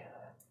see.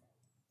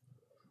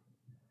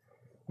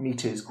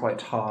 Meat is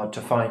quite hard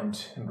to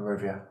find in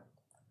Barovia.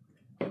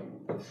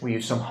 We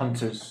use some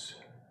hunters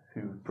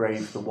who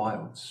brave the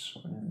wilds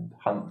and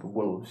hunt the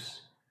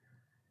wolves,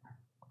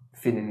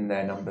 thinning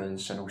their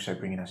numbers and also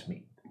bringing us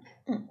meat.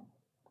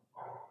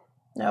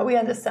 No, we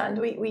understand.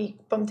 We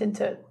bumped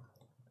into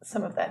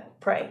some of their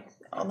prey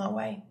on our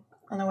way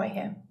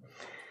here.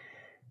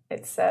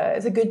 It's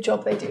a good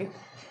job they do.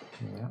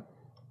 Yeah.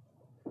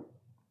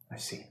 I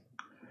see.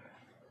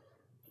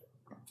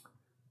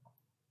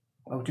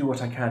 I'll do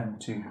what I can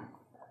to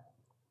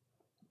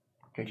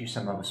get you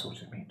some other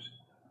sort of meat.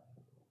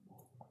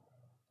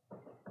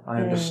 I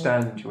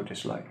understand your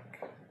dislike.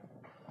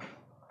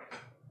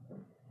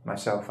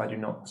 Myself, I do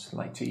not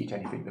like to eat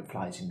anything that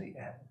flies in the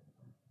air.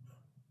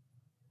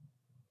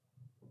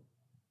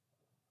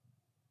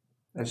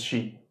 As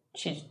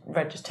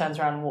Red just turns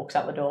around and walks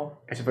out the door.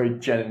 it's a very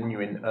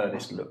genuine,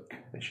 earnest look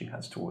that she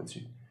has towards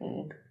you.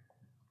 No,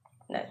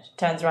 she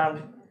turns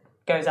around,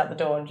 goes out the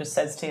door, and just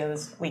says to the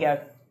others, "We go."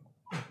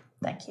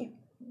 Thank you.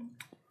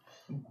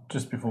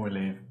 Just before we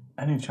leave,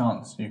 any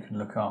chance you could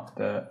look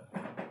after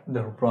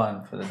little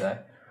Brian for the day?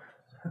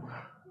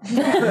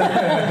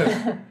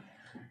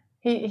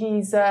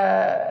 He's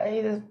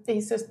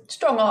a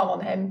strong arm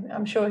on him.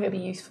 I'm sure he'll be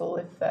useful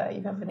if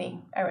you have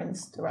any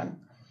errands to run.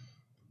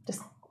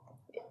 Just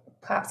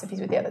perhaps if he's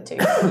with the other two.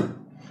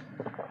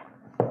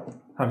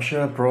 I'm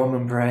sure Brom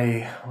and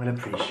Bray will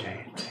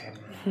appreciate him.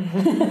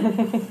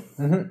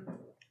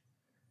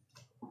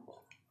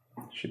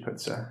 She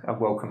puts a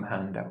welcome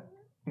hand out.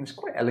 It's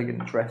quite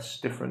elegant dress,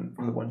 different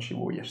from the one she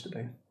wore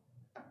yesterday.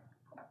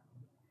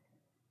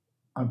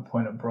 I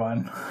point at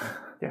Brian.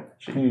 Yeah,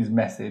 His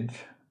message,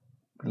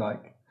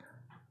 like,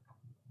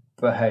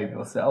 behave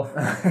yourself.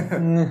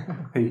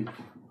 He.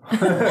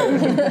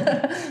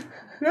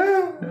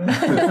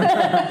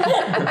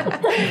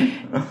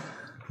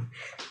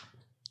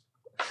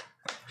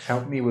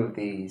 Help me with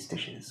these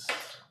dishes,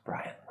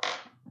 Brian.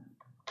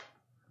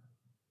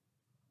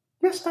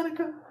 Yes,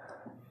 Danica.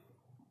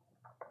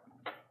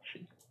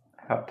 She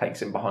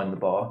takes him behind the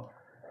bar,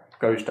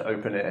 goes to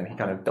open it, and he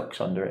kind of ducks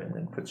under it and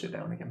then puts it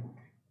down again.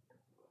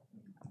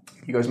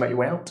 You guys make your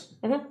way out?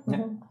 Mm-hmm.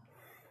 Yeah.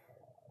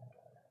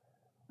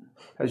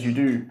 As you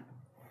do,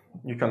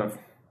 you kind of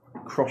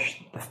cross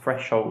the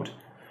threshold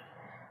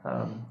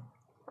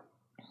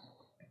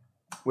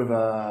with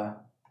a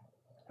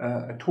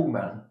tall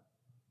man,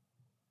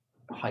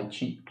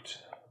 high-cheeked,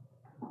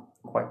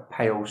 quite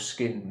pale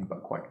skin,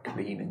 but quite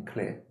clean and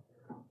clear,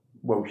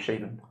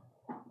 well-shaven,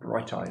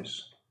 bright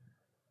eyes,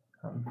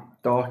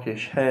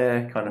 darkish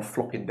hair kind of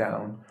flopping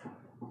down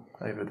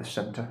over the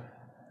centre.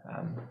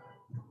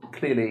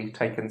 Clearly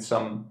taken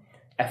some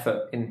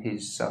effort in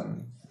his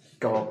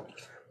garb,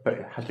 but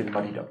it has been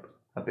muddied up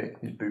a bit.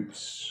 His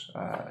boots,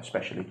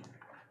 especially,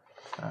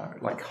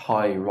 like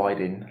high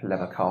riding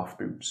leather calf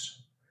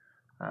boots.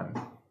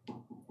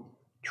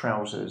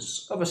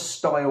 Trousers of a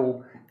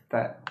style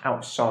that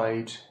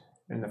outside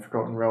in the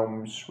Forgotten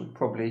Realms would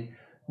probably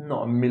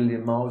not a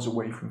million miles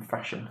away from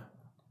fashion.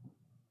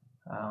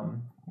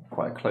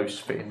 Quite a close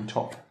fitting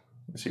top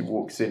as he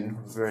walks in,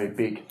 very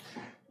big,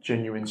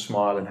 genuine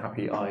smile and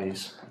happy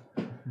eyes.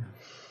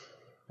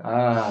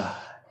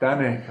 Ah,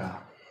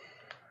 Danica,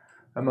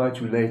 am I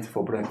too late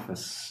for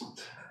breakfast?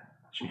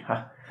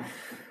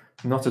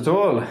 Not at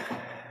all.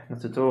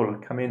 Not at all.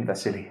 Come in,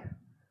 Vasily.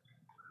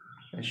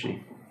 And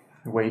she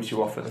waves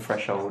you off at the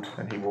threshold,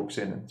 and he walks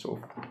in and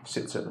sort of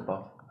sits at the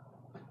bar.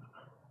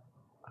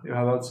 You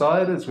have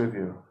outsiders with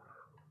you?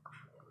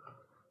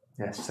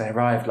 Yes, they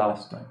arrived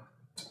last night.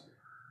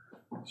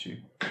 As you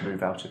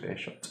move out of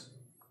earshot.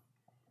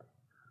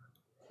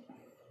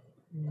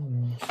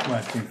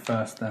 Where to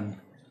first then?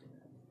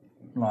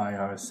 Like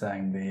I was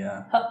saying,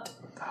 the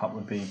hut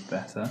would be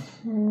better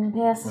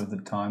Yes. with the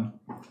time.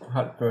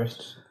 Hut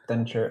first,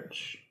 then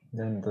church,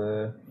 then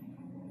the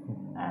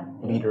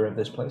leader of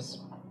this place.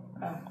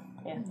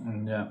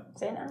 And yeah,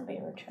 Is it an abbey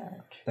or a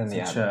church? Then the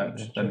the abbey.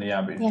 church, then the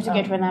abbey. You have to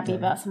go to an abbey,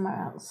 but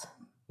somewhere else.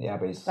 The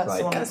abbey's That's the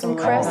like one that's some all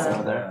crest.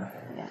 around. there.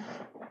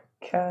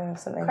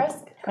 Something.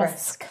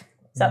 Kresk?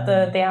 Is that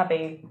the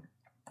abbey?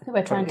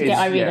 We're trying to get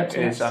Irina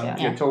to.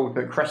 You're told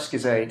that Kresk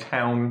is a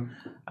town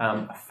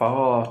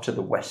far to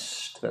the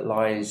west that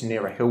lies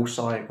near a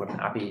hillside where an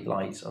abbey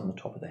lies on the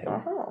top of the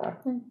hill.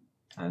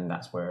 And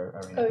that's where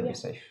Irina will be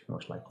safe,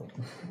 most likely.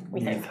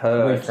 You've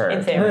heard.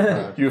 In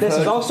theory. This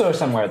is also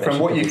somewhere that From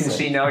she what could you be can safe.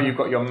 see now, you've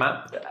got your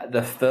map.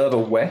 The further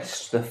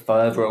west, the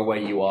further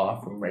away you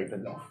are from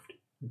Ravenloft.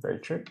 Very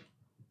true.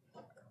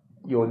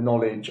 Your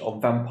knowledge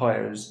of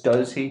vampires,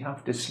 does he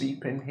have to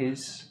sleep in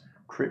his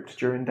crypt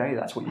during day?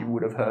 That's what you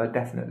would have heard,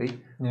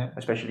 definitely. Yeah.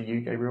 Especially you,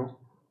 Gabriel.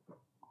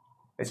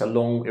 It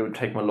would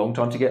take him a long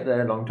time to get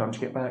there, a long time to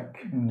get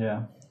back.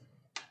 Yeah.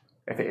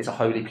 If it is a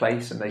holy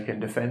place and they can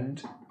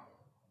defend,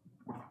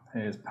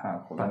 It is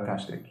powerful.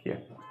 fantastic,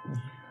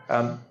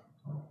 yeah.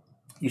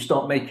 You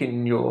start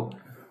making your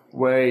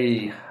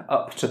way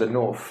up to the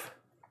north.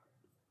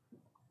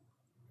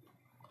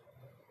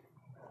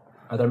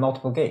 Are there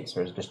multiple gates,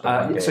 or is it just the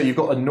one gate? So you've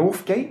got a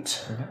north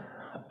gate,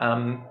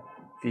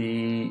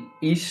 the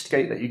east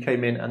gate that you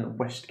came in, and the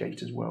west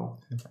gate as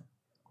well.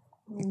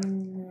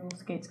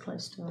 North gate's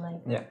close to the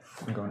lake. Yeah,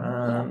 I'm going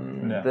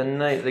on.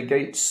 The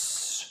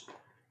gates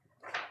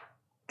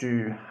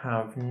do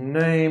have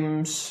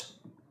names,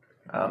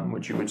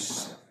 which you would.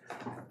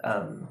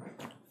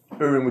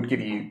 Urim would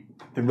give you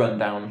the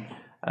rundown.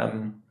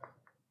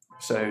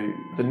 So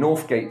the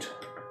north gate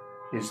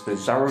is the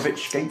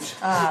Zarovich gate.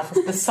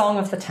 The song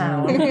of the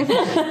town.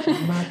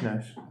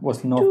 Madness.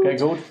 What's North Gate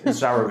called?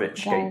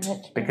 Zarovich gate,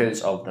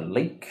 because of the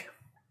lake.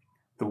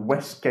 The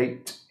west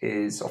gate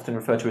is often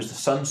referred to as the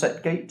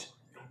sunset gate,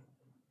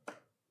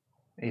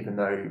 even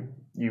though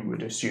you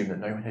would assume that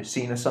no one has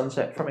seen a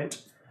sunset from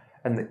it.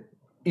 And the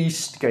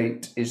east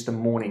gate is the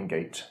morning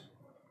gate,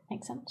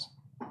 Makes sense.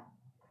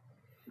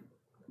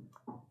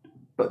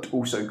 but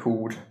also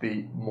called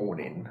the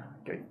morning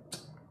gate.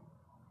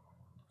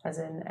 As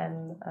in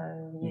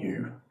M-O-U.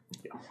 You.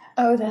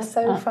 Oh, they're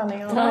so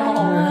funny,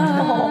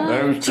 aren't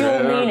they?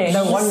 Dual meaning.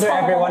 No wonder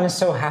everyone is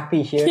so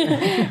happy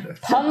here.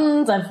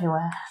 Puns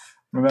everywhere.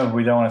 Remember,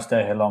 we don't want to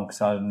stay here long because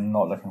I'm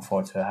not looking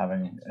forward to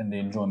having the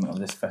enjoyment of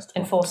this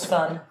festival. Enforced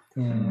fun.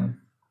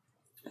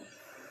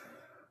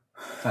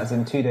 That's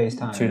in 2 days'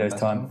 time. 2 days'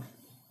 time.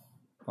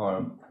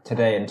 Or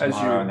today and As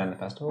tomorrow, you- and then the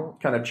festival.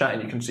 Kind of chatting,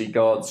 you can see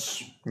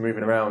guards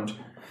moving around.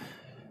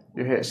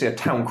 You see a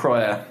town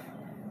crier.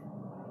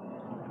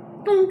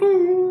 Ding,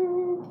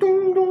 ding,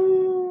 ding,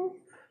 ding.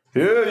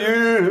 Hear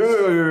ye,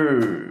 hear ye.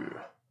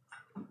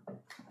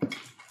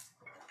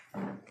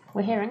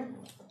 We're hearing.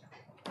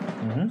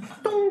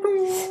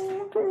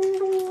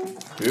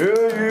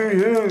 Hear ye,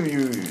 hear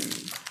ye.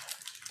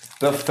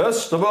 The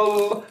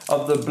festival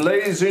of the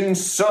blazing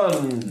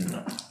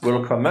sun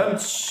will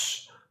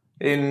commence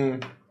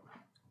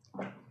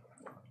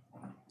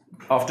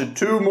after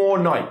 2 more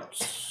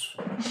nights.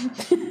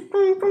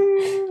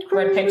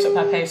 Red picks up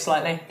her pace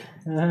slightly.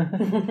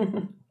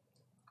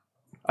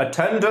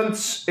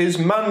 Attendance is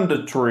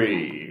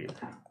mandatory.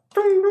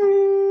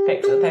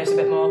 Picks up the pace a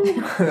bit more.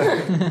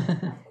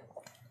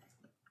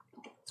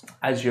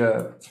 As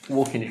you're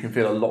walking, you can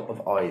feel a lot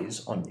of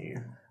eyes on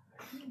you.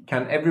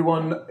 Can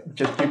everyone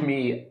just give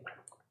me,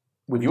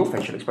 with your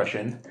facial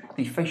expression,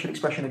 the facial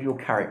expression of your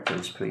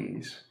characters,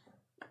 please?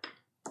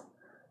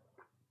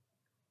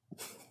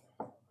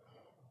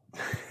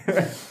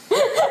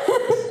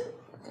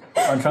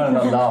 I'm trying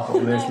to not laugh at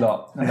all this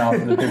lot and laugh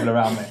at the people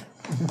around me.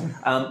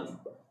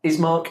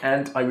 Ismark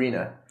and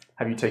Irina,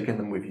 have you taken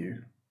them with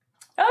you?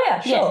 Oh yeah,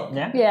 sure.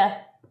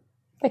 Yeah.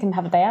 They can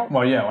have a day out.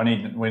 Well, yeah, I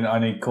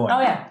need coin.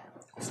 Oh yeah.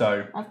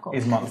 So Of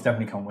course. Ismark's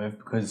definitely come with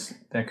because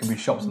there could be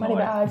shops on the Money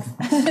way.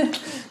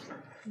 bags.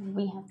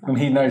 We have And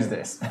he knows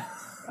this.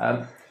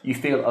 You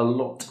feel a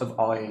lot of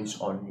eyes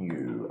on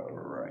you,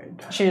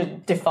 Red. She's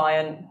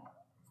defiant,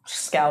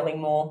 scowling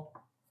more.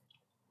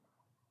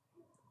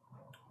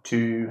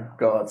 2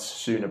 guards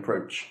soon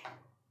approach.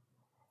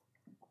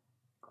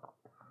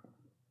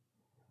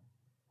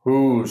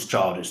 Whose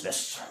child is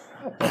this?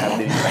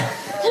 They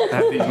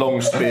have these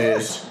long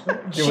spears.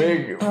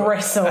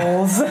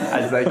 Bristles.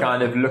 As they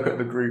kind of look at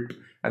the group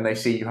and they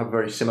see you have a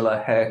very similar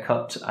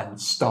haircut and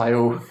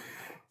style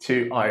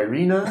to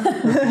Irina.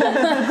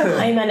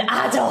 I'm an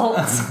adult.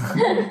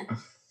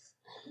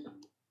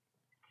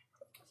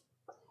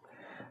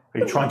 Are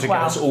you trying to get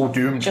us all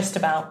doomed? Just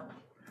about.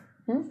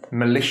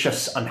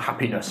 Malicious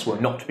unhappiness will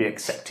not be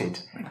accepted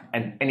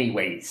in any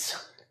ways.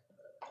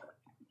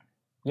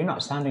 You're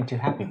not sounding too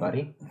happy,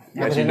 buddy.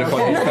 As you look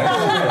on his face.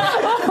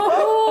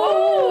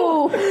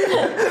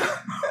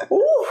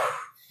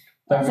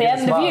 That's the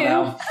end of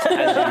you.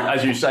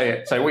 As you say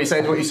it. So what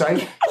you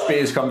say?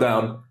 Spears come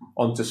down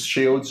onto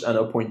shields and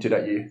are pointed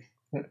at you.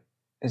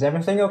 Is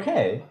everything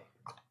okay?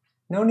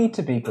 No need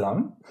to be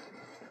glum.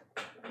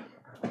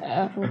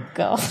 Oh,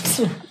 God.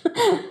 Smile.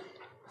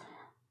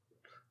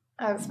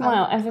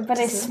 Smile.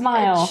 Everybody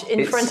smile.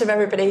 In front of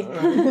everybody.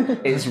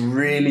 It's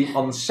really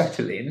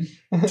unsettling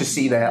to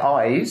see their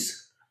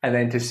eyes and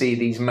then to see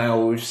these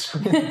mouths.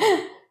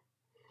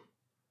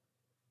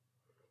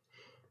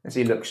 As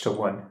he looks to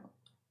one,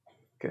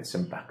 get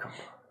some backup.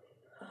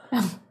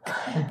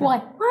 Why?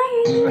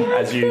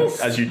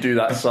 as you do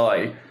that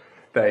sigh,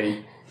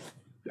 they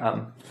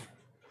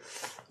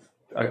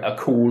a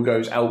call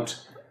goes out,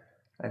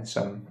 and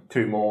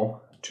two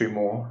more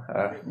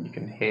you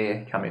can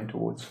hear coming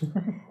towards.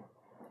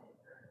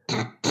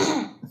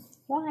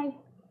 Why?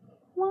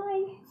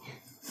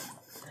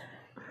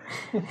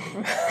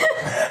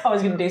 I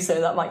was going to do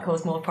so. That might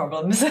cause more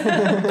problems.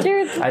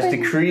 As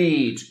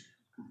decreed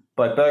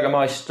by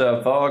Burgermeister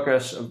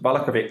Vargas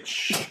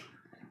Valakovich,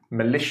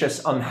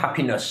 malicious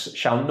unhappiness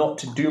shall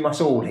not doom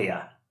us all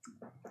here.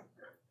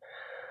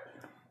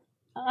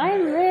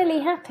 I'm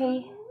really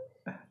happy.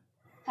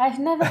 I've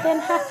never been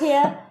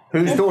happier.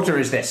 Whose daughter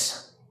is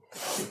this?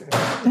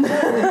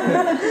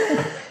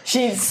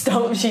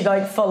 She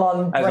like full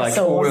on As bristles. like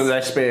all of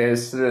their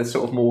spears,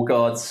 sort of more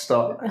guards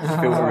start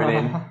filtering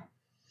in.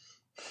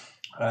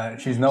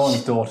 She's no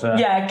one's daughter.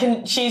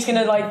 Yeah, she's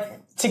gonna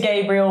like to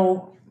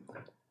Gabriel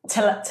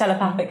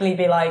telepathically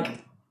be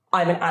like,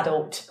 "I'm an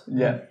adult."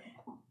 Yeah.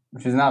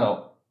 She's an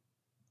adult.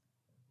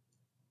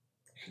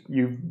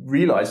 You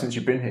realise since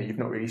you've been here, you've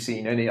not really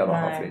seen any other No.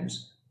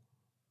 halflings.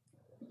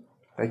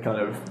 They kind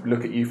of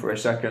look at you for a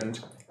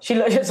second. She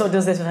sort of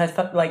does this with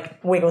her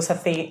like wiggles her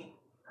feet.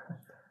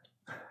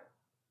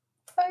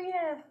 Oh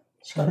yeah,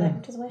 she got no,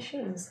 doesn't wear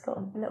shoes.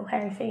 Got little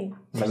hairy feet.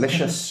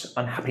 Malicious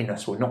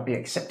unhappiness will not be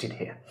accepted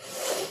here.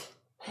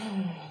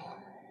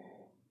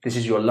 This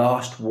is your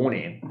last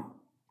warning.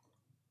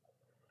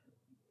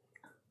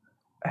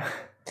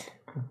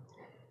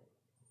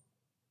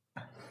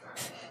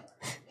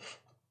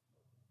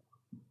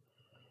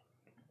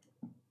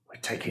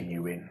 We're taking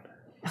you in.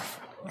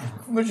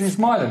 But she's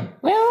smiling.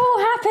 We're all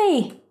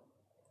happy.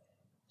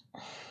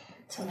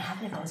 That's what would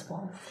happen if I was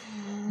one.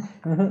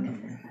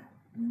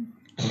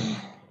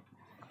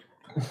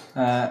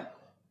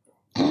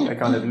 They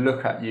kind of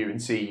look at you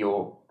and see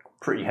you're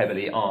pretty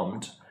heavily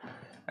armed,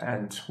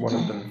 and one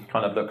of them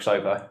kind of looks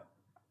over.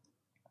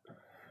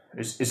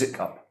 Is it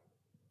Cup?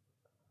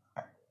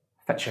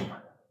 Fetch him.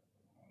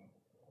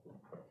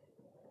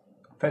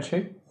 Fetch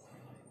who?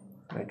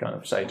 They kind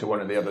of say to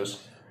one of the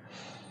others.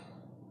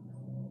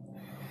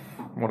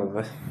 One of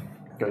them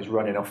goes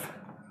running off.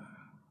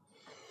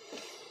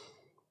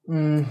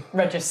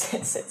 Red just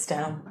sits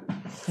down.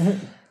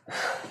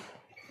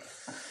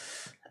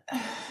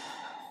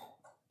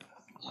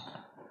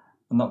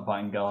 I'm not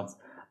fighting guards.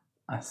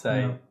 I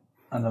say.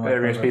 Under my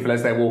Various breath. people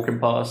as they're walking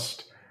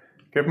past.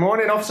 Good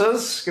morning,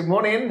 officers. Good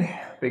morning.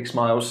 Big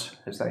smiles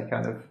as they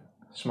kind of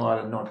smile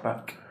and nod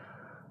back.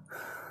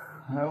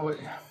 Oh,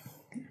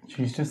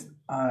 she's just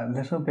a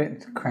little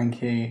bit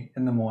cranky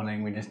in the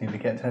morning. We just need to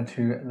get her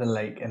to the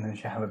lake, and then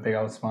she'll have a big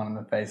old smile on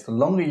her face. The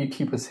longer you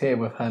keep us here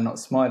with her not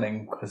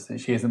smiling because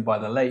she isn't by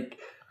the lake,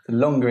 the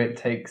longer it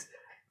takes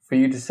for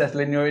you to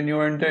settle in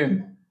your own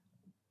doom.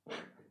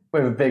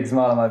 With a big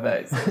smile on my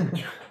face.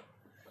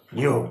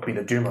 You'll be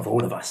the doom of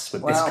all of us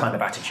with this Well- kind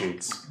of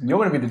attitudes. You're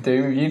going to be the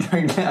doom if you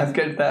don't let us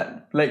go to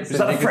that lake. Is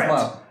that a threat?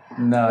 Smile.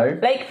 No.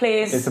 Lake,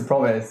 please. It's a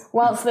promise.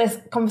 Whilst this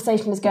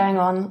conversation is going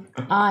on,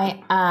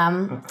 I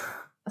am,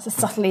 as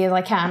subtly as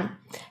I can,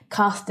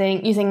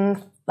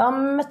 using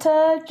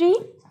thaumaturgy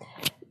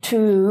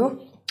to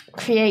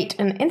create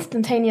an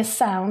instantaneous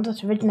sound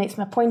that originates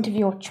from a point of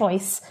your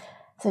choice.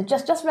 So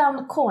just round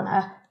the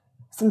corner,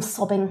 some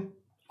sobbing.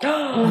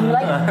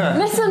 Like,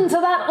 listen to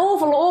that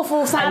awful,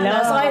 awful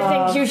sadness. I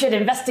think you should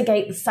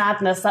investigate the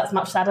sadness. That's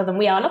much sadder than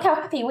we are. Look how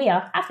happy we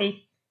are.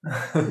 Happy.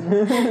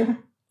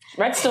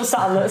 Red's still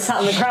sat on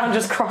the ground,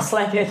 just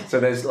cross-legged. So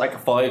there's like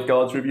 5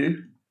 guards with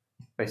you.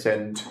 They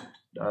send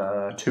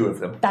 2 of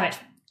them. Damn it.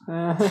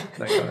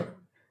 They kind of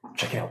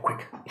check it out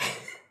quick.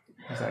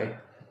 As they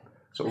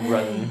sort of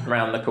run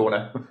round the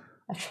corner.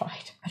 I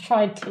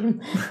tried,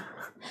 Tim.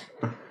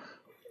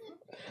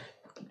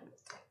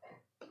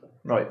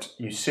 Right,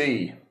 you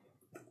see.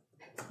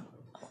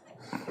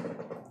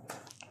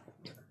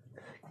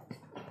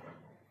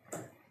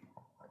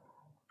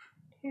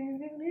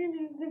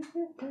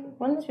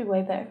 Wouldn't this be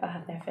way better if I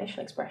had their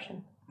facial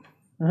expression?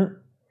 Could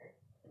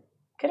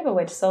have a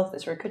way to solve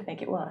this, or it could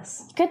make it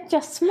worse. Could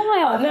just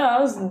smile. No, I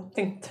was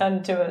thinking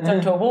turn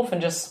to a wolf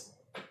and just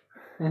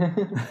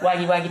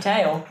waggy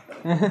tail.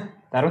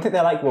 I don't think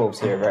they like wolves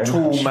here very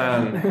Tall much.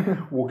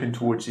 man walking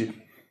towards you.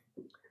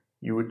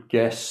 You would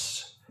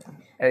guess,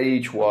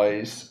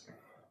 age-wise,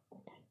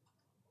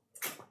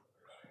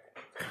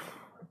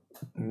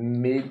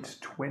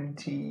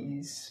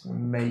 mid-20s,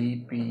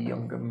 maybe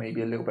younger,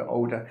 maybe a little bit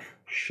older.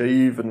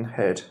 Shaven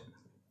head.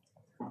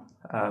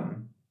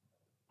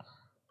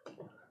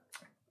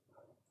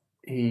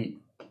 He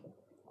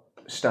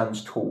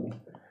stands tall,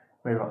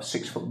 maybe about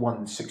 6'1",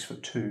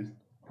 6'2",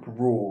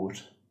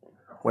 broad,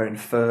 wearing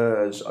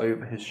furs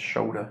over his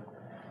shoulder.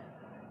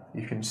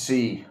 You can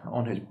see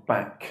on his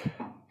back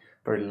a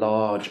very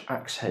large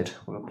axe head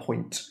with a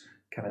point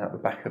coming out the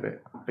back of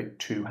it, a big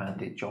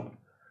 2-handed job.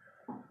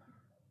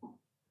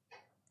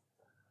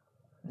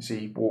 As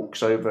he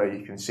walks over,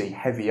 you can see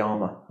heavy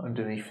armour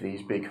underneath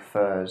these big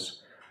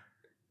furs.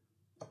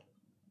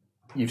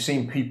 You've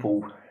seen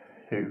people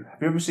who...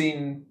 Have you ever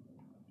seen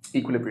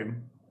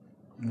Equilibrium?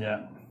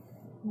 Yeah.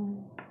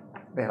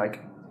 they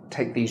like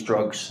take these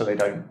drugs so they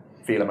don't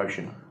feel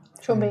emotion.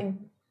 Sean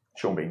Bean.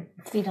 Sean Bean.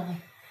 Did I?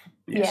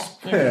 Yes.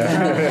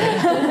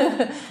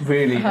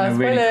 Really, in a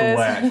really cool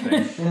way,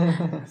 Spoilers.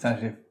 actually. It's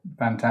actually a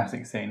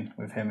fantastic scene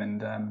with him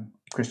and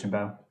Christian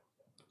Bale.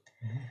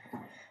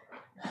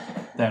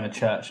 They're in a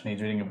church and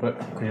he's reading a book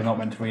because you're not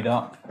meant to read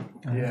art.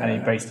 Yeah. And he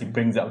basically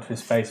brings it up to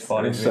his face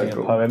while he's It's so reading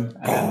cool. a poem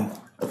and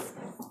then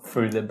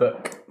through the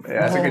book.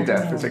 Yeah, it's a good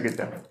death. It's a good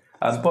death.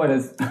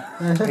 Spoilers.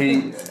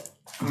 He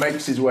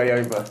makes his way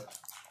over.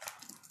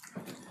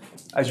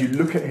 As you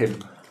look at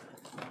him,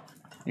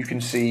 you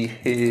can see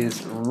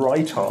his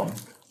right arm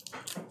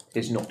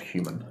is not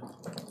human.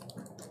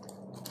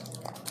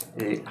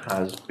 It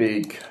has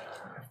big,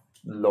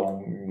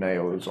 long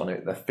nails on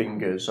it. The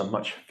fingers are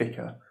much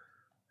thicker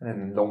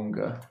and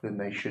longer than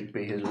they should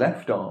be. His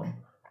left arm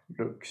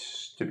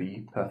looks to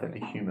be perfectly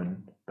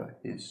human, but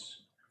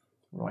his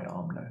right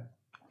arm, no.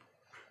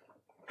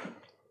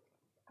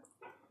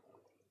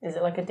 Is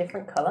it like a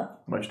different colour?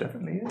 Most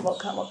definitely is. What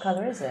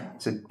colour is it?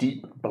 It's a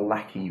deep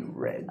blacky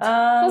red.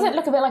 Does it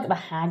look a bit like the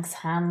hag's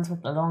hands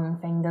with the long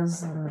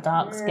fingers and the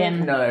dark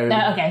skin? No.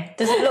 No, okay.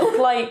 Does it look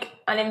like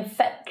an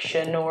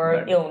infection or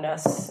an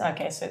illness?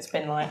 Okay, so it's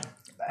been like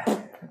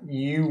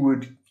You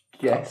would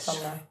guess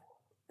somewhere.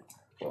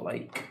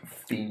 like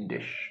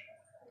fiendish.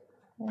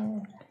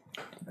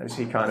 As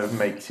he kind of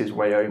makes his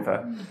way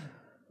over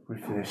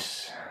with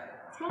this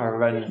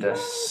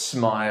horrendous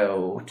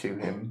smile to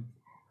him.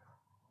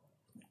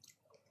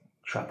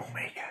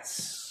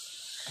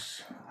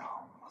 Troublemakers.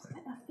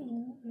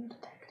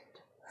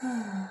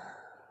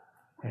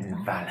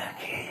 In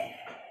Valaki.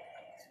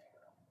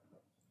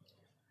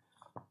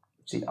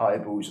 He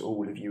eyeballs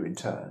all of you in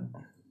turn.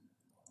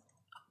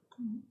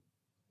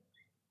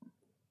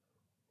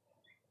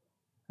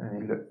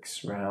 And he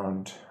looks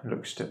round,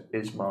 looks to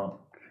Ismark,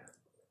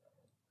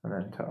 and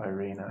then to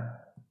Irina.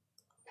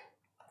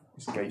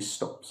 His gaze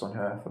stops on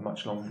her for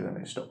much longer than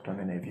it stopped on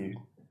any of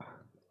you.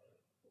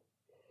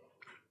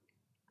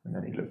 And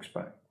then he looks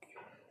back.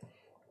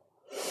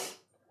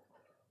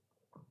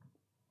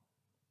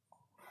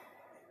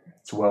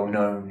 It's well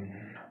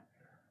known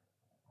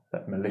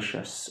that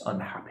malicious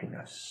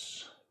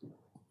unhappiness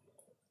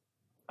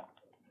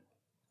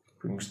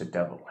brings the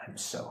devil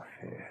himself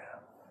here.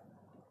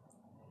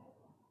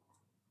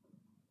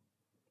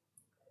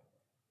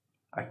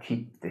 I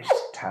keep this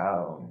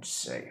town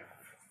safe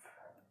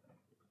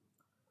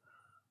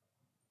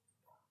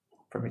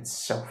from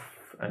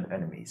itself and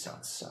enemies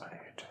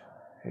outside.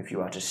 If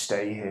you are to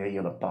stay here,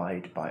 you'll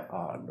abide by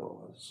our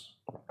laws.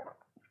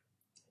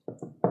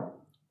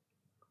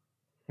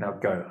 Now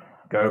go.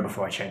 Go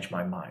before I change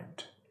my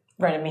mind.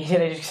 Red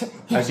immediately just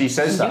As he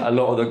says that, a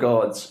lot of the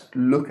guards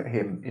look at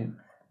him in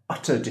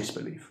utter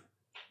disbelief.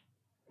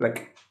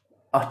 Like,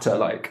 utter,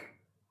 like...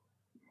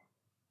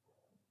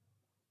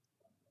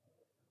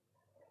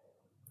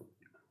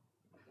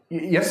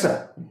 Yes,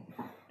 sir.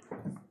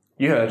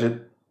 You heard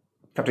it.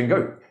 Captain,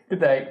 go. Good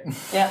day.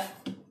 yeah.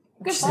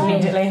 Just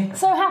immediately.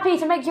 So happy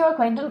to make your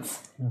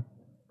acquaintance.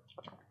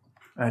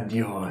 And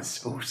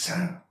yours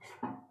also.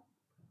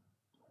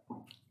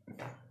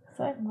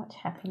 So much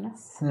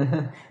happiness.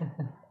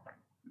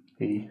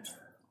 He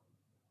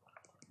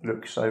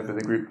looks over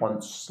the group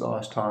once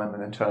last time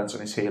and then turns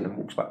on his heel and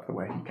walks back the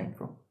way he came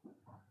from.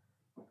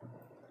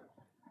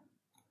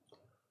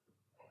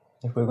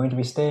 If we're going to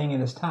be staying in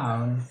this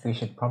town, we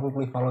should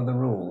probably follow the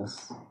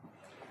rules.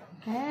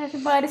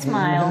 Everybody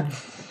smile.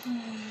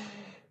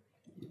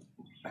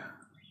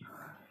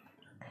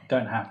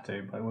 Don't have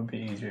to, but it would be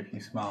easier if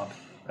you smiled.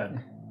 But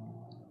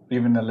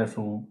even a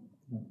little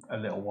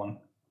one.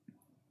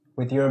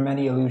 With your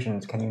many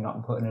illusions, can you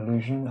not put an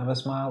illusion of a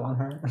smile on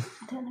her?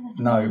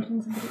 No.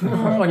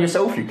 On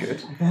yourself you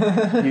could.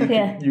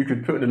 You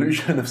could put an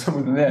illusion of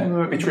someone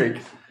there, a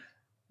trick.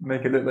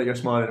 Make it look like you're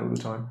smiling all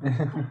the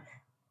time.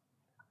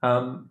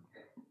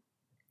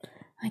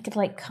 I could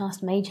like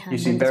cast mage hand. You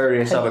see and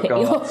various just other poke at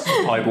you. guards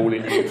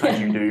eyeballing you as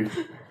you do,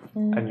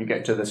 and you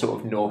get to the sort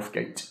of north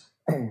gate.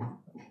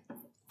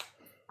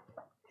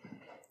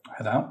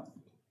 Head out.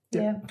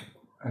 Yeah.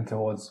 And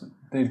towards...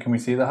 Dude, can we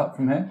see the hut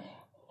from here?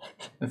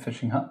 The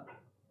fishing hut?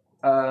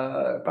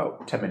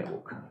 About 10-minute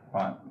walk.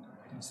 Right.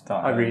 Let's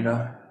start.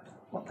 Irina,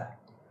 what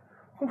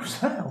was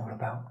that all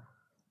about?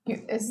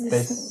 Is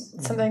this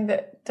something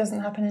that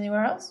doesn't happen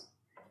anywhere else?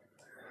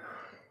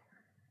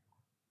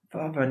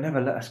 Father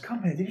never let us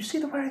come here. Did you see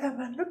the way that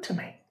man looked at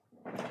me?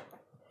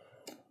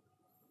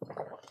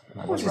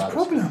 What's his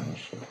problem?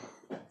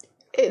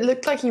 It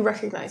looked like he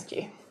recognised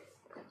you.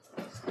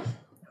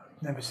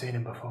 Never seen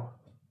him before.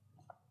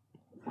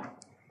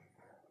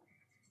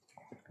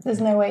 There's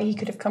no way he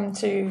could have come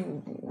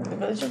to the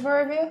village of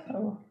Barovia?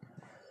 Or...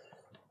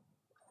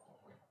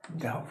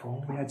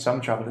 Doubtful. We had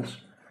some travellers.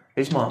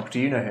 Ismark, do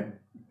you know him?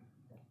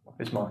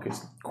 Ismark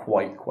is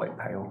quite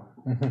pale.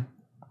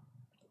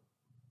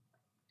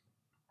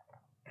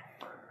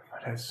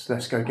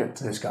 Let's go get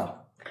to this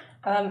girl.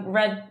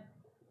 Red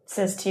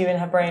says to you in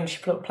her brain, she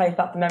plays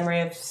back the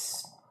memory of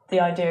the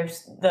idea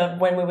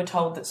of when we were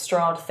told that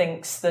Strahd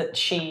thinks that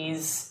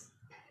she's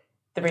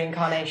the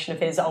reincarnation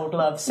of his old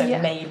love. So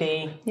Yeah.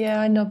 maybe, Yeah,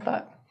 I nod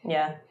back.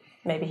 yeah,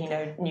 maybe he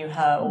knew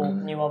her or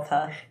knew of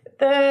her.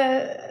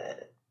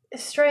 The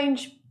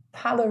strange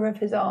pallor of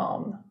his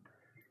arm,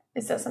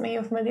 is that something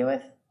you're familiar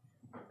with?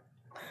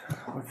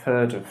 I've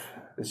heard of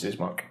this is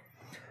Mark.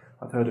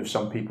 I've heard of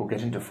some people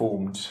getting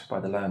deformed by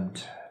the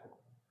land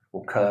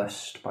or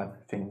cursed by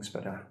things,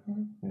 but I've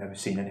never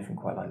seen anything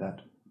quite like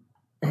that.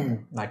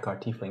 Like our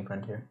tiefling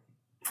friend here.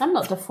 I'm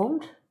not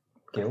deformed.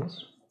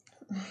 Gills?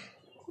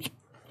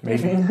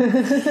 Maybe.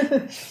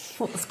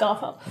 Put the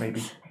scarf up.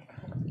 Maybe.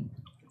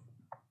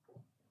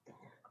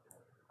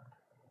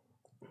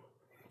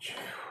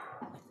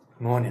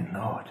 Morning,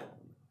 Lord.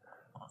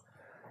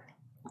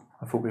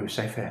 I thought we were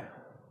safe here.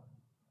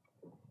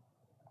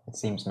 It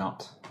seems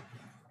not.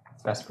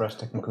 It's best for us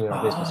to conclude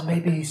our business.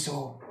 Maybe he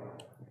saw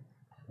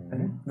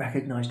and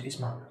recognised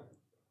Ismark.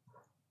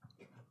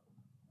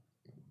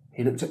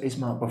 He looked at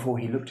Ismark before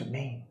he looked at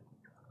me.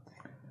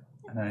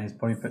 And then he's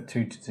probably put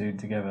 2 to 2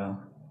 together.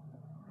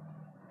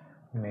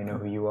 You may know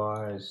who you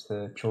are as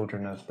the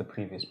children of the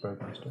previous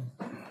Burgomaster.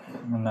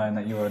 Knowing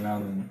that you are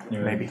now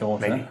your Maybe,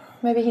 daughter. maybe.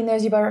 Maybe he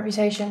knows you by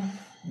reputation.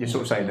 You're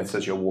sort of saying this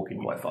as you're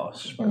walking quite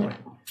fast, by the way.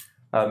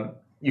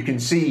 You can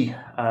see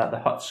the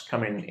huts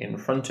coming in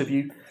front of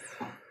you.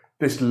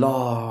 This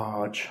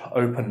large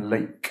open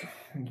lake.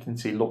 You can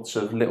see lots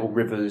of little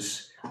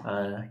rivers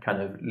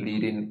kind of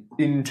leading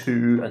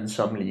into and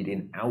some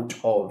leading out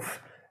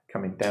of,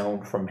 coming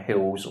down from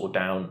hills or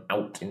down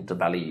out into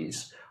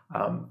valleys.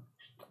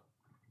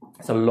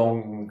 It's a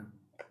long,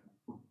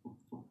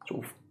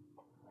 sort of,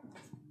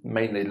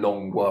 mainly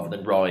long rather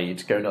than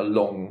ride, going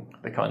along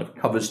that kind of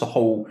covers the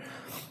whole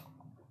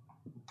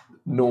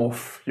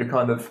north. You're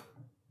kind of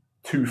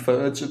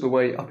 2/3 of the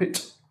way up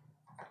it.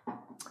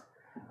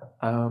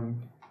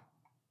 Can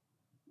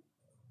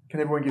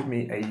everyone give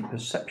me a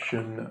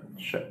perception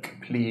check,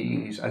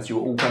 please, as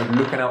you're all kind of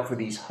looking out for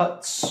these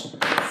huts?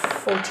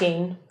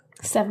 14.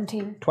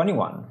 17.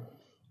 21.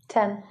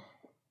 10.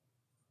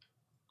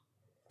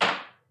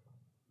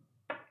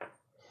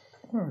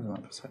 Where was my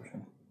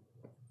perception?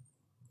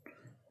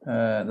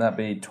 That'd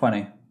be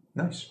 20.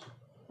 Nice.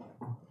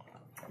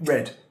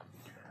 Red,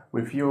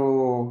 with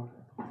your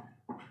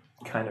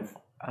kind of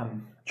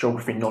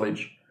geography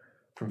knowledge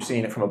from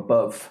seeing it from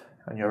above,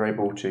 and you're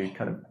able to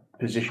kind of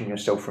position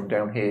yourself from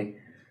down here,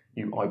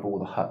 you eyeball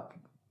the hut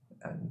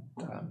and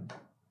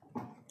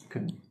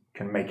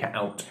can make it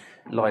out.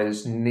 It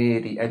lies near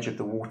the edge of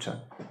the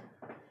water.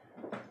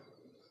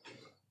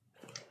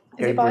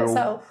 Is it by Gabriel-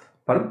 itself?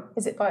 Pardon?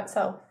 Is it by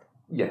itself?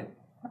 Yeah.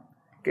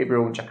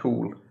 Gabriel and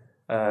Jakul.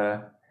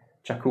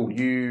 Jakul,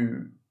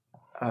 you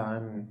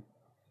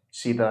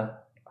see the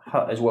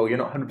hut as well. You're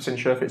not 100%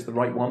 sure if it's the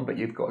right one, but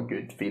you've got a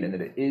good feeling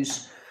that it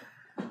is.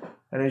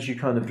 And as you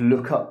kind of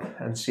look up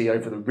and see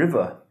over the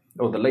river,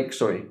 or the lake,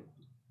 sorry,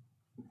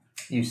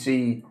 you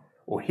see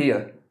or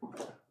hear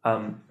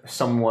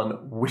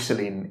someone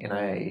whistling in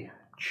a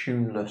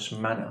tuneless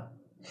manner.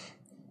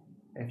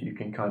 If you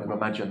can kind of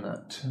imagine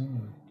that.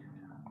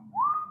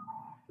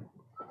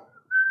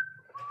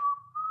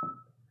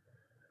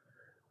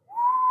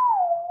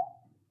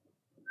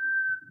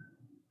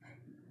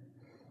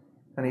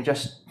 And he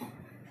just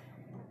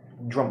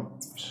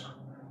drops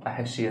a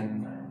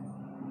Hessian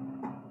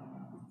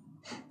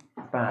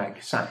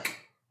sack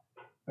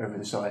over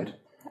the side,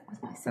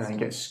 and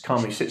then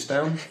calmly sits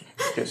down,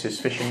 gets his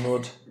fishing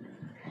rod,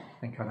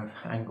 and kind of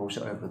angles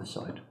it over the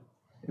side.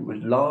 It was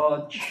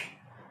large,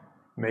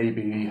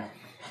 maybe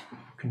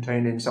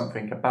containing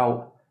something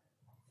about,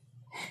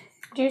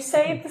 Do you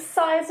say the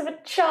size of a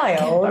I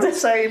child? would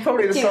say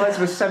probably the size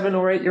of a 7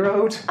 or 8 year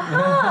old.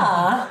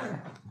 Ah!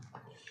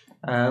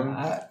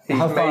 He's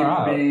how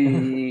far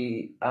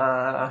maybe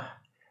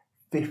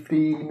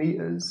 50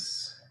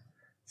 meters,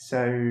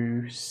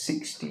 so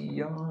 60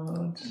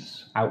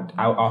 yards. Out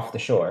off the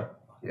shore.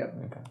 Yep,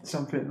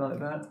 something like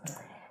that.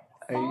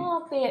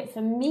 Far be it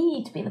for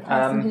me to be the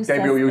person who Gabriel,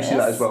 says you'll this, see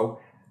that as well.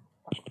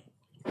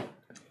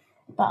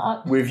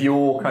 But With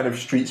your kind of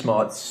street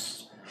smarts,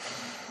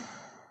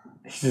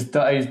 He's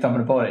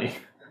dumping a body.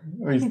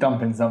 Or he's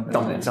dumping something.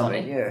 dumping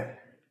something, yeah.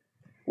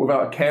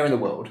 Without a care in the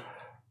world.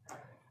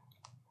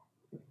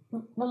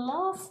 the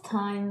last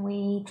time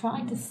we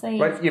tried to save...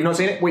 Right, you've not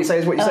seen it? What you say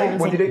is what you say.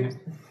 What do you do?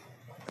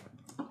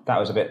 That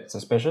was a bit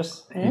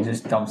suspicious. He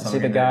just dumped See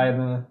something. the guy in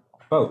the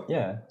boat?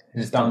 Yeah. He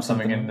just dumped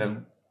something in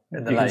the You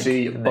lake. can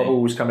see didn't he?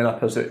 bubbles coming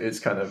up as it's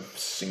kind of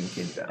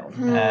sinking down.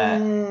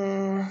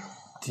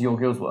 Do your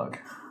gills work?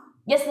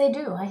 Yes, they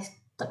do. I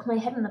stuck my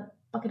head in a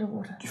bucket of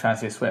water. Do you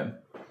fancy a swim?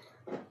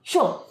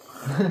 Sure.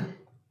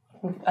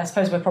 I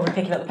suppose we're probably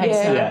picking up the pace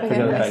Yeah. now. Yeah, forget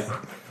the nice. face.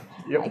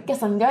 I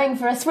guess I'm going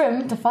for a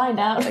swim to find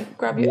out.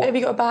 Grab you. Have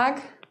you got a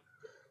bag?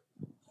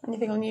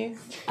 Anything on you?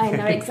 I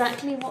know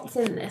exactly what's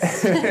in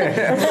this.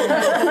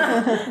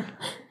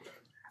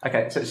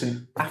 Okay, so it's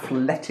an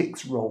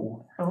athletics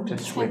roll to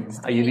swim. thanks.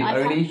 Are you the I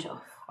can't only? sure.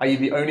 Are you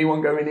the only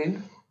one going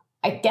in?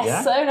 I guess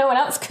Yeah. so. No one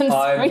else can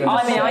I'm swim.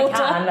 gonna I mean, I water.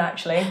 can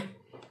actually.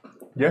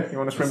 Yeah, you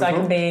want to swim So as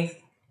well?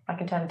 I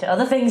can turn to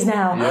other things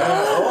now. Yeah.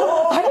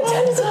 I can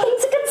turn to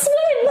things that can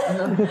swim.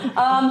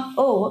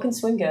 What can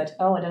swim good?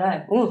 Oh, I don't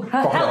know. Ooh.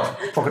 Crocodile.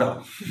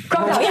 Crocodile.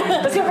 Crocodile,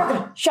 yeah, let's go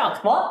crocodile.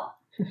 Shark. What?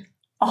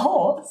 A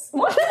horse?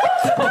 What?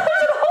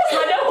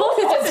 I know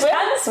horses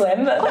can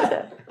swim,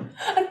 but...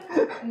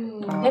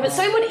 yeah, but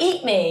so would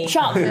eat me.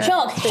 Shark. I'm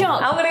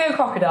gonna go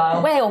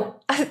crocodile.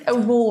 Whale. A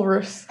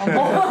walrus. An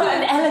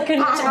elegant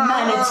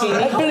manatee.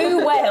 A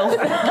blue whale.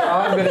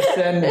 I'm going to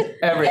send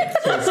Eric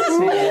to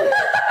see.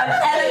 An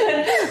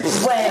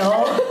elegant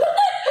whale.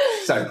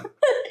 So,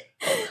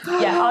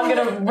 Yeah, I'm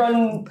gonna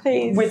run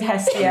with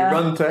Hestia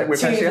run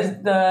with Hestia.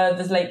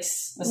 the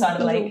lakes, the side of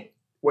the lake.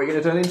 What are you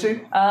going to turn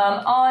into?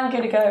 I'm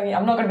gonna go.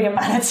 I'm not gonna be a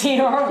manatee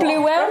or a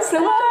Blue whale.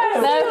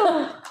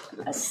 No.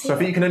 So I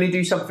think you can only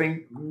do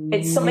something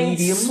It's something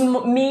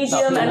medium.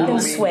 medium and can Medium.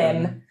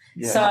 swim.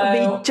 Yeah. So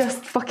It'd be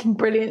just fucking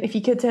brilliant if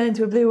you could turn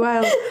into a blue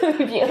whale.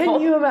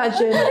 Can you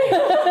imagine?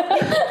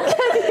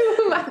 Can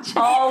you imagine?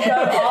 I'll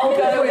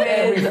go with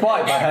We it.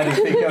 fight by handing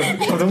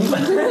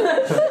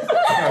things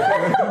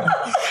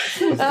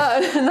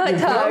Night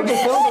tag.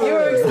 You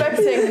were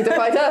expecting to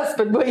fight us,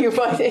 but were you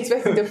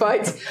expecting to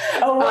fight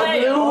a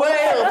blue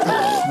whale?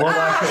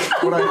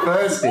 What I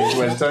first did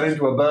was turn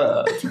into a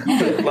bird.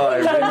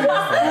 Like, Turn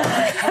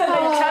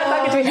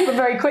back into a human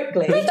very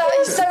quickly. That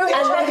is so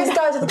Hitchhiker's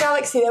Guide to the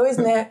Galaxy, though,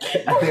 isn't it?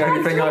 the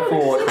only thing I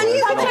thought. And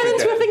you turn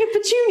into a thing of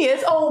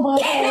petunias. Oh my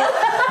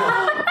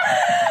god!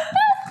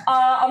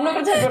 I'm not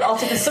going to take an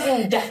otter because something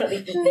will definitely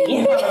eat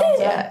me.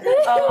 Yeah.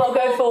 I'll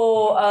go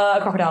for a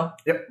crocodile.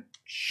 Yep.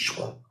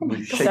 So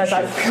it's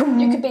like,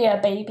 You could be a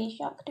baby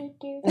shark.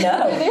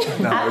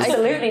 no,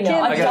 absolutely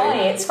not. I Okay. die.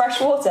 It's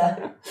fresh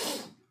water.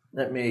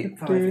 Let me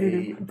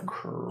find a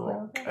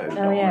crocodile.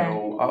 Oh, yeah.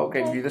 I'll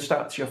give you the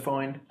stats. You're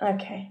fine.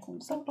 Okay.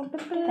 Thanks.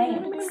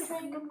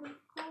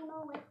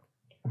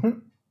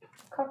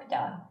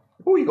 Crocodile.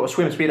 Oh, you got a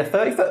swim speed of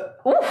 30 foot.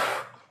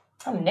 Oof.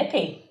 I'm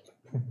nippy.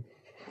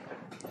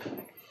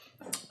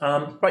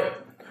 Right.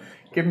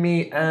 Give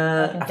me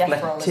can death roll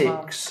as well.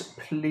 athletics,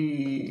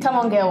 please. Come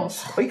on,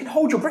 girls. Oh, you can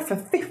hold your breath for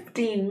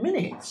 15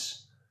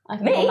 minutes. I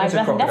can Me? hold my It's a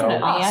breath crocodile.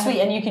 indefinitely. Ah, yeah. sweet,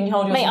 and you can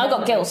hold your. Mate, I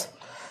got gills.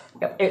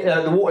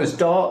 The water's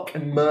dark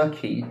and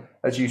murky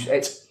as you.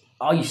 It's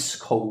ice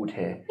cold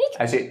here.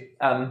 As it,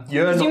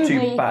 you're not too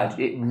Presumably- bad.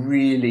 It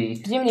really.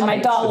 Presumably my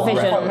takes dark the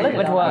breath vision away.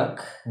 would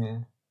work.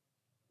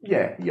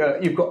 Yeah,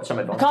 you've got some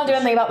advantage. Can't do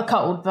anything about the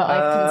cold, but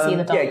I can see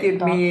the dark. Yeah, give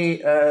dark.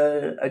 me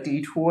a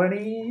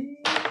d20.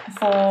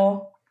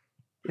 For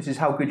This is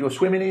how good your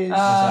swimming is.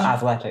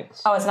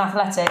 Athletics. it's an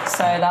athletics,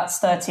 so that's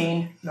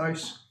 13.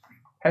 Nice.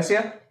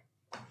 Hessia?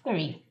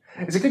 3.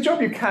 It's a good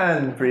job you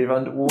can breathe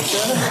underwater.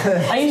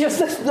 And you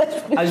just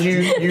As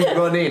you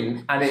run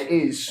in, and it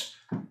is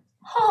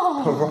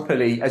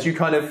properly, as you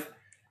kind of.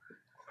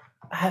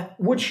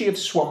 Would she have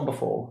swum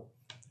before?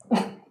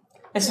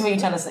 This is where you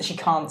tell us that she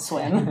can't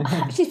swim.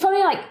 She's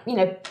probably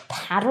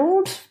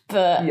paddled,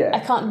 but Yeah. I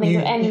can't think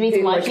of any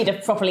reason why she'd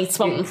have properly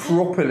swum. It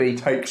properly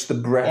takes the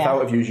breath Yeah.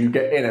 out of you as you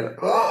get in, and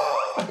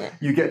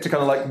you get to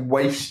kind of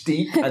waist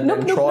deep, and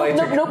then try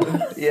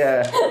to.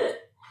 Yeah.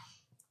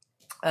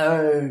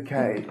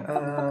 Okay.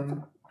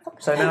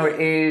 So now it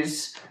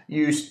is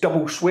use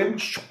double swim.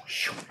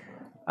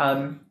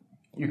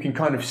 You can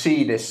kind of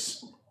see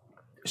this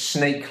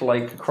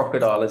snake-like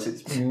crocodile as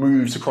it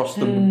moves across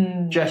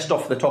the just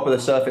off the top of the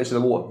surface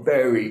of the water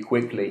very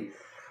quickly.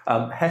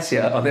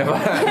 Hessia, on the other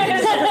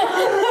hand,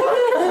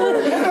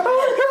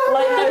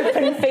 Like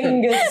open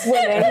fingers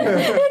swimming.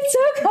 It's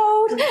so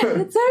cold.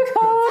 It's so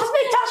cold.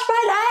 Touch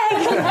my leg!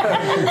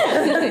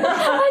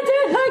 I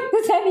don't like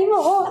this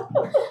anymore.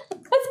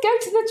 Let's go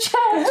to the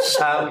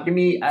church. give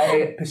me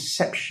a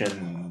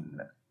perception.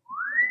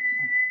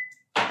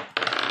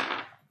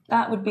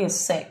 That would be a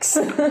 6.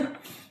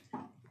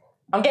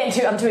 I'm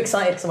too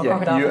excited because I'm a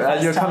crocodile. for the As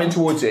first you're coming time.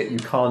 towards it, you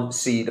can't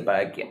see the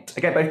bag yet.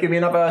 Okay, both give me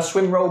another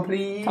swim roll,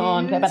 please. Come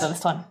on, get better this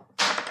time.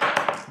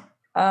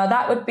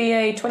 That would be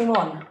a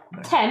 21.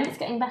 10. It's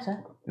getting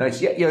better.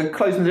 Nice. Yeah, you're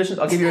close in the distance.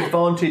 I'll give you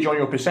advantage on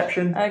your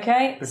perception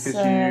Okay. because so,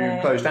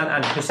 you closed down,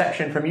 and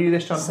perception from you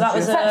this time. So that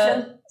was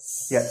Hessia.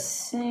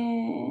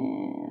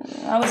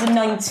 That was a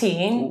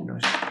 19.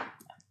 Nice.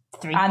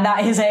 3. And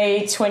that is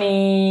a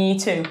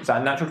 22. Is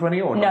that a natural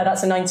 20 or not? No,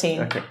 that's a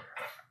 19. Okay.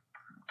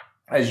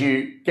 As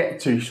you get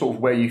to sort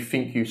of where you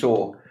think you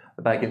saw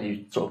the bag and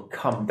you sort of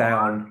come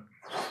down,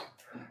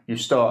 you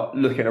start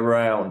looking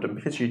around, and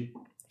because you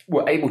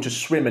were able to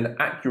swim and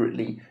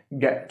accurately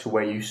get to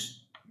where you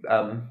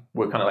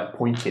were kind of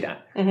pointed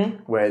at,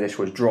 where this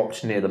was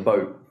dropped near the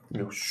boat,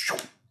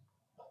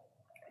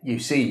 you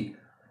see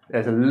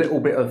there's a little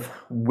bit of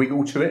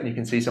wiggle to it, and you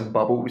can see some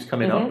bubbles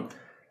coming up.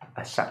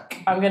 A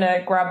sack. I'm going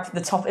to grab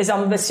the top.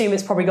 I'm assuming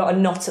it's probably got a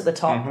knot at the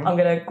top. I'm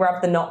going to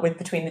grab the knot with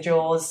between the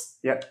jaws.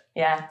 Yep.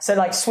 Yeah.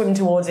 So swim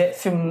towards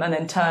it and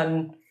then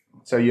turn.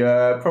 So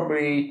you're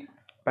probably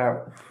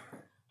about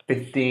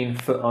 15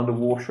 foot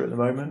underwater at the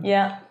moment.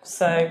 Yeah.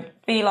 So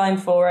beeline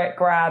for it,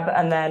 grab,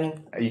 and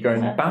then Are you going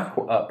back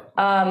or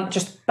up?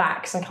 just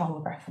back because I can't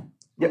hold my breath.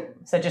 Yep.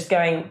 So just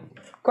going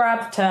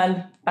grab,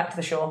 turn, back to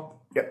the shore.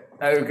 Yep.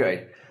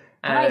 Okay.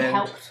 I And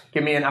helped.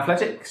 give me an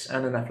athletics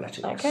and an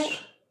athletics. Okay.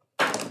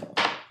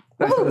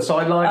 That's to the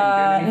sideline.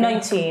 Are you doing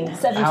anything? 19.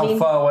 17. How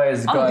far away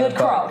is the guy? I'm a in good the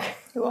back? croc.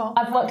 You are.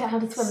 I've worked out how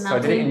to swim now. So I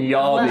did it in too.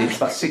 yardage,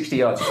 about 60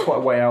 yards. It's quite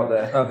a way out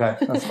there. Okay,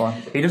 that's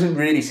fine. He doesn't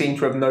really seem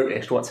to have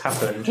noticed what's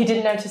happened. You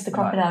didn't notice the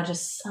crocodile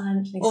just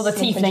silently Or the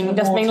slip into tiefling the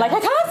just being like,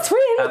 water. I can't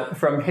swim!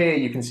 From here,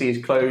 you can see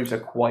his clothes are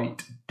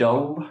quite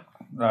dull.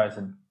 Right, it's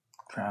a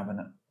crab in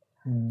it.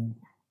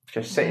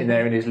 Just sitting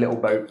there in his little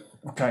boat.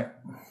 Okay.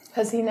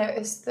 Has he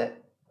noticed that?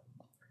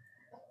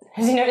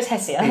 Has he noticed He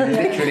Hessia?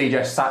 literally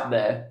just sat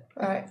there,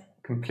 Right.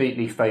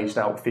 completely phased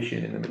out,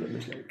 fishing in the middle of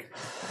this lake.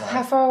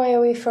 How far away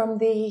are we from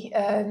the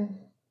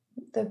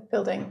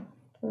building,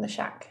 from the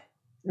shack?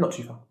 Not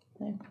too far.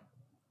 No.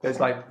 There's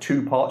like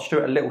two parts to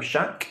it, a little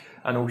shack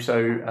and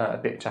also a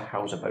bit to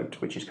house a boat,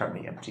 which is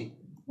currently empty.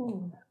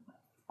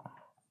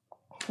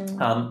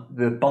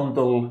 The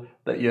bundle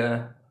that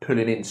you're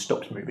pulling in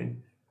stops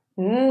moving.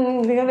 We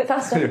go a bit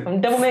faster.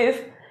 I'm double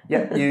move.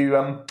 Yeah, you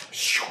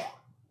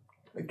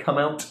come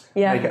out,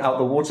 Yeah. make it out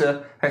the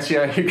water.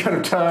 Hessia, you kind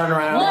of turn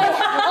around.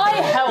 I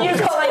help. You've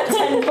got like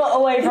 10 foot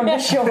away from the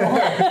shore.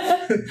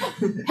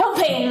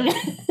 Helping!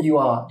 You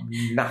are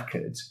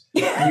knackered.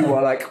 You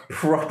are like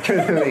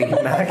properly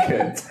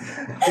knackered.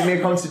 Give me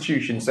a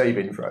constitution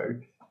saving throw.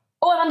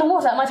 Oh, I'm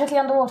underwater. Am I totally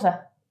underwater?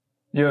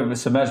 You're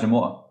submerged in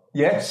water.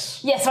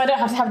 Yes. Yes, so I don't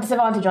have to have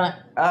disadvantage on it.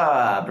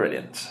 Ah,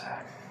 brilliant.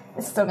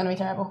 It's still going to be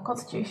terrible.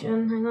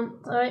 Constitution, hang on.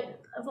 Sorry,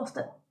 I've lost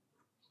it.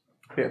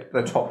 Yeah,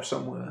 the top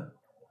somewhere.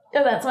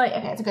 Oh, that's right.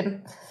 Okay, it's a good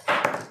one.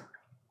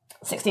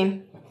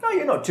 16. No,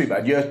 you're not too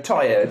bad. You're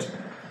tired,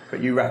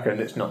 but you reckon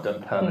it's not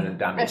done permanent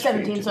damage.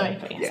 17, sorry.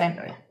 But yeah, same.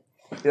 no.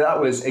 Yeah,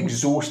 that was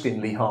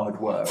exhaustingly hard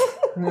work.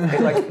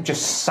 It like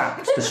just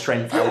sapped the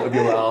strength out of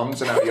your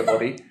arms and out of your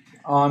body.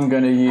 I'm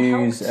going to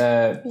use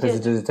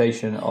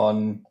prestidigitation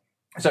on.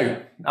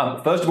 So,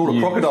 first of all, a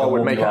You crocodile would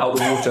warm make it up. out of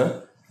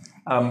the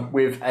water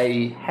with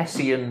a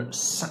Hessian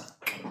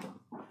sack,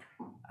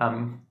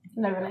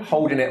 No relation.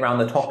 holding it around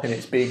the top in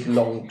its big,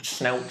 long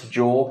snout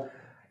jaw.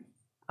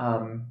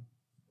 And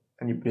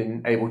you've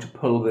been able to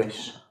pull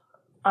this.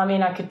 I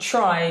mean, I could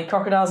try.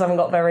 Crocodiles haven't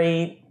got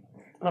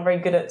not very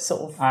good at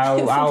sort of.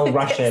 I'll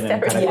rush in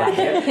and kind of grab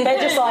it. They're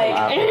just like,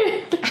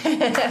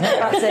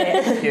 that's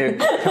it. You're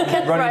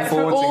running Right, for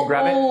forwards and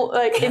grab it. all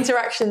like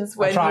interactions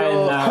when try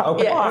you're and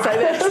open yeah, it. so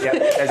this. Yeah,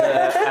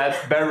 there's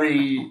a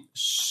very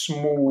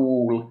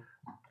small,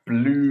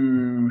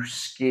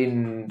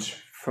 blue-skinned,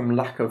 from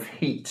lack of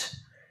heat,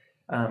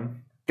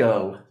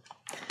 girl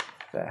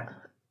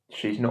there.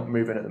 She's not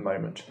moving at the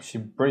moment. Is she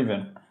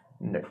breathing?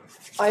 No.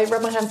 I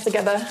rub my hands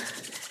together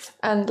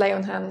and lay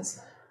on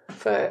hands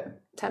for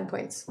 10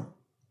 points.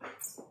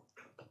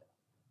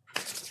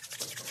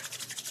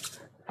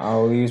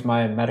 I'll use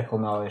my medical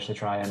knowledge to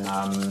try and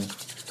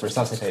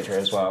resuscitate her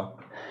as well.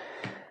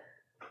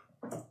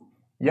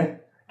 Yeah.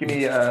 Give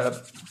me a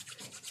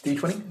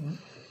D20.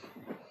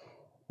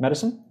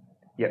 Medicine?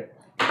 Yep.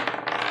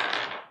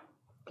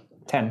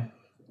 10.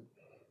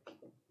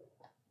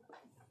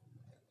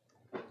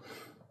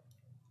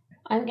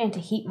 I'm going to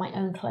heat my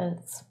own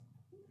clothes.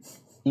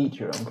 Eat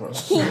your own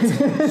clothes.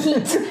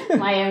 Heat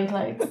my own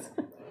clothes.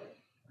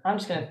 I'm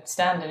just going to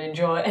stand and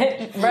enjoy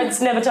it. Red's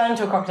never turned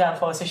into a crocodile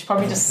before, so she's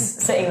probably just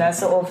sitting there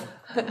sort of.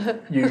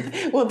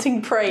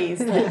 Wanting praise.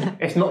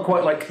 It's not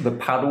quite like the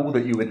paddle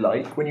that you would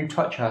like. When you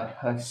touch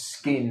her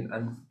skin,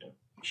 and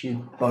she's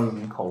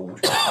bone cold.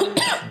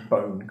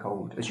 Bone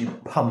cold. As you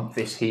pump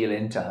this heal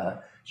into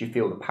her, as you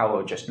feel the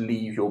power just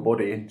leave your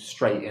body and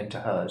straight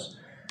into hers.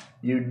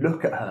 You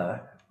look at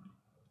her.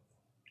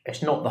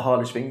 It's not the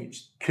hardest thing. It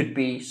could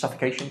be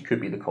suffocation,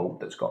 could be the cold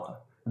that's got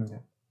her. Okay.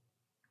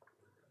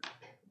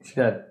 She's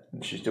dead.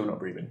 She's still not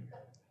breathing.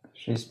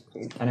 She's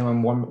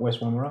anyone wish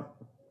warm her up?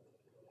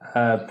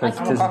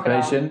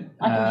 Prestidigitation.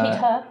 I can heat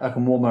her. I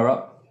can warm her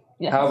up.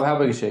 Yes. How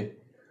big is she?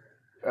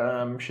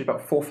 She's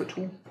about 4 foot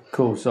tall.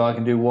 Cool, so I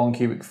can do 1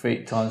 cubic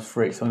feet times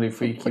 3, so I'm going to do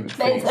 3 cubic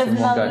feet It's of in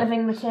one go.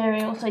 non-living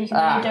material, so you can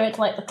only do it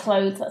to like the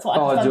clothes. That's what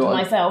I've done do to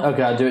I- myself.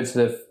 Okay, I'll do it to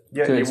the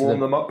Yeah, do it you to warm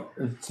the, them up.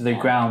 to the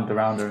ground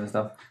around her and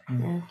stuff.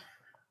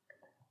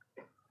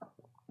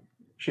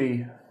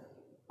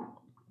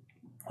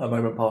 A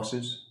moment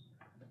passes.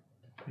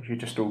 You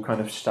just all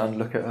kind of stand,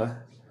 look at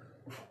her.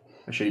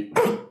 And she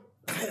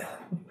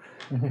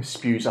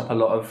spews up a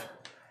lot of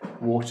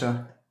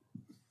water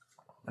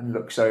and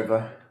looks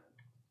over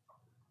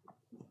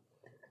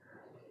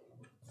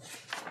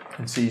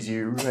and sees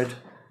you, Red.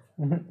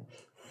 You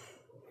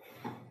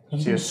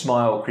see a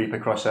smile creep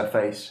across her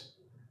face.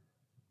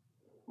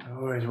 I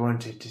always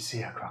wanted to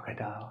see a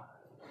crocodile.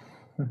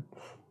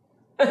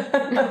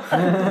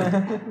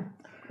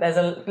 There's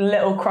a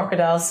little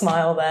crocodile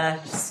smile there.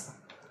 Just,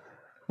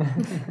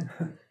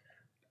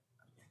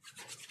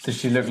 Does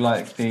she look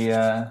like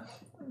the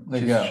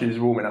girl? She's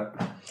warming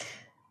up.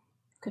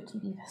 Good to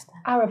be this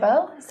time.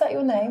 Arabelle, is that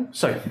your name?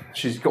 So,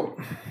 she's got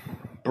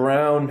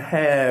brown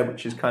hair,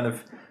 which is kind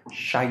of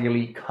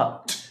shaggily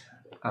cut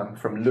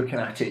from looking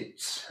at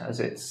it as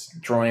it's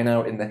drying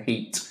out in the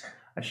heat.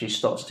 As she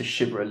starts to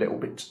shiver a little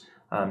bit.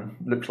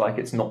 Looks like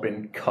it's not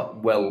been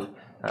cut well.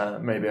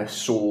 Maybe a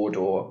sword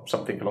or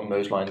something along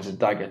those lines, a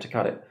dagger to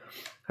cut it.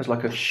 has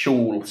like a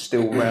shawl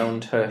still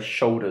round her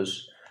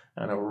shoulders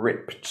and a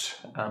ripped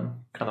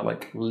kind of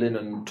like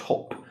linen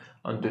top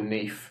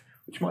underneath,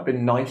 which might have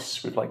been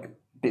nice with like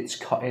bits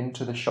cut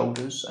into the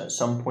shoulders at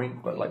some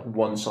point, but like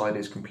one side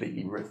is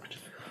completely ripped.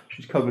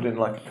 She's covered in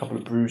like a couple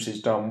of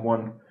bruises down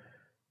one,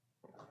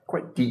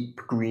 quite deep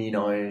green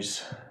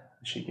eyes.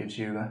 She gives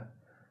you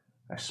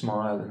a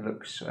smile and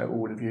looks at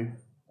all of you.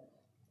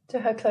 Do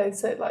her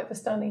clothes look like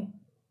Vistani?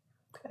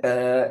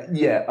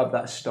 Yeah, of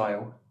that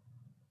style.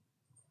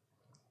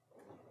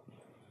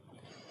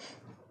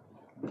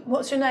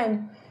 What's your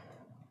name?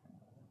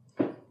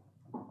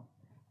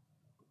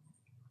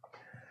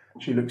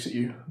 She looks at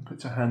you and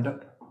puts her hand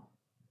up.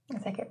 I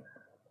take it.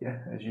 Yeah,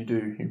 as you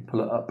do, you pull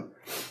it up.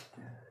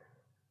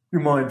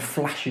 Your mind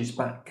flashes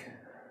back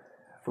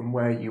from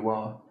where you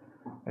are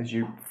as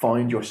you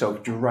find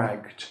yourself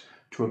dragged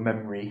to a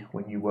memory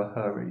when you were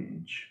her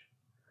age.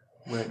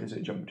 Where does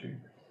it jump to?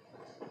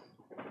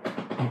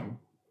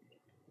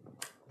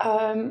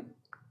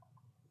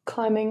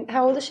 Climbing.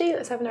 How old is she?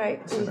 Like 7 or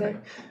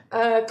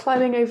 8.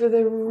 Climbing over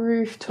the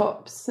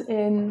rooftops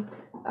in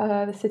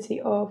the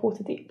city of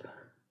Waterdeep.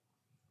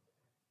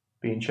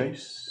 Being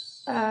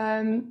chased?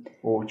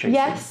 Or chasing?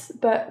 Yes,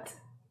 but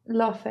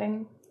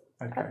laughing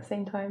Okay. at the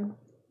same time.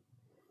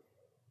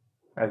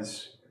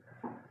 As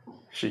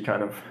she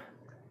kind of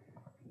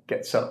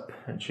gets up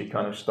and she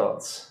kind of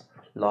starts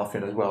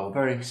laughing as well.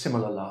 Very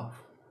similar laugh.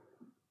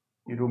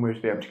 You'd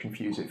almost be able to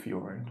confuse it for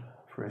your own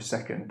for a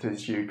second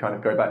as you kind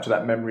of go back to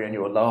that memory and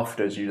your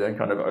laughter as you then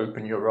kind of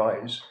open your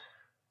eyes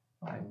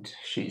and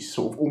she's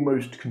sort of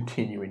almost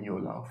continuing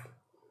your laugh.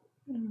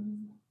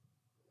 I'm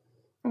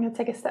going to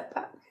take a step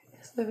back,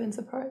 sort of in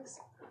surprise,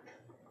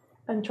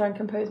 and try and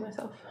compose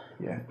myself.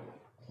 Yeah.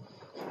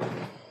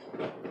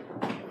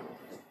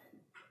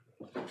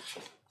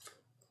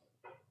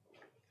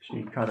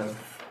 She kind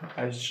of,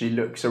 as she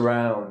looks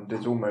around,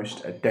 there's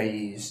almost a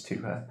daze to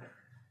her.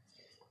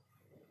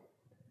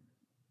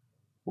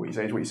 What you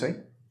say is what you say?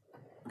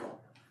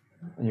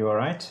 Are you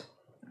alright?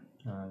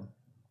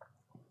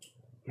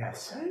 You're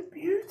so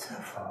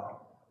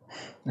beautiful.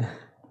 You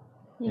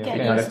Yeah, get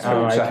Kind of used to it.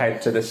 tilts her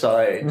head to the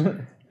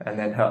side, and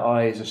then her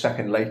eyes a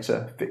second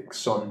later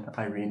fix on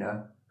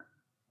Irina.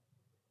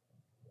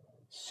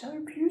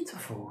 So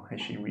beautiful, as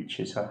she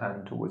reaches her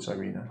hand towards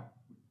Irina.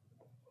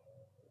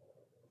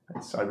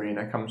 As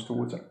Irina comes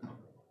towards her.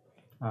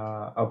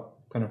 I'll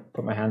kind of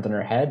put my hand on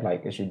her head,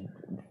 like, is she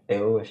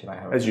ill? Is she like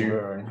having As you fever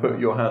or anything? put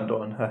your hand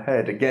on her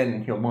head,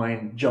 again your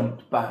mind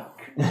jumped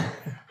back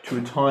to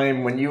a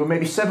time when you were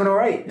maybe 7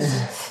 or 8.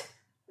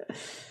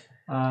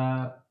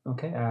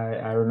 Okay,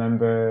 I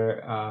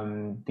remember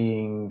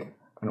being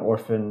an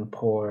orphan,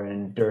 poor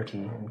and dirty,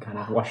 and kind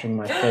of washing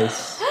my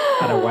face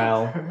at a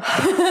well,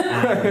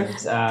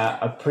 and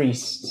a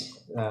priest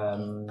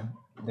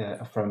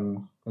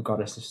from the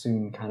goddess of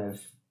Soon kind of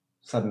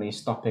suddenly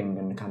stopping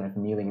and kind of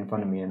kneeling in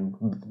front of me and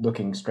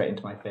looking straight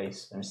into my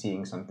face and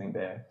seeing something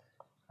there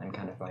and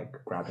kind of like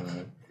grabbing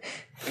me.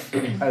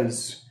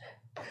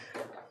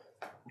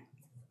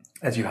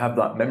 As you have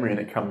that memory and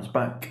it comes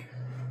back,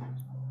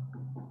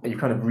 you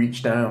kind of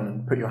reach down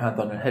and put your hand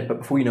on her head, but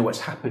before you know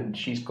what's happened,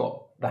 she's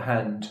got the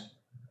hand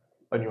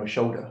on your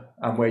shoulder,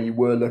 and where you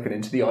were looking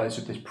into the eyes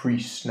of this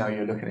priest, now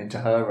you're looking into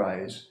her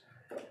eyes.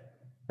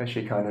 And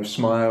she kind of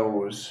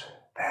smiles.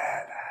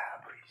 There,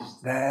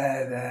 priest.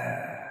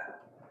 There.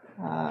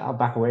 I'll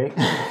back away.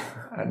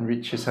 And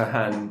reaches her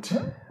hand,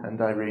 and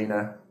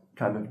Irina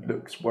kind of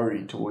looks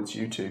worried towards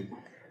you two.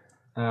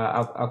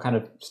 I'll kind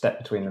of step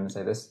between them and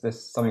say, there's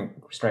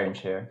something strange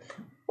here.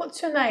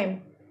 What's your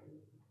name?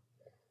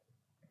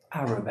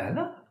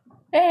 Arabella?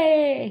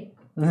 Hey!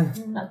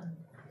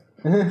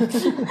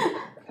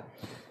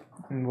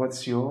 And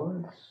what's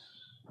yours?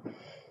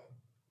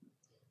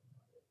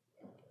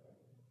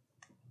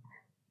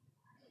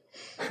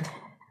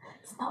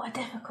 It's not a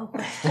difficult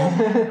question. I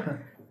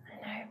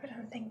know, but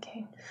I'm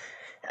thinking.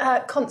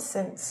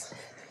 Constance.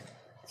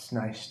 It's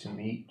nice to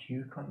meet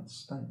you,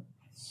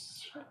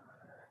 Constance.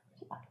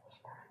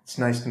 It's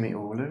nice to meet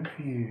all of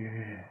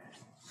you.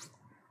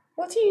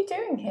 What are you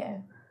doing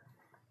here?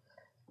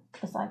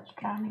 Besides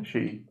drowning.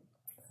 She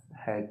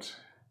head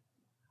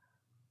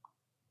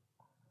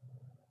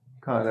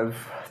kind of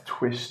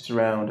twists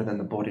around and then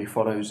the body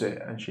follows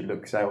it and she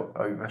looks out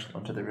over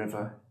onto the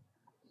river.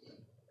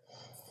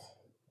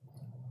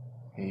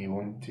 He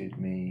wanted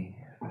me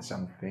for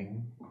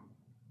something.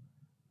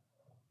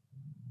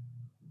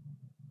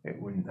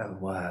 It wouldn't have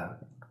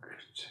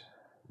worked.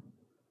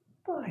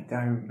 But I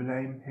don't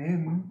blame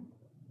him.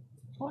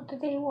 What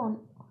did he want?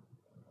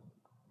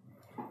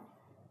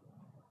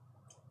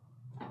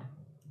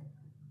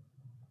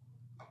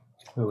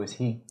 Who is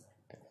he?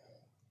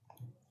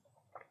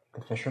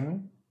 The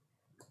fisherman?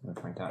 I'll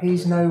point out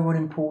He's to no one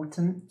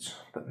important,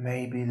 but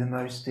maybe the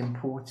most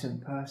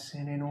important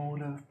person in all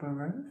of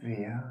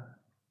Barovia.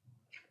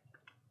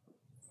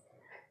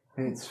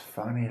 It's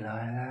funny like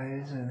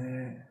that, isn't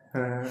it?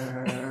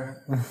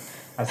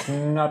 That's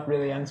not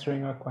really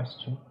answering our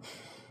question.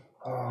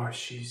 Oh,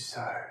 she's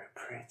so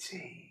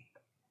pretty.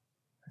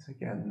 As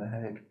again the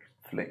head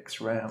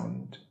flicks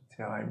round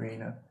to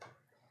Irina.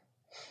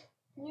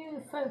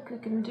 You folk who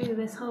can do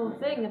this whole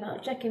thing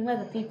about checking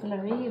whether people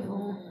are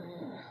evil.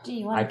 Do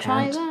you I want to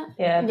try can't. that?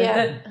 Yeah,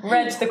 the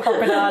Red, the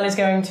crocodile, is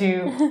going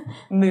to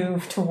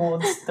move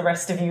towards the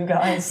rest of you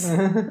guys.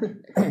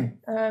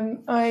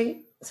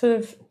 I sort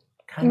of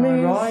Can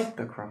move I ride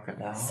the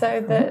crocodile?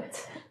 so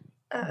that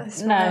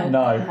No.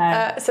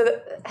 No. so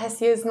that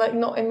Hesia's like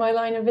not in my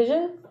line of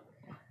vision,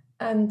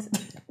 and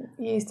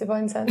use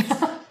divine sense.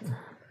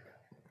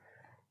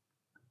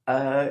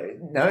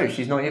 No,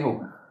 she's not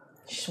evil.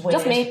 Just weird.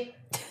 Just me.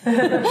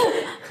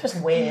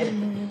 Just weird.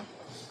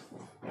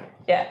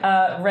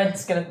 Yeah,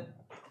 Red's gonna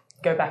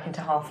go back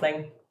into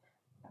halfling.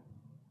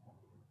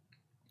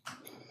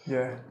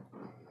 Yeah.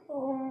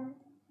 Oh,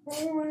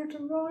 I wanted to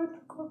ride the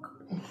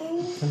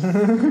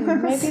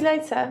crocodile. Maybe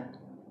later.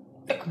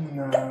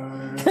 No.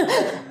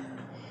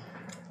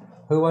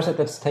 Who was it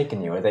that's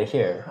taken you? Are they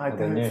here? I Are they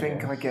don't near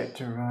think here? I get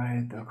to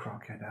ride the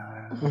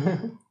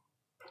crocodile.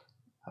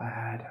 I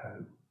had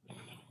hope.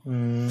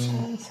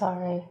 I'm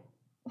sorry.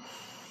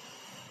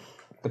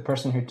 The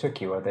person who took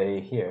you, are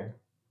they here?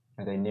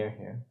 Are they near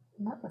here?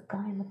 Not the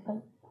guy in the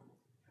boat.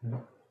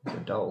 He's a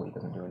doll, he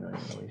doesn't do annoying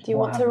noise. Do you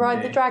want to happened ride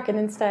here? the dragon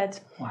instead?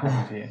 What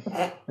happened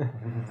to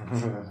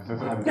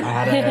you? I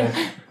had a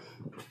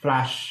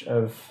flash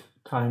of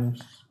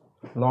times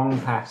long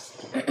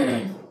past,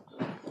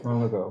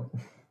 long ago,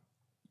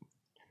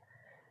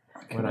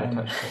 when I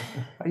touched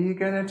her. Are you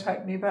going to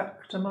take me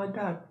back to my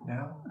dad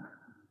now?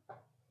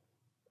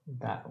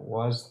 That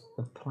was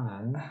the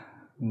plan.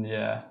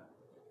 Yeah.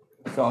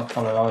 Got a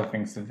couple of other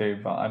things to do,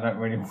 but I don't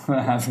really want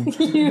to have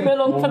You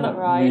along for the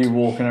ride. you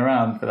walking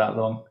around for that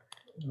long.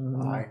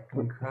 I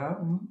can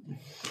come.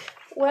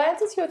 Where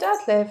does your dad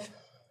live?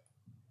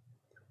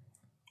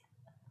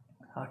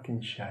 I can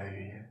show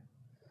you.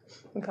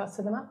 We pass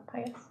to the map,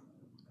 I guess.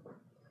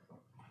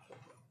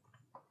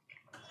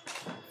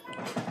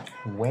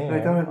 Where?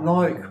 They don't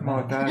like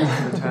my dad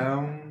in the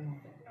town.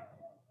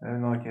 They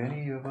don't like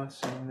any of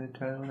us in the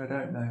town. I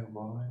don't know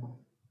why.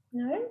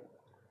 No.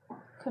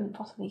 Couldn't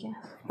possibly guess.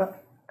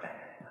 But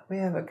we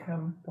have a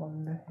camp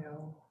on the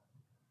hill.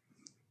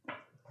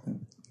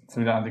 So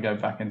we don't have to go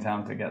back in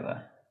town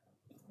together.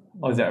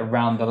 Or is it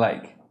around the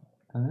lake?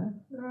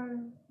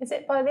 Is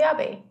it by the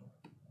abbey?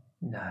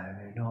 No,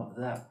 not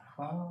that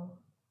far.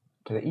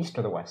 To the east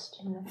or the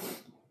west?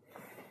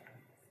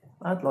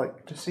 I'd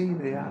like to see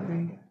the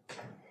abbey.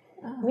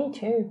 Me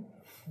too.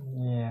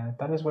 Yeah,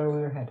 that is where we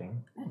were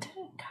heading. I don't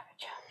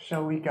encourage her.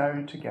 Shall we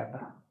go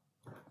together?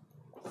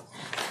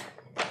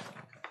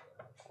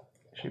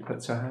 She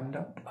puts her hand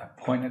up. I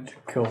pointed to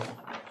Cool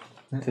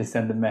to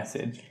send a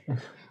message.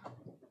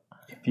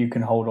 If you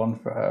can hold on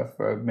for her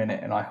for a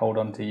minute and I hold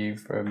on to you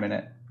for a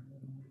minute,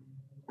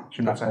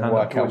 She I puts her can hand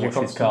work up out towards what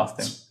your she's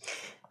constant.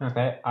 casting.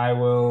 Okay, I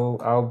will.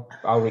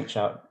 I'll reach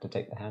out to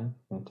take the hand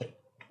and take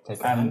the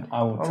And hand.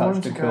 I will I touch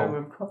want the to go Cool.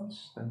 with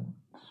Constant.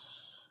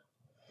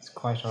 It's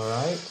quite all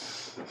right.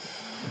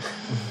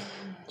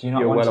 Do you not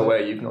You're want well to?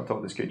 aware you've not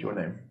told this kid your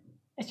name.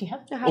 If you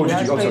have to. Or did you? Oh,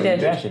 Actually sorry,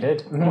 did. Yeah, she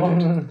did. So,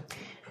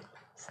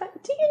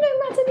 do you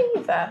know Madam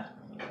Eva?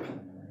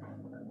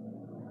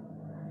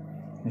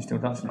 You're still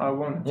touching it? I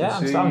want to Yeah,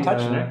 see I'm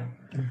touching her.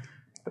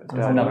 But It's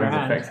Dad, another Nothing's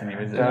hand. affecting you,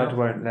 is it? Dad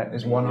won't let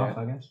It's me one yet. off,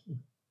 I guess. Do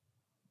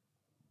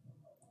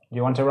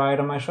you want to ride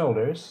on my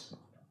shoulders?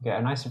 Get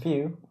a nice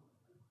view.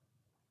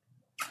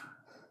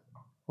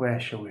 Where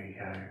shall we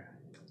go?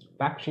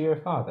 Back to your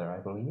father, I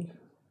believe.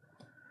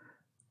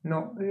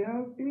 Not the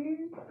abbey?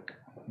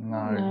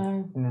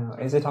 No. No.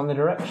 Is it on the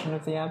direction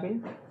of the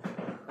abbey?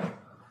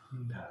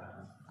 No.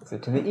 Is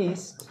it to the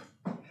east?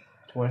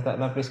 Towards that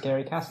lovely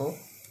scary castle?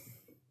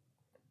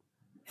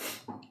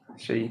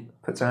 She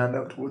puts her hand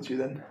up towards you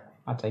then.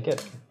 I'll take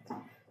it.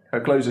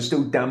 Her clothes are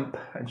still damp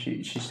and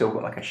she's still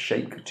got like a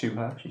shake to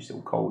her. She's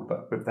still cold,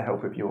 but with the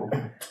help of your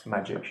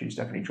magic, she's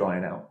definitely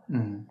drying out.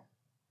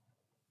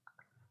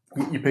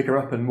 You pick her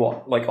up and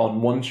what? Like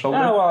on one shoulder?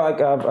 Oh, well, like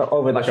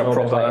over Like the a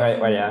shoulders, proper-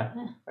 right, yeah.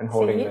 And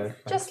holding See, the...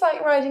 just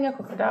like riding a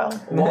crocodile.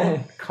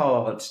 What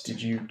cards did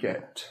you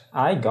get?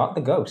 I got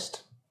the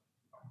ghost.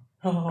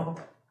 Oh.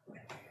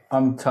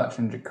 I'm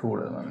touching Jakul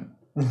at the moment.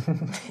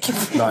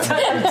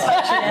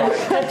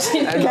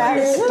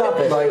 Stop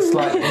it. Like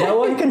slightly. No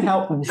one can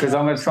help them. Because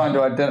I'm going to try and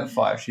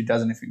identify if she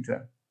does anything to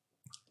him.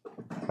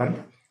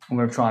 Pardon? I'm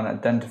going to try and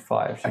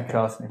identify if she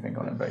casts anything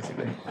on him,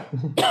 basically.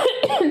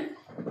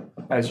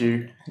 As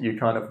you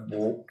kind of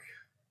walk,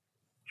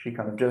 she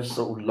kind of just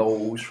sort of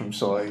lolls from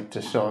side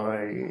to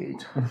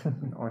side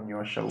on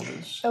your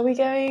shoulders. Are we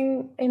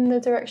going in the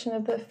direction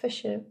of the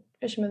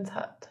fisherman's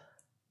hut?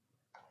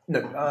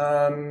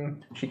 No,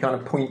 she kind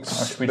of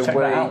points Should we the check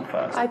way. that out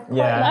first? I quite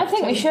Yeah. like I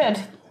think we to- should.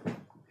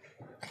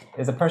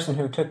 Is the person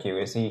who took you,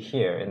 is he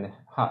here in the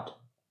hut?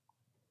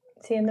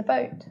 Is he in the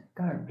boat?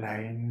 Don't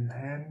blame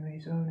him,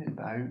 he's on his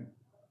boat.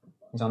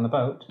 He's on the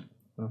boat?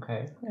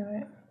 Okay.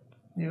 No.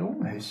 You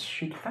almost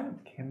should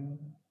thank him.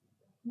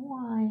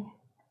 Why?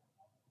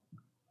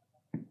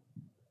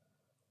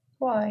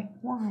 Why?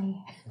 Why?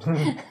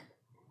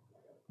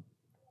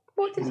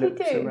 What She did he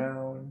looks do?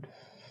 around.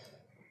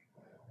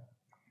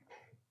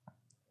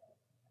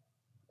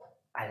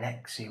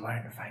 Alexei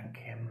won't thank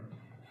him.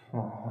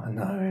 Oh,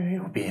 no,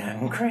 he'll be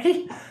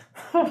angry.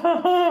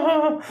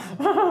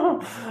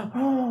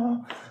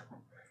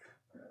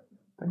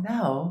 But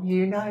now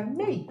you know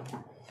me.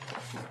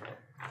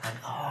 And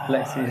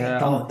Alexei's I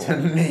got uncle. to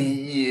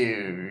meet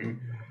you.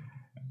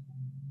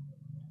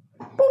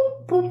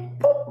 Boop, boop,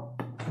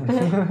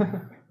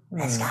 boop.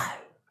 Let's go.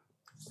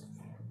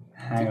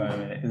 Hang on a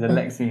minute. Is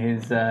Alexei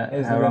his Is her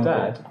her uncle?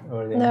 dad?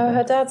 Or the No,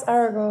 her dad's I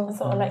Aragorn.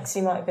 thought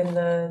Alexei might have been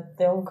the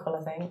uncle,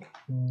 I think.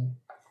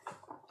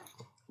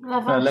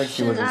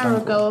 Alexei was his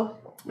uncle.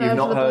 You've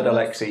not heard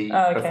Alexei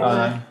Oh, okay. before.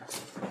 No.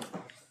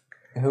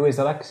 Who is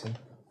Alexei?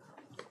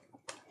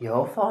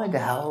 You'll find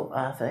out,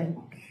 I think.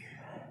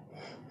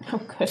 Oh,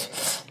 good.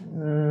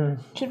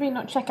 Should we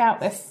not check out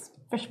this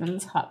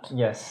fisherman's hut?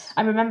 Yes.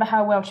 I remember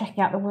how well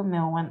checking out the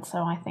windmill went, so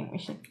I think we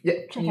should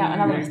Yeah, check out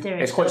another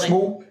mysterious It's quite building.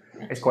 small.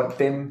 It's quite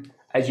dim.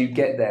 As you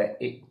get there,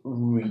 it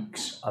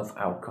reeks of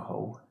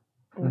alcohol.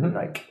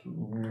 Like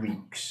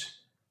reeks.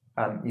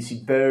 You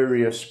see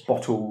various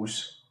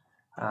bottles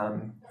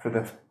for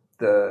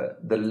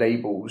the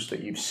labels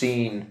that you've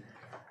seen.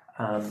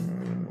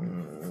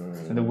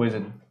 So the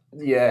wizard.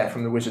 Yeah,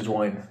 from the Wizard's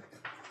Wine.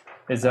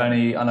 Is there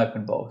any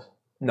unopened bottles?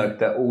 No,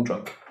 they're all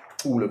drunk.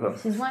 All of them.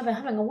 This is why they're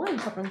having a wine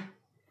problem.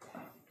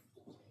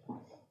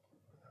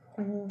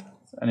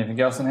 Anything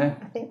else in here?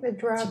 I think the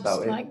drabs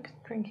about it. like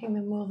drinking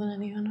them more than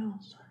anyone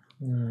else.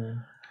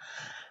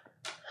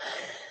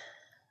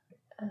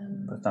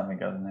 There's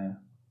nothing else in here.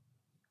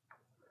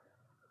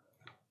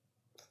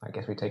 I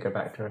guess we take her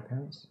back to her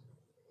parents.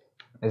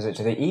 Is it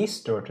to the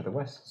east or to the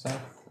west,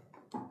 south?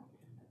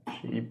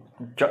 She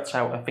juts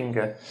out a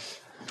finger.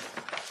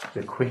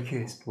 The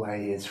quickest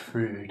way is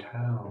through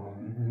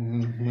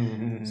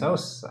town. So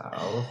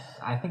south.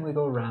 I think we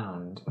go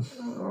round.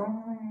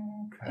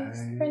 Okay. Is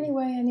there any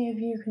way any of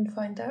you can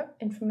find out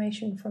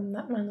information from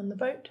that man on the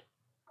boat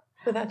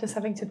without us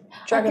having to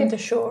drag him to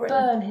shore?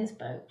 Burn his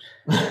boat.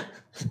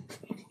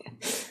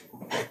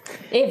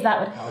 If that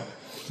would help.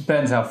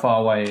 Depends how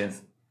far away he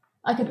is.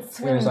 I could It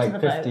swim was to like the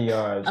 50 boat.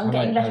 yards. I'm How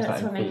getting much better is at that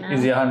in swimming feet? now.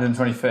 Is he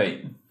 120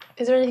 feet?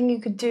 Is there anything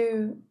you could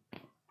do?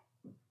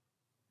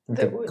 We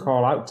That could would-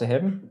 call out to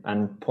him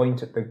and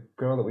point at the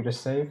girl that we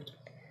just saved.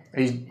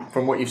 He's,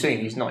 from what you've seen,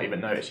 he's not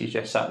even noticed. He's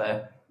just sat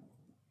there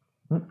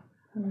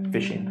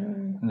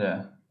fishing.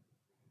 Yeah.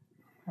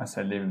 I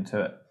said leave him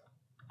to it.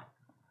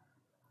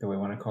 Do we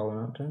want to call him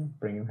out to him?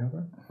 Bring him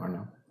over? Or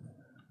no?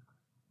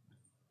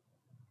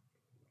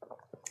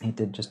 He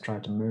did just try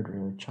to murder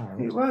your child.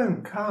 He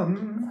won't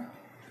come.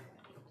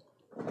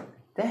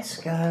 Let's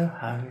go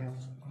home.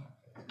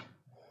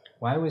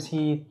 Why was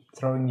he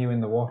throwing you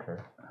in the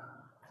water?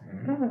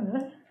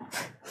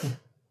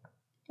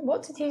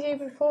 What did he do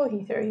before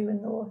he threw you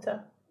in the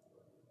water?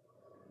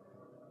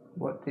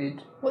 What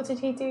did What did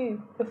he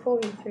do before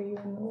he threw you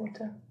in the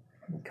water?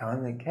 he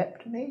kindly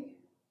kept me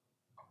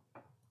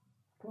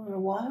for a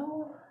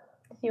while?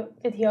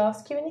 Did he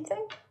ask you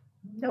anything?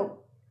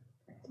 Nope.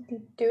 Did he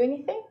do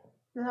anything?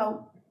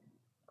 No.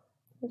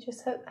 He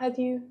just had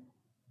you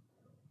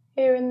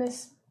here in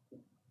this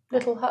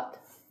little hut.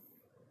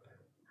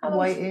 I'm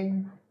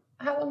waiting.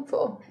 How long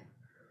for?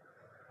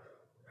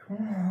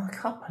 Oh, a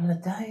couple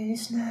of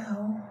days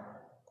now.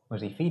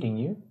 Was he feeding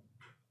you?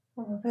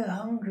 I'm a bit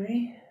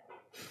hungry.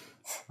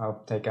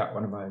 I'll take out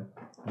one of my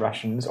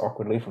rations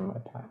awkwardly from my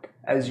pack.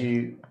 As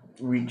you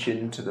reach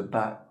into the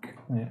back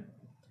Yeah.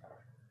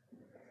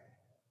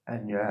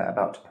 and you're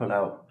about to pull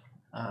out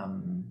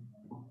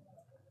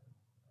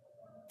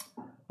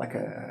like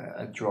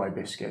a dry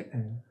biscuit.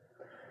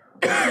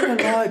 I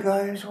like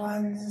those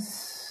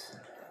ones.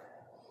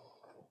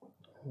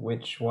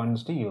 Which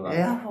ones do you like?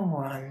 The other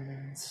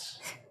ones.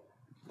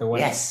 The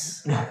ones...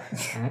 Yes.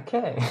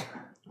 Okay.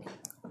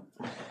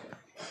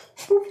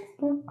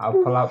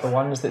 I'll pull out the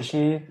ones that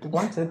she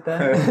wanted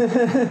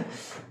then.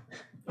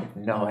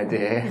 No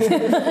idea.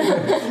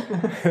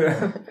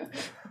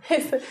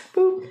 It's like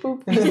boop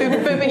boop,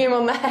 booping him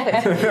on the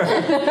head.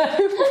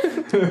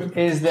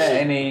 Is there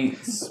any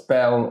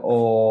spell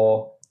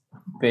or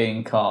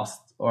being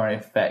cast or an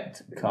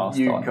effect cast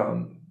You on?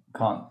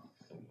 can't.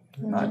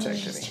 No, Actually.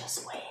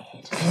 Just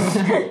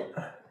weird.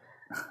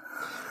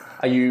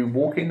 Are you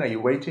walking? Are you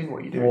waiting?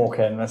 What are you doing? Walk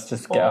in. Let's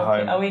just get her Walk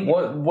in. home. Are we-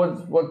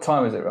 What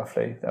time is it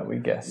roughly that we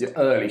guessed? You're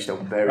early still,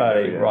 very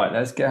Early, early. right?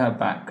 Let's get her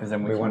back because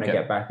then we We can want to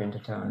get back into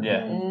town.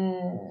 Yeah,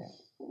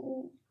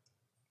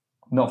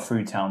 not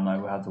through town though.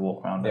 We'll have to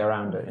walk around. Be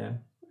around it, yeah.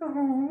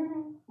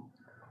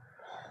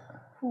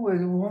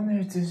 Always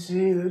wanted to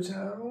see the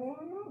town.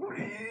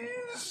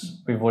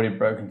 Please. We've already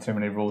broken too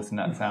many rules in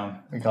that town.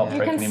 We can't You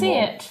break can any see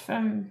more. it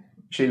from.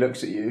 She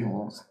looks at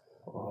you.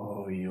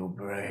 Oh, you'll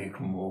break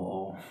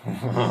more.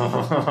 How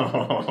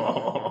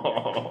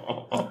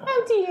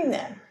do you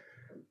know?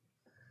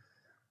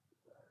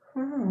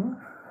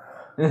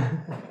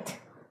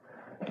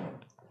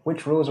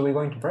 Which rules are we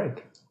going to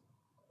break?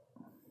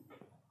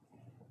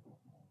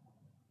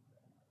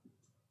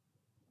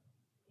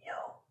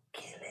 You'll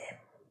kill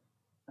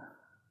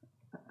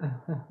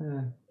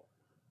him.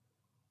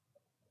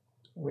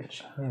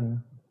 Which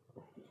him?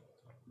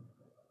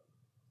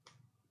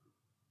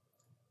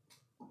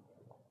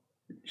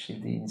 She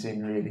leans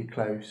in really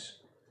close.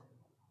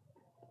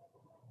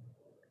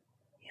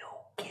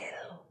 You'll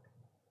kill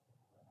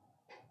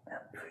the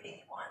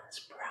pretty one's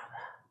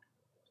brother.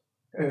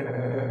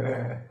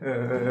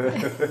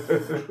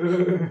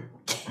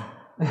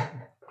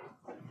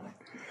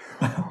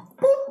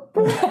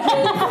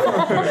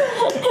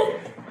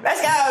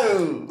 Let's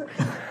go!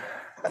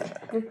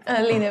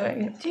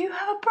 Lena, do you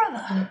have a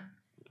brother?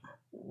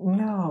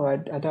 No, I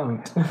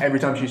don't. Every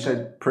time she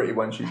said pretty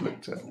one, she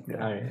looked at.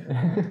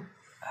 Yeah.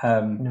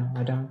 No,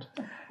 I don't.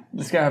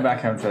 Let's go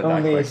back home for that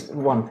Only quick.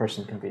 one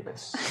person can be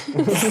this.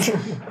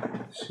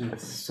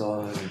 She's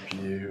so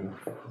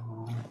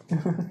beautiful.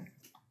 You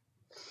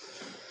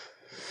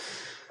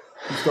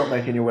start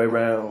making your way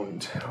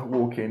round,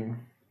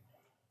 walking.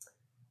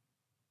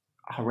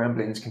 Our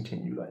ramblings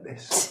continue like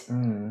this.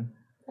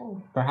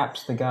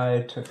 Perhaps the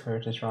guy took her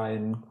to try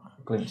and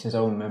glimpse his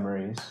own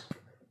memories.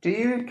 Do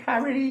you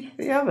carry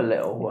the other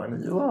little one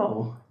as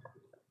well?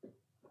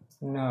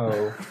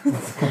 No.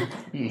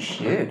 You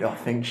should. I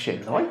think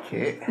she'd like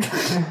it.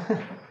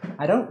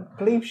 I don't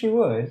believe she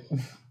would.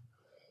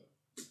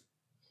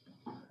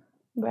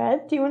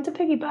 Red, do you want to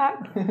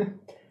piggyback?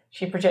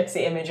 She projects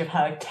the image of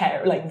her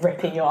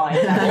ripping your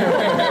eyes out.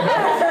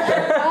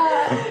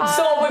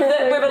 Sort of with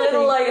a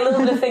little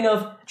bit of thing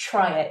of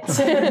try it.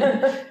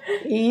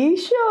 Are you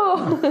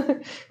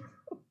sure?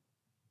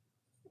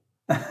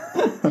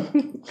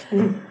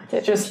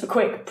 Just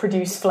quick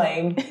produce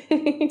flame.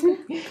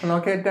 Can I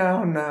get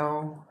down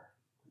now?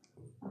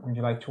 Would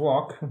you like to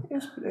walk?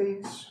 Yes,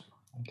 please.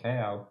 Okay,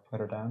 I'll put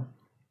her down.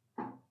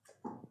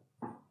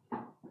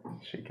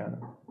 She kind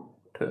of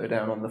put her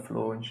down on the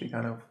floor and she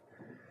kind of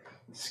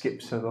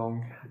skips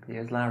along, happy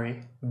as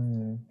Larry,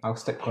 I'll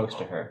stick close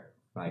to her,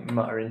 like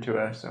muttering to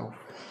herself.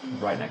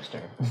 right next to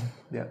her.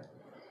 Yeah.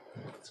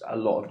 It's a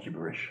lot of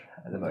gibberish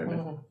at the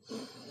moment.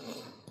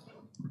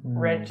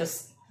 Red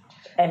just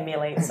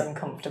emulates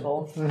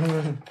uncomfortable.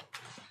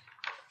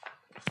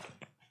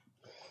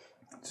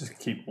 Just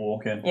keep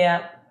walking.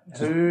 Yeah.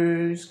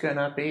 Who's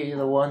gonna be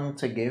the one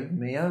to give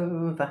me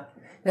over?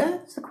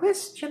 That's the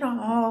question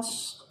I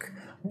ask.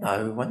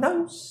 No one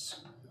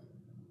knows.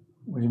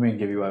 What do you mean,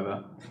 give you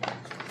over?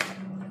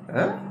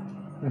 Huh?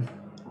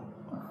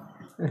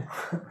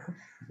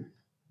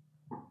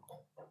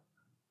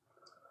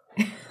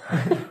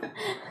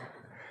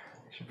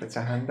 She puts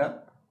her hand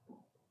up.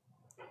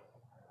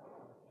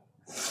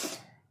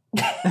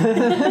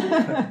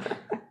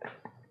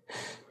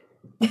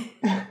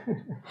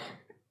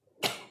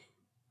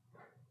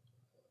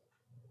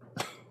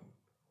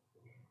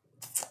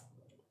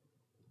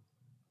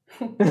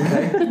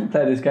 Okay,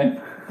 play this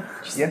game.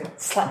 Yeah.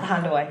 Slap the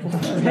hand away.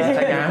 Take your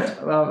hand.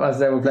 Well, as I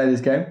say, we'll play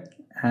this game,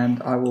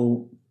 and I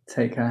will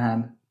take her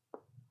hand.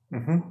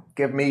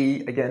 Give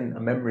me again a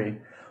memory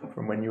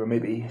from when you were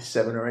maybe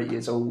 7 or 8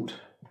 years old.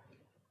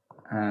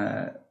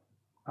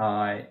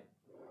 I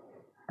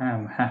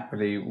am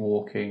happily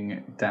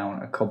walking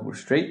down a cobbled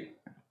street.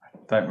 I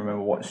don't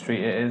remember what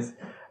street it is,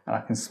 and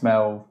I can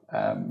smell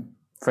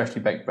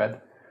freshly baked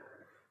bread.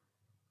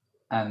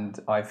 And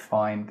I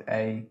find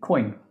a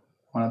coin.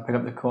 When I pick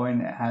up the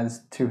coin, it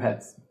has 2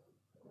 heads.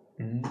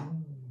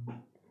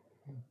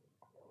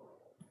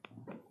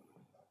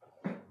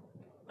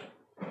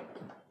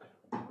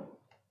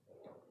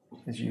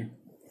 As you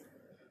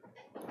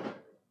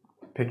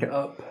pick it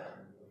up,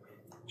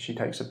 she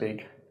takes a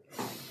big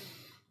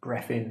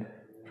breath in,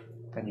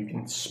 and you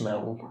can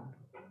smell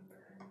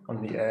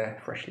on the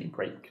air freshly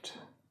baked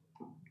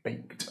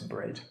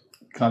bread.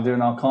 Can I do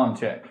an Arcana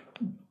check?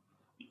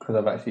 Because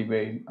I've actually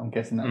been, I'm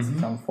guessing that's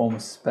some form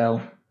of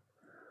spell.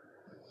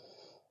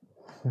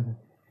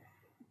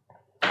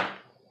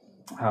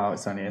 Oh,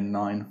 it's only a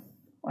 9.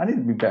 I need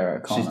to be better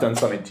at Arcana. She's done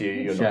something to you,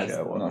 you're not Yes,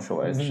 sure what. I'm not sure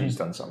what it is. She's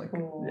done something.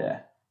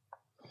 Yeah.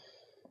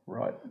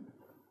 Right.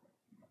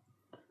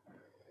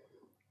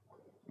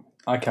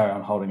 I carry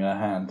on holding her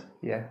hand.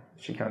 Yeah,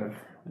 she kind of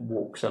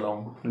walks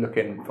along,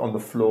 looking on the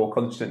floor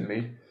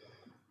constantly.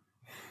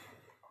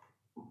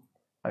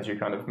 As you're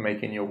kind of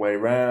making your way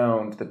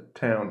round the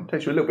town. It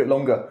takes you a little bit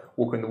longer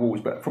walking the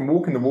walls, but from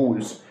walking the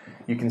walls,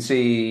 you can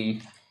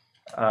see,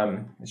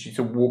 as you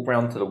sort of walk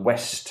round to the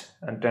west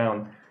and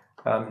down,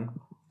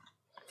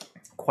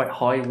 quite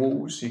high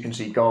walls. You can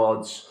see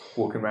guards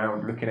walking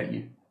around looking at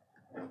you.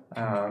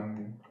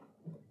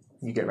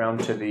 You get round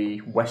to the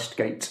west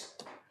gate,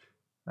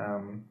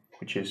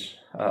 which is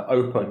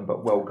open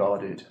but well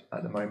guarded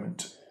at the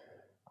moment.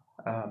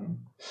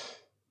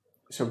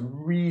 So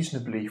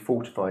reasonably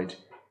fortified.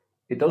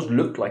 It does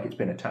look like it's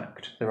been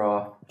attacked. There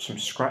are some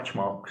scratch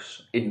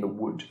marks in the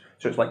wood.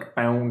 So it's like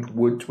bound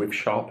wood with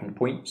sharpened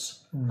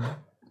points.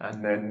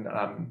 And then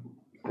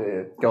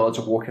the guards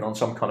are walking on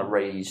some kind of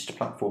raised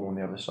platform on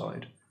the other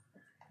side.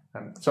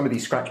 Some of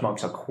these scratch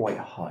marks are quite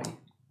high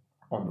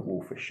on the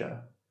wall for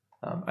sure.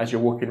 As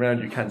you're walking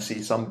around, you can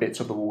see some bits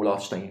of the wall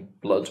are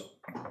stained blood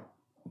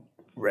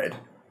red.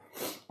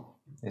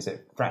 Is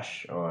it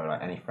fresh or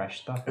like any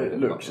fresh stuff? It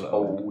looks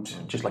old,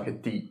 just like a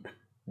deep,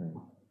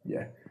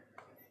 yeah.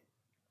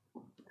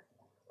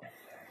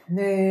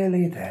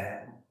 Nearly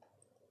there.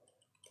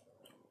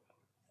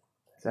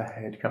 The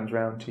head comes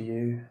round to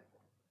you.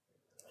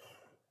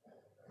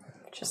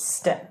 Just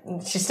step.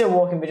 She's still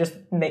walking, but just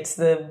makes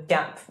the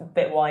gap a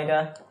bit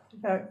wider.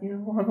 You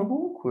want to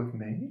walk with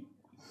me?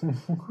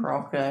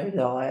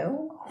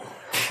 Crocodile.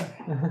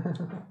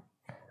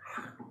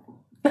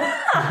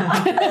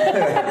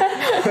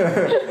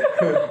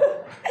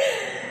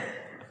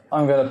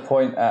 I'm going to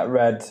point at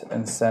Red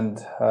and send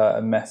her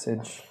a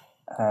message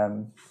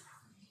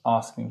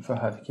asking for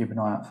her to keep an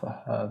eye out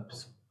for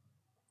herbs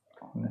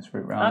on this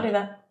route round. I'll do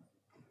that.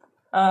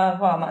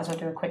 Well, I might as well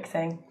do a quick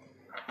thing.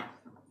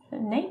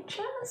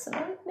 Nature?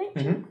 Nature?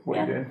 Mm-hmm. What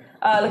are you doing?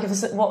 Looking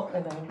for what?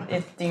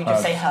 Do you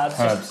just say herbs?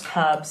 Just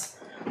herbs.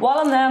 While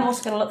I'm there, I'm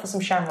also going to look for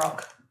some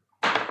shamrock.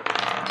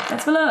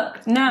 Let's have a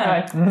look.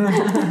 No.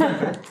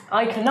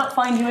 I cannot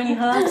find you any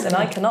herbs, and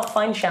I cannot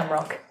find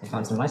shamrock. You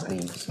found some nice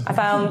leaves. I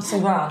found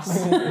some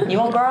grass. You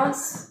want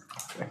grass?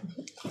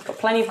 Got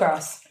plenty of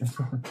grass.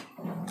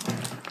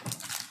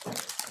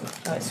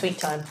 Oh, it's sweet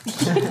time.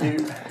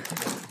 You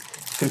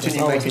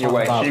continue making your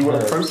way. She will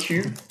approach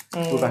you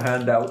with a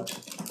hand out.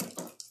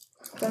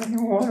 Don't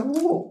you want to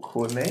walk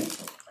with me?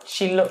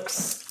 She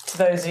looks to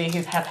those of you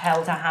who have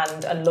held her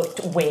hand and looked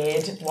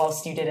weird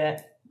whilst you did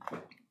it.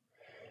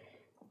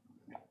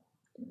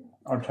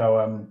 I'll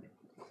tell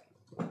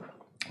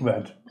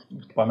Red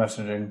by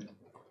messaging.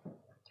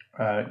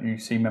 You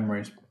see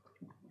memories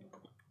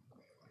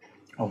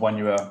of when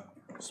you were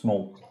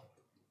small.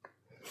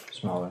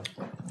 Smaller.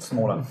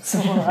 Smaller.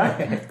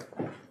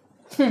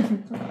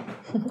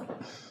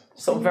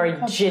 Sort of very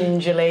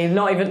gingerly,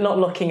 not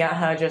looking at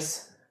her,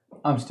 just.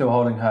 I'm still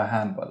holding her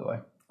hand, by the way.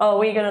 Oh,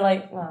 were you gonna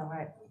like? Oh,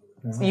 right.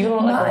 So you're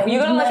gonna look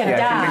like a Yeah,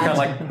 dad. she's kind of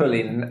like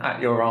pulling at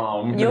your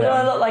arm. You're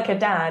gonna look like a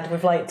dad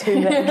with like two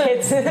little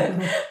kids.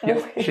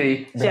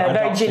 She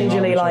very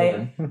gingerly,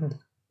 like.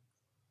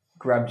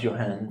 grabs your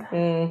hand.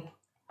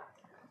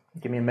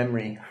 Give me a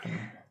memory.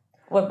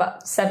 What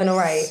about 7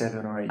 or 8?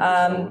 7 or 8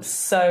 years old.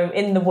 So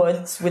in the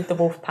woods with the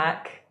wolf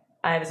pack,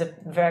 it was a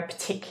very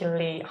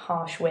particularly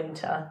harsh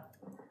winter,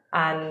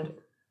 and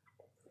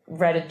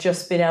Red had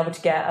just been able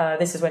to get.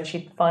 This is when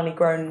she'd finally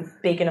grown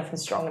big enough and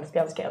strong enough to be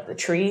able to get up the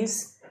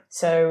trees.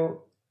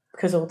 So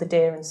because all the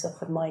deer and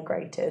stuff had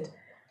migrated,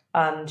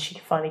 she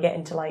could finally get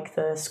into like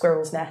the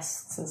squirrels'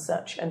 nests and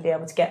such, and be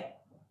able to get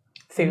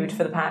food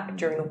for the pack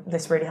during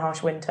this really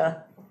harsh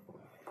winter.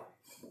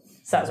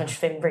 So that was when she was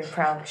feeling really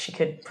proud because she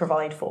could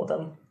provide for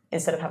them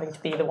instead of having to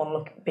be the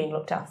one being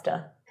looked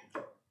after.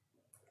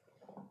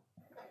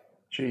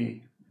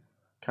 She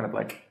kind of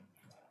like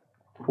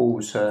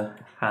pulls her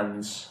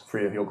hands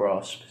free of your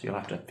grasp, so you'll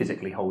have to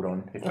physically hold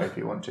on if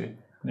you want to.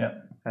 Yeah.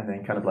 And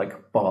then kind of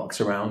like barks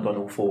around on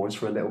all fours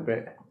for a little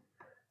bit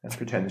and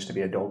pretends to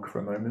be a dog for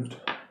a moment.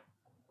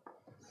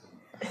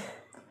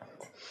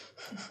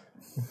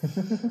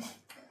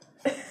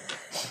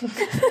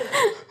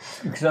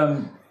 Because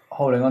I'm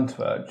holding on to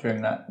her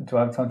during that, do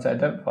I have time to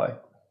identify?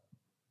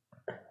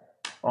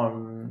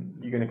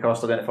 You're going to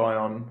cast Identify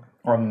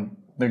on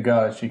the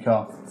girl she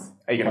casts.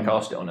 Are you going to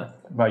cast it on her?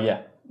 Well,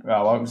 yeah.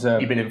 Well, I was,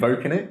 You've been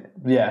invoking it?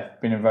 Yeah,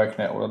 been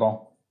invoking it all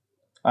along.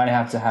 I only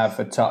have to have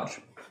a touch,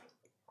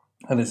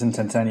 and it's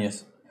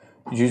instantaneous.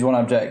 You choose one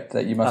object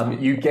that you must be.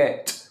 You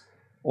get.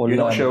 Or you're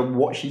not learn. sure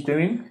what she's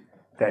doing.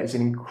 There is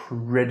an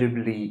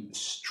incredibly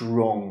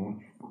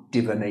strong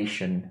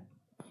divination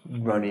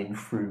running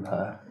through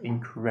her.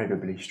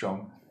 Incredibly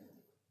strong.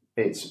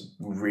 It's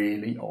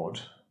really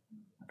odd.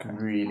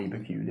 Really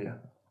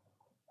peculiar.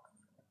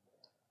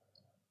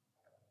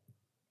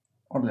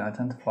 Oddly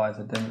identifies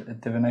a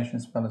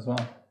divination spell as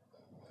well.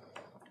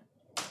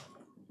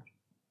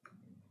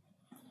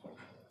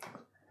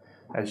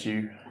 As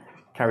you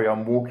carry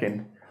on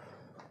walking,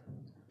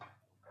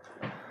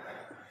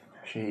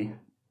 she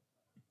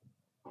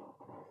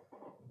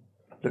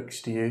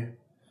looks to you.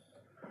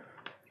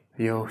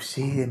 You'll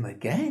see him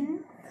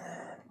again,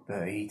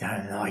 but he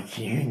don't like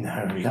you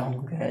no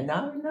longer.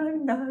 No.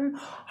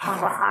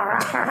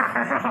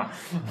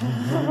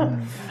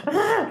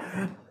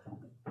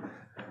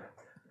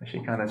 She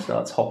kind of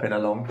starts hopping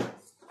along.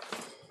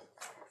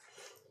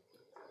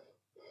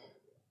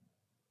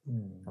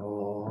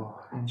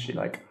 And she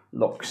like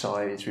locks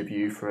eyes with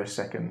you for a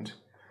second.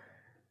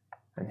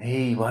 And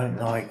he won't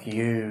like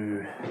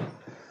you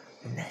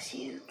unless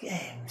you get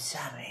him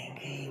something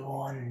he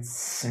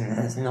wants. And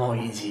that's not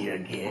easy to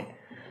get.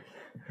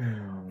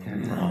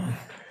 No.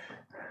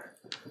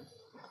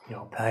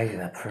 You'll pay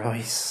the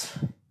price.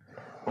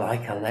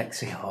 Like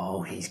Alexi,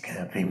 oh, he's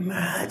gonna be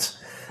mad.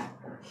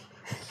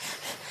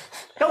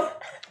 Oh,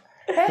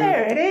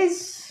 there it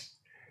is.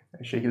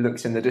 As she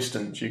looks in the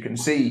distance, you can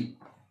see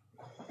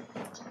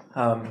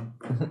up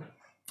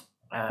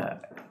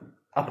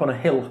on a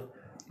hill,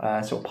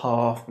 sort of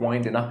path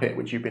winding up it,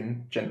 which you've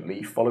been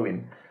gently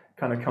following,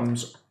 kind of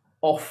comes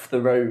off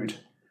the road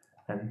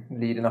and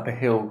leading up a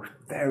hill.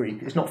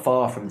 It's not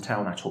far from the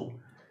town at all.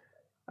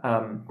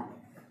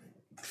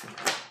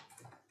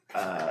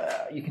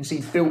 You can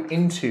see built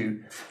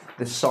into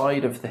the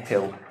side of the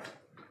hill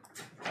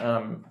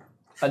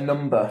a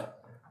number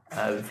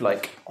of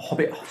like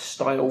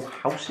Hobbit-style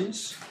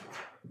houses.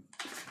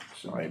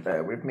 Sorry,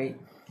 bear with me.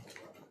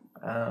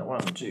 1,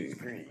 2,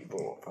 3,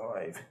 4,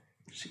 5,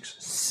 6,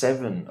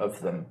 7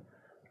 of them.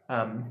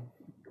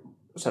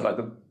 So like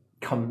the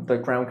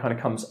ground kind of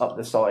comes up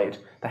the side.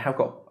 They have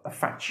got a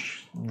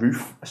thatch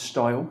roof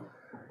style.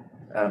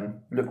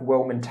 Look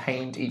well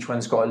maintained. Each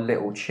one's got a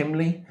little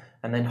chimney,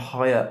 and then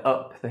higher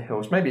up the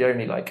hills, maybe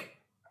only like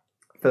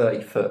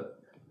 30 foot,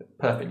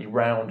 perfectly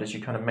round. As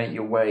you kind of make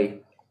your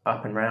way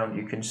up and round,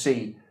 you can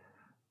see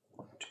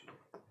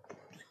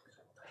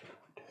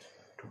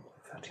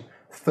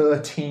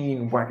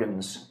 13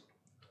 wagons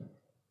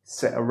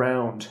set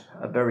around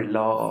a very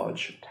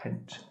large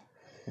tent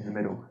in the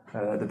middle.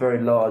 The very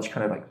large,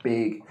 kind of like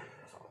big,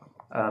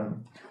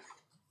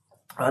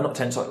 not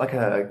tent, like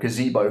a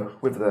gazebo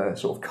with the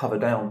sort of cover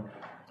down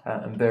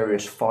and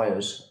various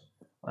fires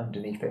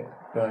underneath it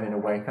burning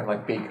away, kind of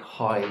like big,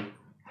 high,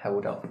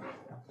 held up.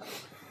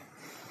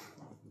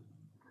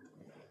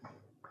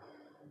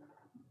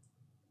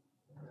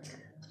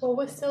 Well,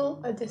 we're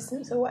still a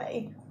distance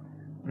away.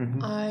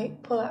 Mm-hmm. I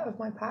pull out of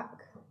my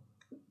pack.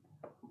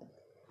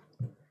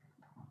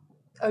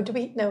 Oh, do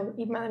we? No,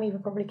 Madame Eva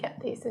probably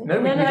kept these. Didn't No,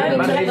 you? we didn't. we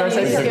Madam kept Eva them.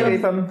 said to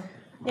leave them.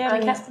 Yeah,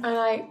 we kept And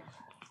I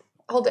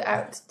hold it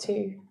out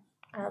to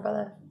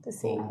Arabella to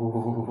see.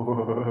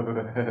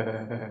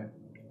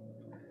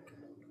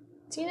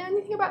 Do you know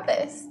anything about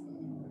this?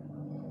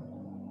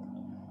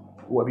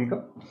 What have you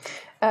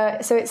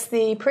got? So it's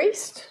the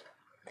priest.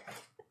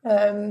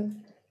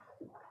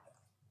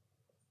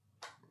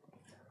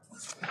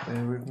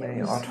 Bear with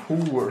me.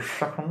 2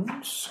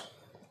 seconds.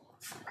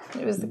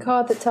 It was the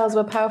card that tells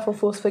of a powerful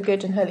force for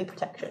good and holy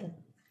protection.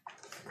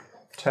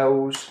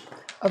 Tells.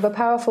 Of a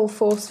powerful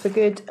force for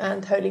good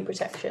and holy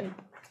protection.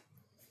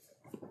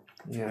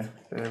 Yeah,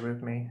 bear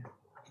with me.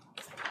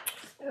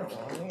 Oh,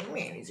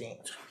 where is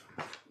it?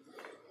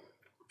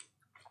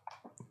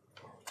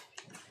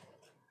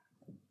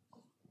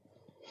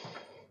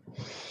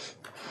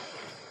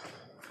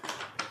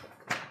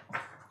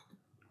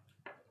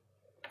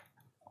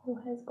 Oh,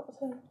 has got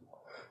some.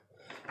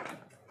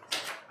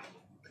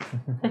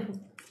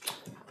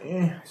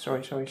 Yeah,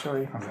 sorry.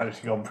 I've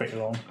actually gone pretty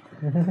long.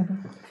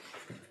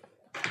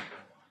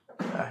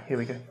 Here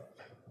we go.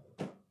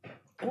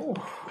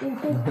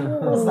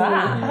 What's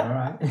that? All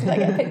right. Did I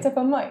get picked up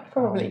on mic?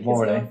 Probably. 'Cause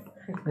Morning.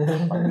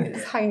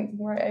 it's hanging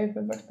right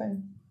over the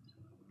phone.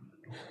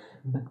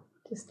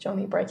 Just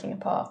Johnny breaking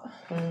apart.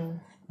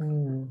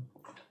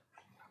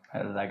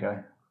 At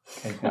Lego.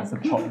 Occasionally I have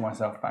to chop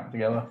myself back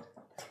together.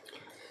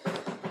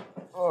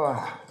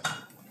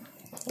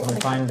 We'll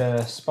find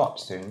a spot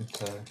soon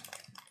to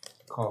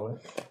call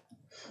it.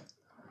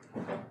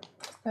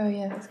 Oh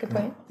yeah, that's a good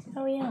point.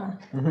 Oh yeah.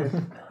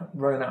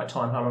 Running out of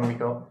time. How long have we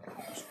got?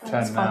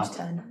 10 now. 5 to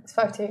 10. It's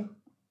 5-2.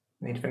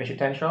 Need to finish at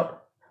 10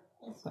 sharp.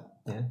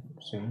 Yeah,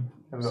 soon.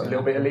 Have we got a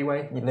little bit of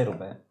leeway? A little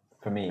bit.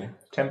 For me.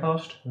 10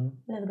 past. A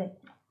little bit.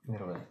 A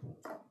little bit.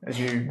 As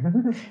you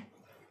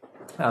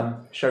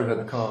show her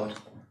the card.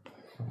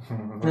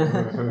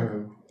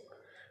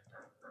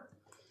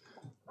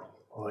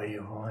 What do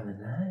you want to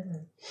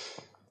know?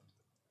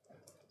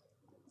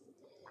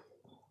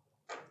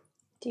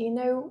 Do you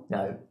know?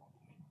 No.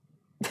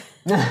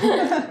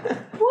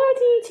 Why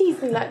do you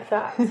tease me like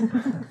that?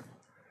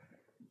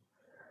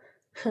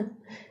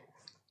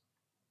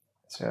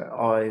 So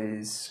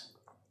eyes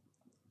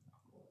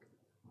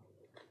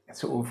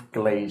sort of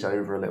glaze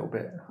over a little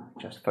bit,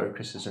 just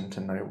focuses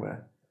into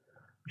nowhere.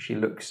 She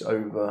looks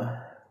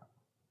over,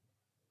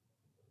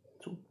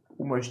 sort of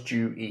almost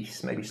due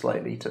east, maybe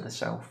slightly to the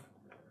south.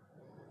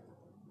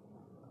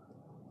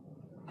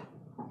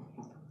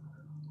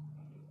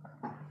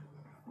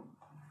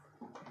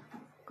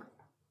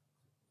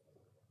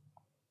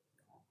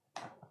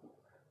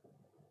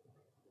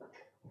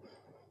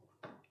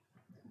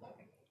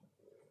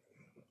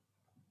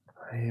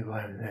 I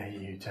won't let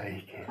you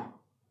take it.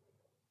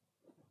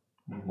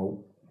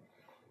 Nope.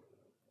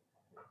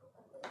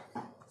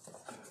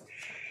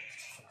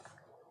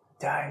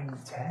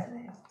 Don't tell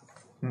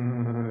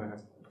him.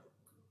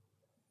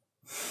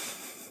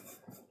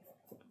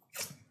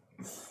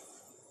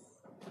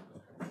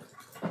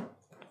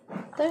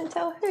 Don't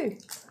tell who.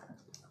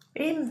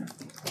 Him.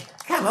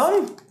 Come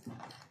on.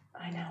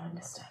 I now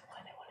understand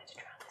why they wanted to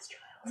drown this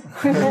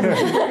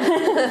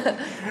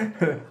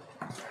child.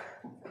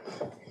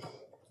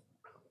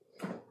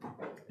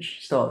 She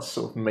starts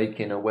sort of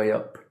making her way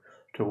up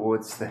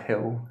towards the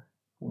hill,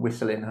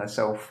 whistling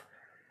herself.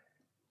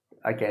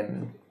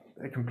 Again,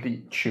 a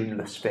complete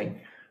tuneless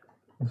thing.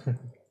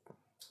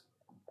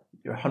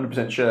 You're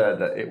 100% sure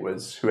that it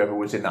was whoever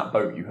was in that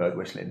boat you heard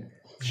whistling.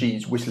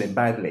 She's whistling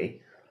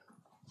badly,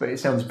 but it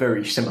sounds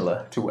very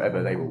similar to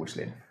whatever they were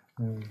whistling.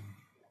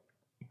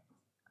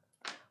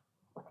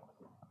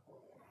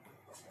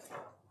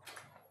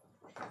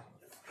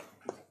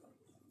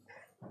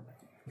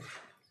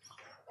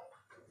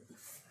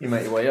 You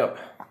make your way up.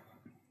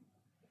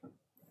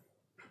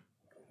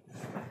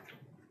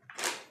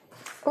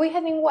 Are we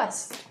heading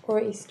west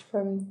or east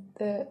from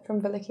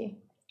Veliky?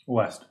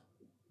 West.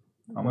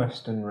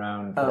 Western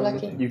round.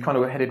 Lucky. You kind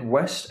of headed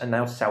west and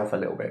now south a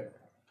little bit.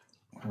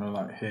 They're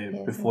like here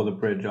Yes. before the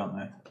bridge, aren't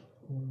they?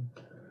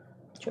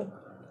 Sure.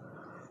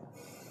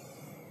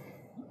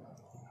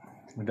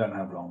 We don't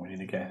have long. We need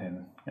to get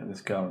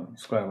this girl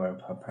square away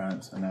with her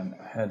parents, and then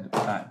head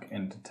back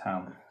into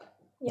town.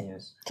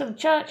 Yes. To the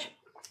church.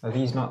 Are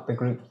these not the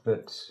group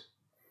that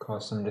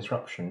caused some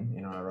disruption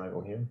in our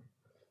arrival here?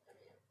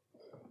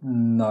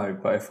 No,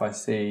 but if I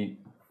see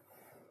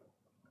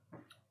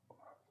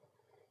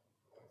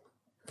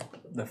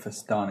the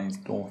Festani's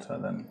daughter,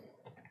 then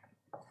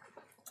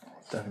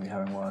definitely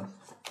having word.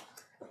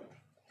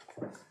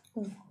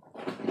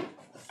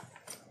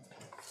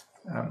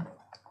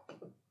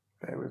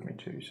 Bear with me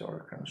too,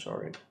 sorry. I'm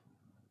sorry.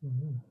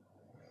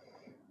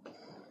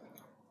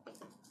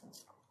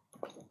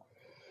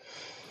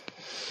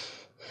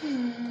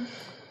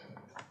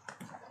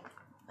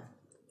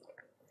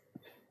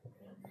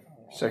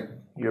 So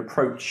you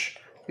approach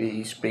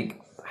these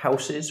big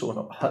houses, or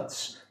not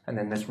huts, and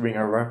then there's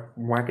ringer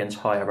wagons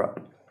higher up.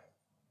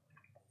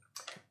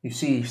 You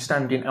see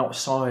standing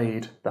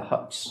outside the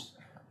huts,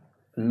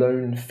 a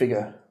lone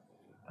figure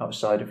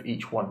outside of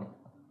each one.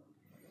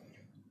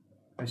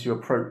 As you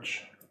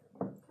approach,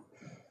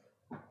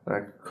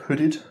 they're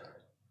hooded.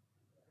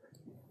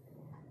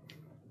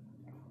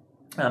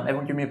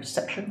 Everyone give me a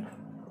perception.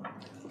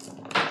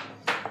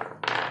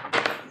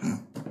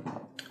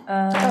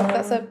 Oh,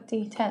 that's a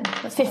D10.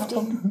 That's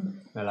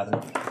 15.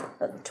 11.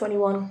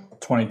 21.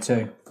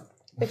 22.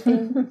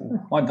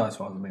 15. My dice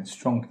rolls have been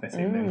strong this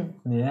evening.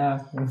 Yeah.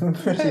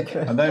 Pretty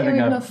good. I don't You think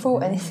even I've... have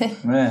fought anything.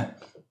 Yeah,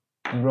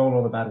 You rolled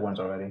all the bad ones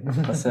already.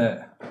 that's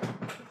it.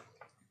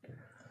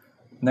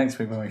 Next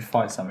week when we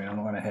fight something, I'm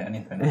not going to hit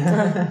anything.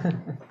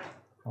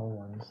 All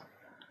ones.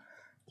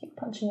 Keep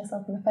punching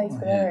yourself in the face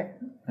with Eric.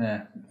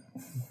 Yeah.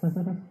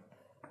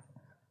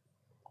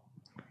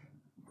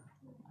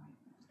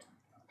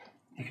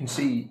 You can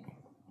see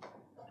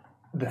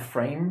the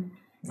frame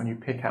when you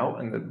pick out,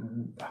 and the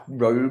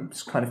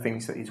robes, kind of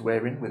things that he's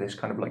wearing, with this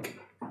kind of like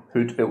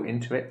hood built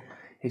into it.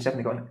 He's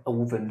definitely got an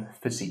elven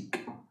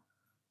physique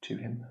to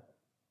him.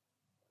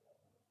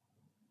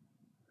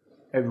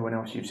 Everyone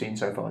else you've seen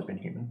so far has been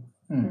human,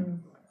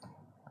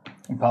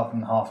 Apart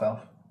from the half elf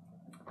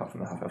apart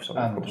from the half elf.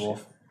 and the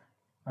dwarf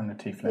and the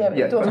tiefling. Yeah, but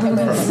Yeah, dwarf can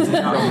move.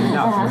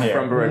 Not from here.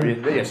 From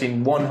Barovia, you've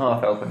seen one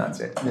half elf, and that's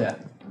it. Yeah.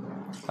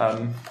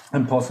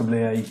 And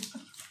possibly a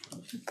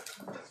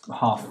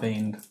half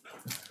fiend.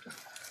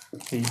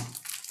 He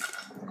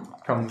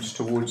comes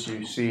towards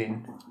you,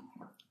 seeing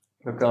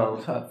the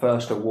girl at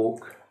first a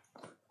walk,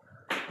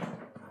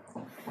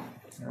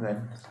 and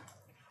then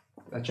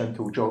a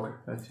gentle jog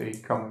as he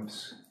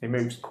comes. He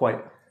moves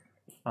quite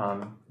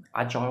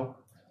agile,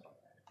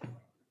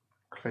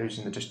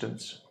 closing the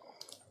distance.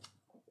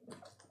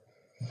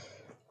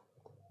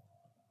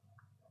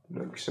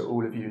 Looks at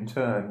all of you in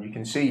turn. You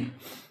can see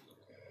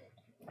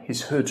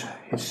his hood,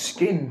 his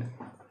skin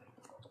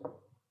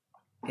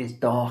is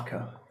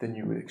darker than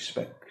you would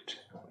expect,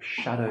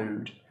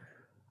 shadowed,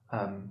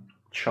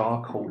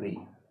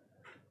 charcoaly,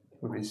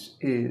 with his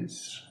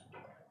ears.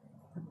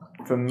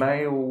 For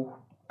male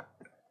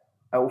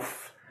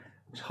elf,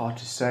 it's hard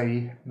to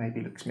say,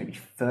 looks maybe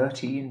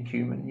 30 in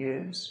human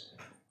years.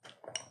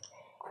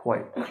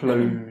 Quite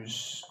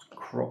close,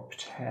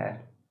 cropped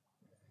hair.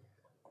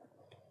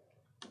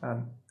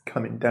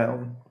 Coming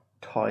down,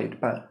 tied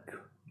back.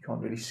 You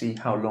can't really see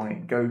how long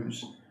it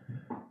goes.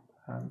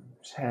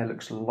 His hair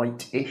looks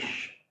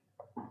light-ish.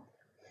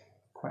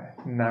 Quite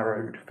a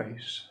narrowed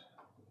face.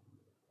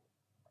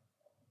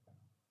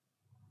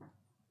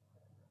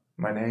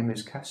 My name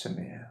is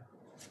Casimir.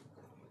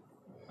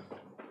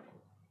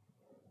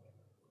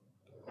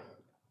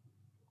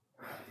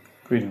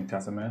 Greetings,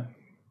 Casimir.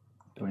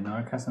 Do we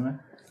know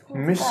Casimir?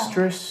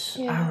 Mistress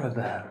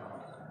Arabelle.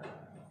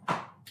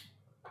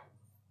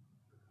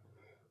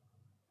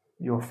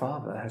 Your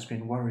father has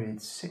been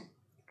worried sick.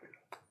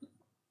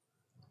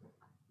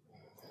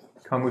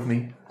 Come with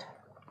me.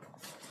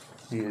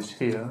 He is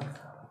here,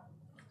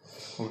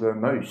 although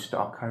most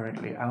are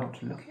currently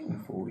out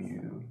looking for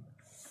you.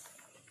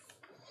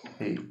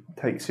 He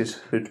takes his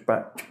hood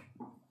back.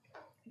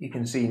 You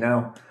can see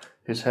now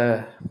his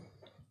hair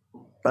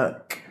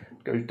back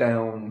goes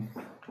down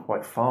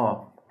quite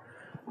far.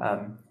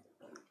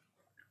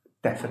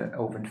 Definite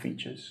elven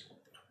features.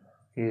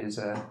 He is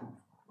a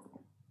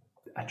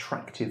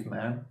attractive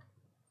man.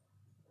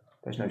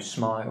 There's no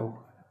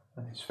smile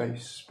on his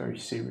face, very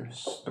serious,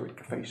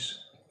 stoic face.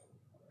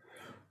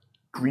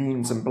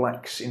 Greens and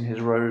blacks in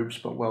his robes,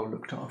 but well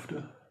looked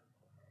after.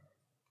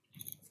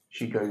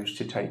 She goes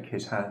to take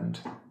his hand,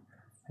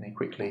 and he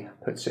quickly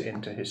puts it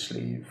into his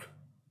sleeve.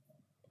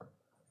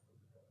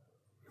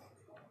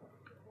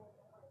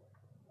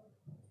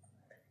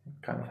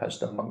 Kind of has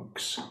the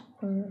monks.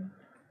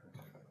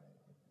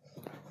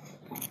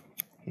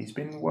 He's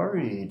been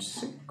worried,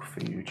 sick for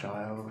you,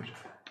 child.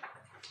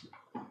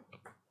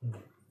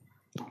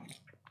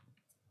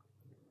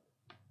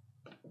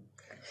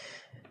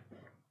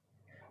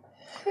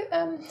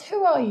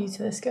 Who are you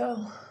to this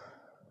girl?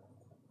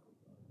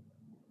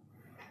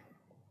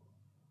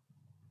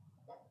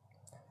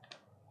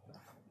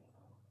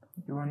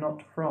 You are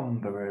not from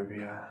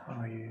Barovia,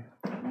 are you?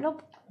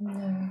 Nope.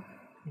 No.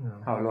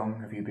 How long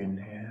have you been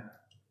here?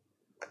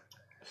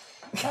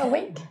 About a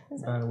week.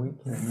 About a week.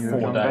 You 4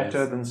 have done days.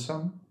 better than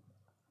some.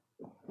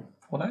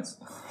 4 days?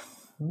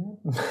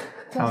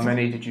 How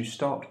many did you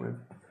start with?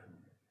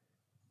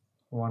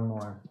 One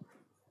more.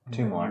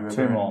 Two You more. were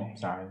 2 more. only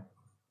Sorry.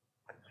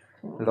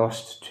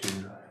 Lost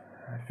 2.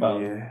 I Well,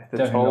 fear the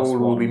definitely lost toll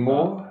will be one,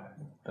 more.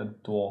 A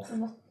dwarf.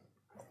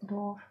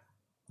 Dwarf.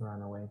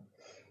 Ran away.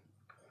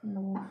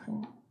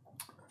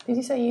 Did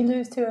you say you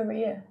lose 2 every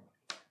year?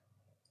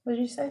 What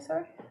did you say,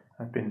 sorry?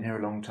 I've been here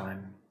a long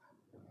time.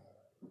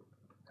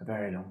 A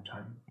very long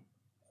time.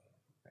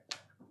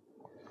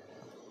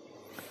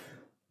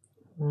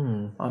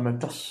 I'm a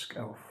dusk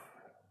elf.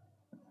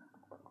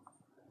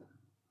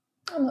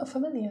 I'm not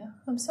familiar.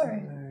 I'm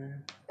sorry.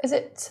 No.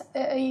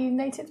 Are you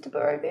native to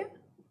Barovia?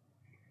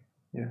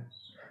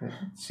 Yes. It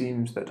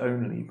seems that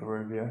only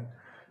Barovia.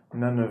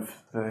 None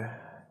of the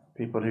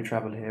people who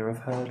travel here have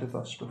heard of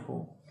us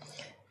before.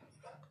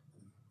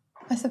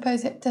 I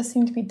suppose it does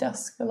seem to be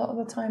dusk a lot of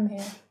the time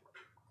here.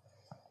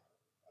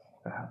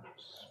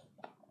 Perhaps.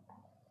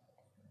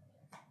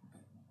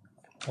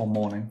 Or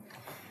morning.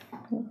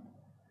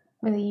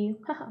 With you.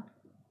 Haha.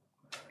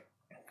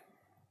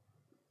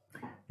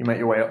 You make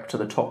your way up to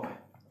the top,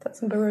 That's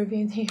some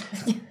Barovian here.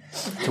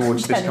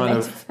 towards this Fairly kind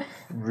native. of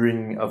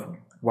ring of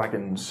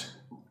wagons.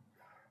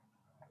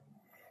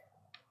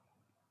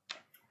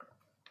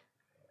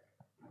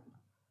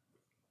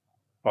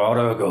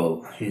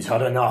 Aragol, he's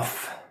had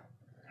enough.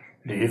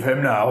 Leave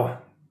him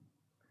now.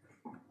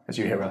 As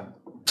you hear a...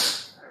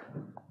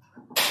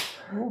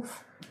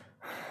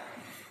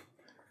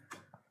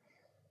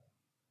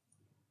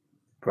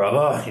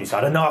 Brother, he's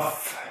had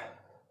enough.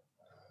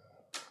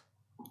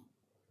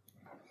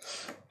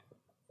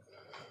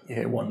 You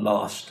hear one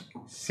last,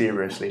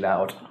 seriously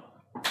loud.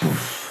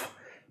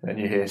 Then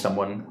you hear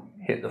someone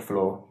hit the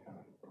floor.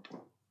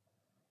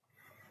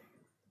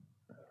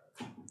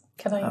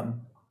 Can I?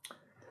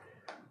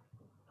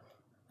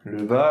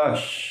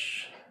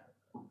 Luvash,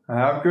 I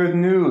have good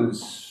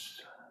news.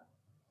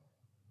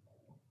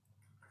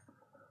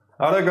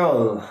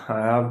 Aragol, I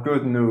have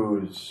good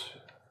news.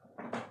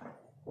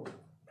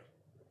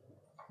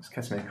 As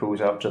Casimir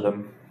calls out to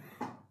them,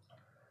 you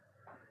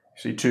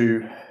see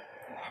 2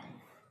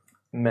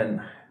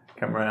 men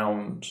come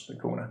round the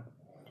corner.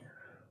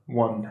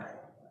 One,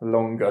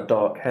 longer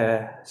dark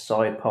hair,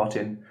 side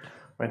parting,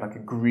 wearing like a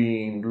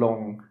green,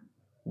 long,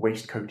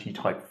 waistcoaty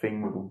type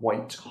thing with a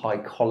white high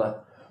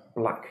collar,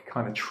 black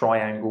kind of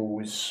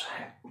triangles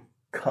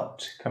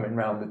cut coming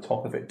round the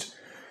top of it.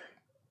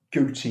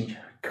 Goatee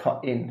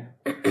cut in.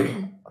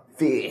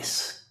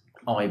 Fierce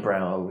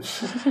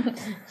eyebrows.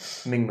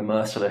 Ming the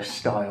Merciless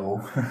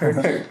style.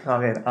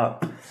 Coming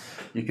up.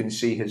 You can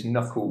see his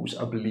knuckles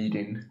are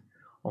bleeding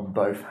on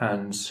both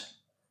hands.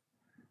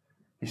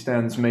 He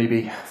stands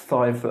maybe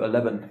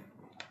 5'11".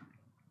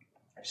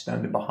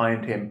 Standing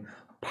behind him,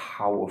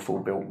 powerful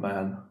built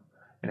man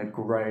in a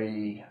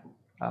grey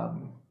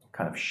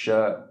kind of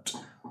shirt,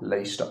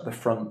 laced up the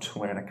front,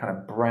 wearing a kind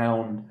of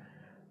brown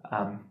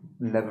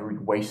leathery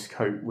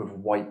waistcoat with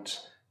white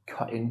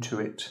cut into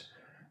it.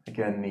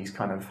 Again, these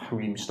kind of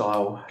harem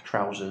style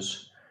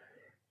trousers.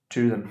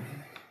 To them,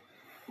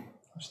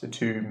 as the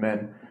 2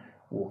 men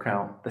walk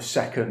out. The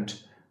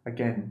second,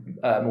 again,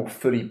 more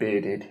fully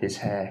bearded, his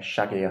hair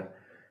shaggier,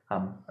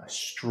 a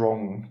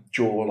strong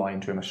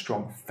jawline to him, a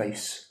strong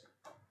face.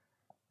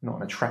 Not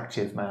an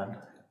attractive man,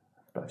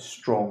 but a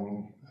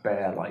strong,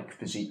 bear-like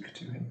physique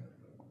to him.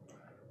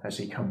 As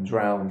he comes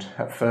round,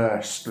 at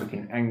first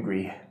looking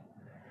angry,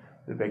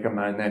 the bigger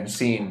man then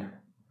seen.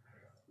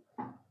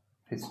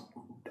 His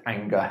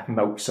anger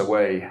melts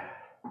away.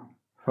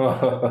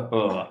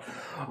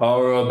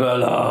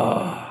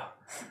 Arabella!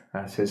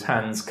 As his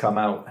hands come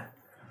out,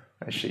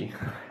 as she,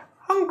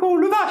 Uncle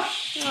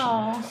Luvash!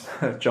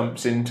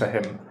 Jumps into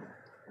him.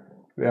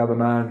 The other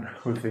man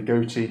with the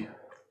goatee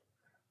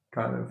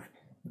kind of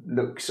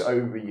looks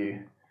over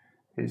you.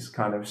 His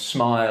kind of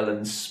smile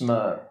and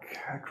smirk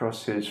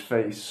across his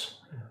face.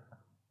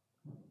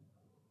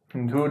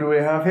 And who do we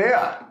have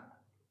here?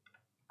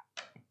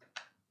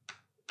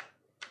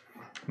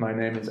 My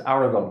name is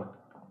Aragol.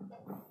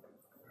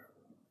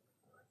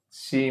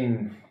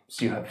 Seems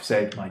you have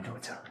saved my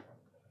daughter.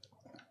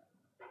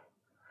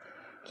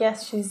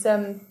 Yes, she's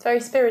very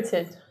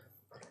spirited.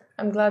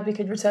 I'm glad we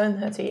could return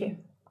her to you.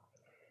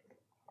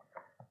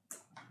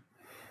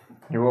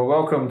 You are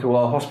welcome to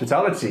our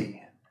hospitality.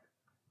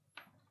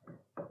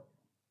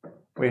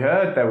 We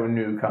heard there were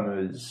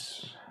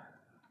newcomers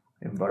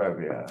in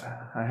Barovia.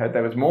 I heard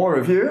there was more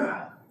of you.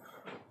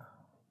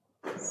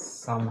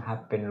 Some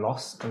have been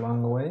lost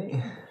along the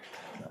way.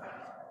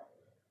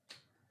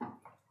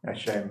 A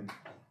shame.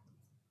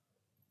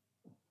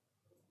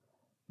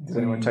 Does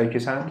anyone take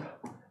his hand?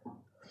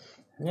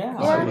 Yeah.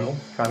 I will.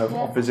 Kind of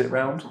offers it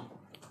round.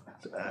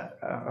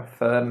 A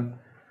firm.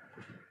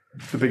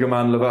 The bigger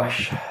man,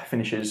 Lavash,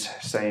 finishes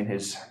saying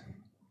his.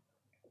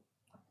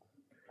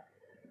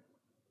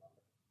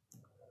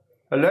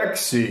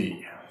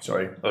 Alexei.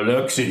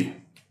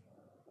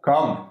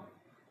 Come.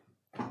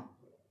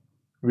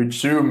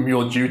 Resume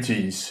your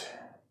duties.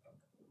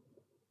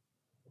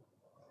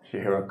 You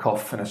hear a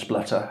cough and a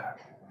splutter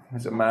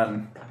as a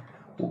man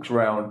walks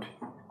round,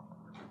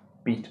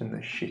 beaten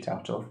the shit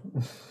out of,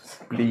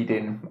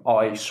 bleeding,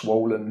 eye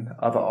swollen,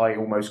 other eye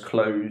almost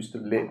closed,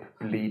 lip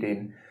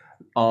bleeding,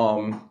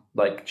 arm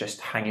like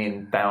just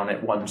hanging down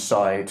at one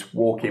side,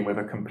 walking with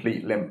a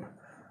complete limp.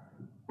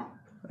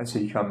 As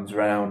he comes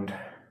round,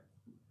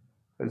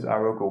 as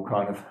Arogul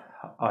kind of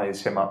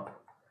eyes him up.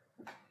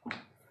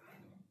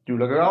 Do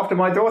look after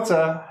my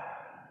daughter.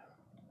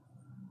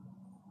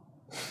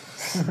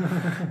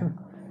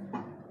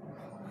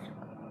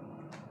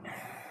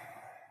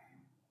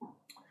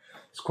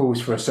 This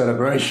calls for a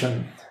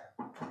celebration,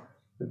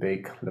 the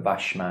big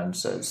Lavash man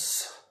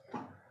says.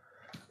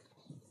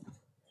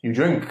 You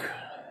drink?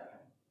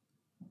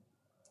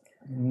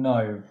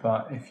 No,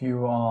 but if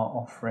you are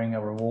offering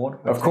a reward,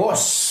 Of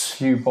course. a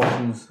few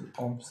bottles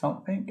of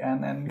something,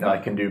 and then I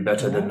can do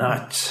better than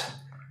that.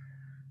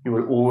 You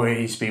will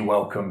always be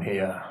welcome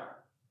here.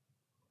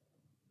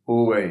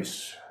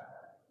 Always.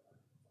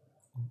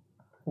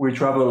 We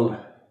travel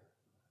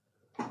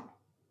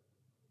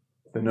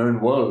the known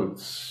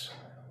worlds.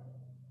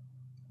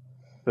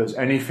 If there's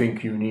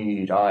anything you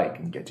need, I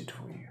can get it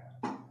for you.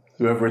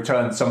 You have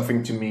returned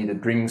something to me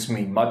that brings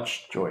me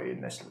much joy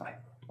in this life.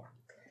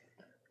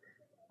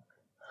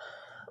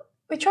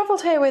 We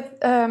travelled here with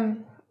a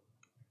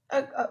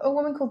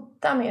woman called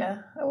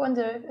Damia. I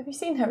wonder, have you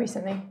seen her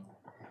recently?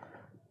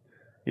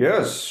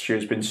 Yes, she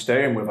has been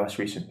staying with us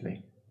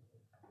recently.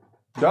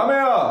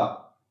 Damia!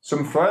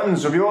 Some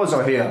friends of yours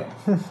are here.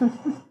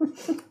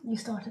 You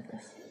started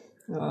this.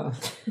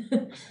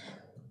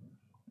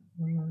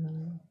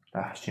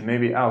 She may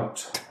be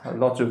out. A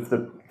lot of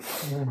them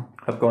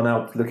have gone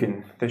out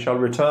looking. They shall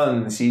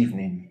return this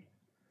evening.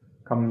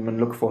 Come and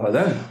look for her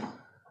then.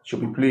 She'll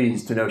be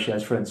pleased to know she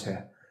has friends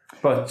here.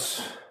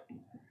 But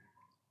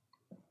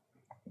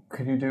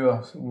could you do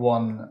us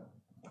one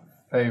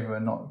favour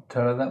and not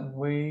tell her that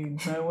we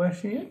know where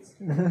she is?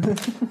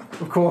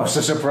 of course,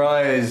 a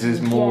surprise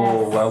is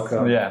more Yes.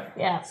 welcome. Yeah.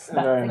 Yes,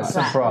 Very that's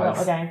nice. exactly what Surprise.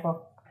 we're going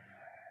for.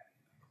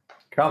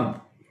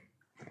 Come.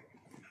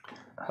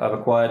 I've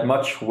acquired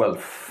much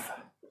wealth.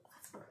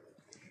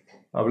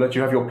 I will let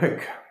you have your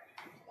pick.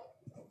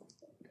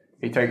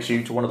 He takes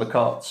you to one of the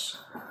carts.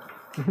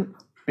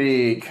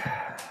 Big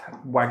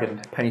wagon,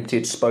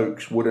 painted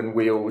spokes, wooden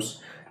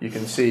wheels. You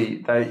can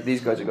see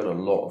these guys have got a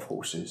lot of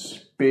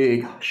horses.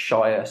 Big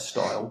Shire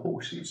style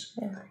horses.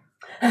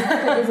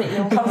 Is it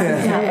your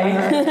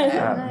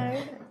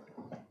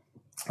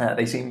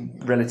They seem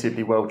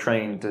relatively well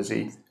trained as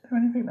he. Is there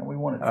anything that we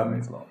wanted from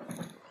these lot?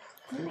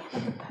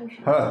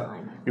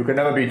 You can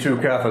never be too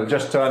careful.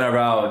 Just turn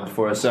around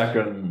for a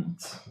second.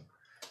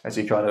 As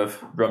he kind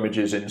of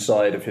rummages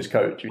inside of his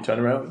coat, you turn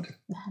around.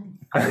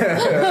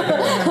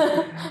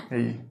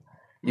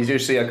 You do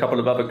see a couple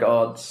of other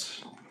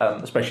guards,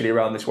 especially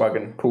around this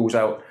wagon, pulls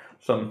out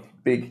some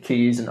big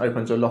keys and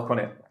opens a lock on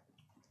it.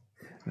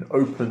 And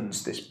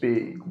opens this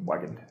big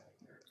wagon.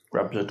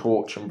 Grabs a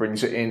torch and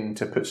brings it in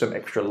to put some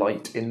extra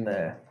light in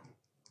there.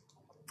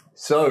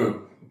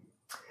 So,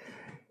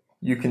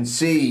 you can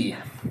see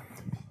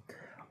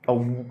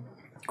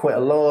quite a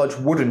large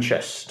wooden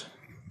chest.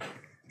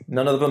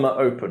 None of them are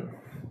open.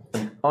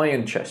 An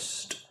iron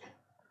chest.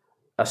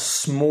 A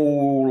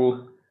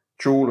small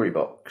jewellery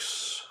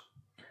box.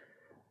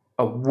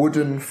 A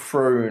wooden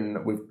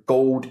throne with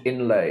gold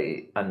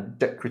inlay and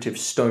decorative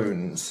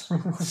stones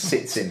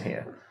sits in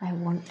here. I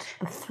want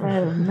the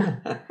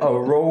throne. A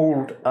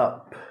rolled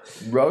up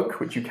rug,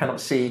 which you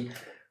cannot see.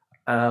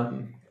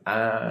 And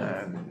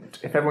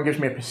if everyone gives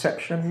me a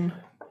perception.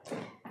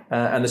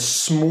 And a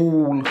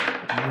small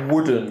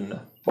wooden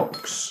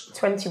box.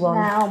 21.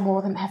 Now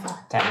more than ever.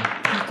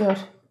 10. Good.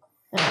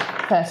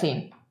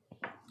 13.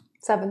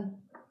 7.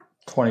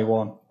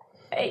 21.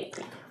 8.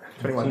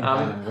 21.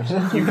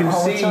 You can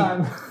see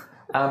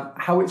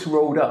how it's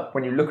rolled up.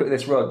 When you look at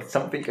this rug,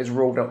 something is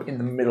rolled up in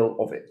the middle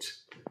of it.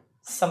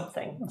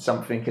 Something.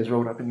 Something is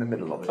rolled up in the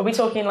middle of Are it. we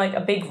talking like a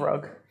big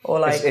rug? Or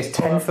like It's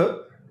 10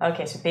 foot,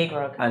 Okay, so big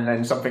rug. and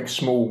then something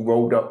small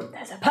rolled up.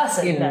 There's a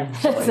person In- there.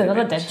 It's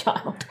another dead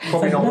child.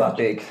 Probably not that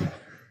big.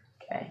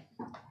 Okay.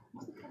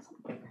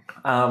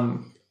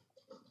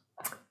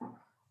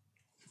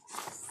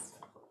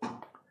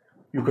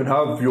 You can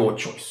have your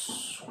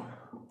choice.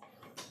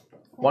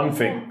 One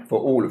thing for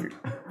all of you.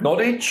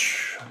 Not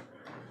each.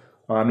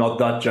 I'm not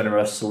that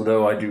generous,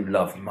 although I do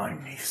love my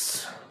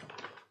niece.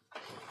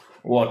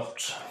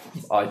 What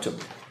item?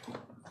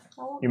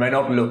 You may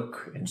not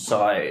look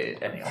inside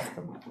any of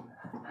them.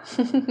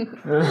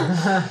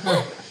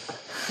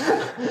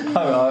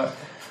 How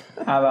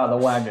about the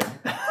wagon?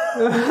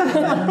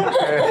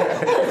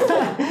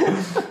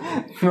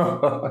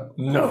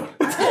 No.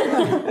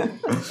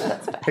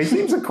 He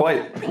seems a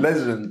quite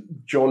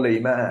pleasant, jolly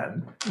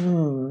man.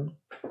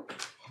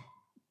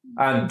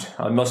 And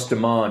I must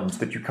demand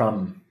that you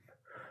come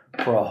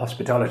for our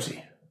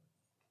hospitality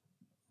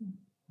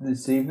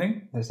This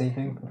evening? This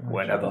evening?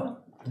 whenever.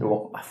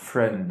 You're a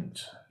friend.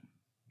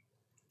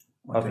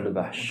 of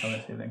Lubash. What's on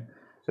the ceiling?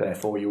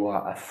 Therefore, you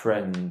are a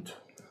friend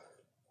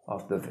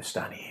of the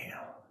Vistani.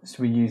 Should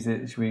we use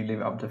it? Should we leave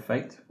it up to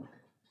fate?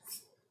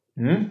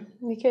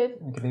 We could.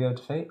 We could go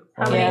to fate.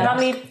 How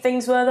many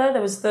things were there?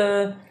 There was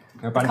the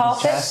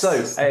carpet.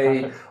 So,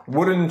 a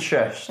wooden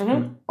chest,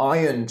 an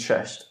iron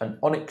chest, an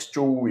onyx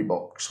jewellery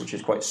box, which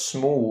is quite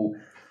small,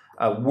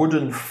 a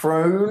wooden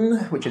throne,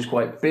 which is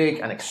quite big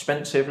and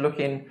expensive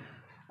looking,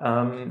 What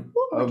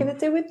are we going to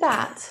do with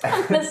that?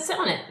 Let's sit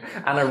on it.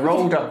 and a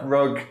rolled up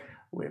rug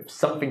with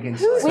something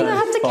inside. We're going to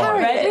have to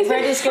carry it.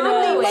 Red is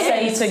going to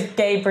say to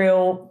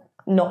Gabriel,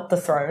 not the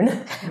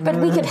throne. But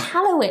we could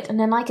hallow it, and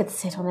then I could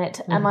sit on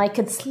it, and I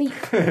could sleep.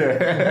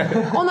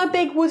 On a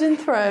big wooden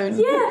throne.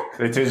 Yeah.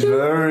 It is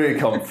very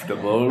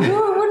comfortable.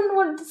 Who wouldn't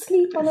want to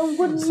sleep on a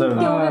wooden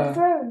gilded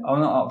throne? I'm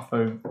not up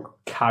for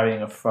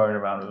carrying a throne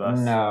around with us.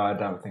 No, I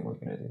don't think we're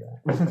going to do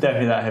that.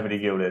 Definitely that heavily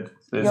gilded. So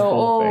there's You're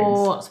 4 things.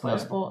 all spoil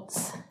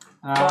sports.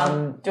 Do you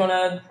want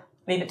to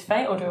leave it to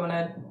fate, or do you want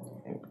to...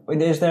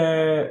 Is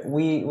there?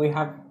 We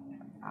have,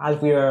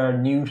 as we are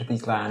new to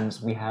these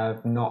lands, we are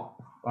not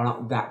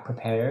that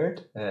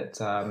prepared at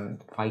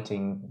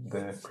fighting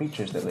the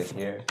creatures that live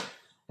here.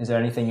 Is there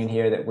anything in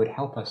here that would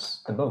help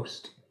us the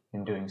most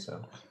in doing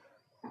so?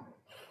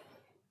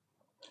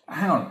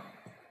 Hang on.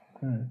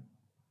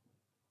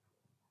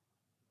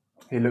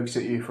 He looks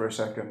at you for a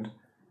second.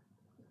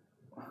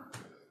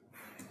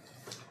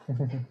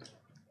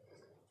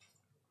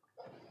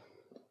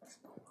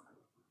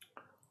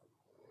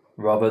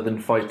 Rather than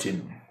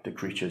fighting the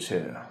creatures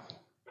here,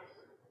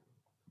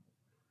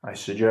 I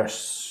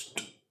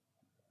suggest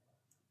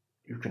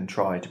you can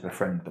try to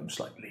befriend them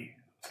slightly.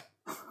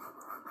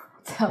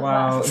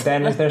 Well,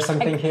 then is there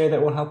something here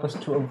that will help us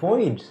to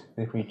avoid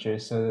the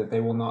creatures so that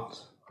they will not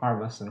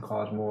harm us and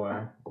cause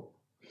more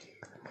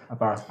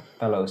of our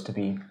fellows to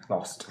be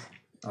lost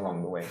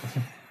along the way?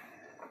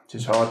 It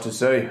is hard to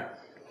say.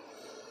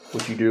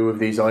 What you do with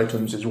these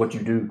items is what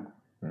you do.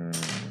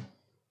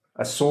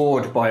 A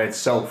sword by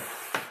itself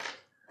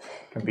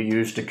can be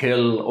used to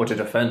kill or to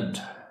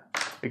defend.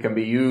 It can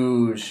be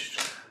used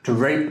to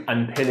rape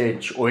and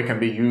pillage, or it can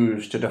be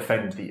used to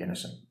defend the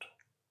innocent.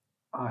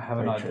 I have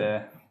an Very true.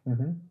 idea.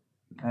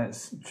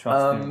 Let's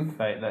trust in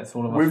fate. Let's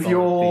all of us with roll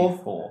a your-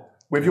 D4.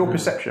 With your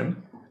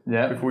perception,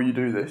 Yeah. before you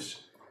do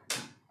this,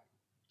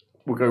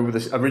 we'll go with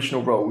this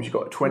original rolls. You've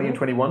got 20 and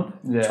 21.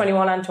 Yeah.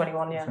 21 and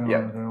 21, yeah.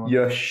 Yeah.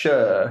 You're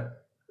sure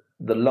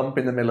the lump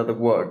in the middle of the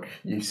rug,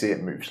 you see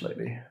it move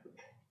slightly.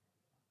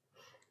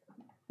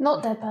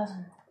 Not dead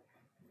person.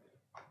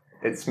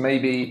 It's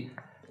maybe,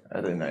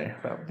 I don't know,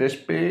 about this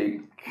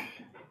big.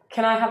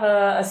 Can I have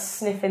a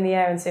sniff in the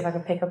air and see if I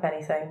can pick up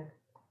anything?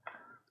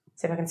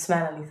 See if I can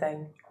smell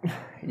anything.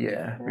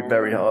 Yeah, it'd be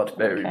very hard.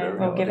 Very, Okay, very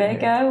we'll hard. give it a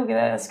go.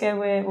 Let's go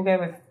with. We'll go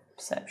with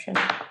perception.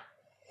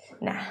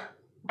 Nah.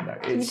 No,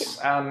 it's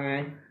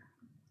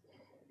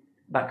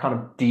that kind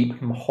of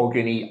deep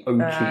mahogany,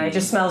 oaky. It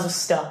just smells of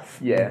stuff.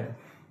 Yeah.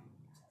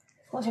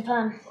 What's your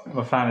plan?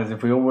 My plan is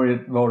if we all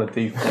roll a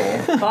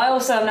D4, But I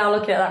also am now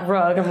looking at that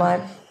rug. I'm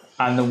like,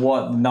 and the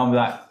what number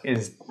that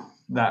is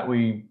that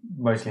we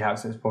mostly have,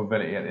 so it's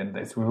probability at the end of the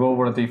day. So we all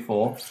roll a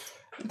D4,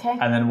 Okay.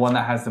 and then one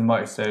that has the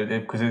most. So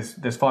because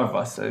there's 5 of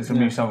us, so it's gonna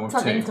be someone with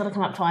Something's 2. got to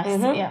come up twice.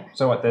 Yeah.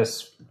 So what,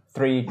 there's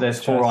 3...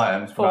 There's 4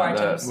 items. Four without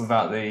items.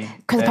 Without the.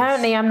 Because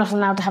apparently I'm not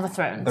allowed to have a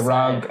throne. The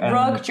rug and...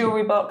 rug,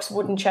 jewellery box,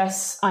 wooden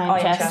chest, Iron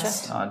iron chest.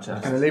 chest.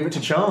 Just, Gonna leave it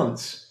to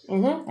chance.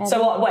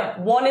 So what? Wait,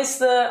 one is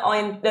the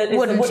iron. Is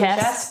Wooden the wooden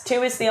chest. chest.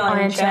 2 is the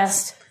iron,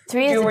 chest.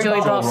 3 is the Jewelry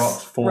jewelry box.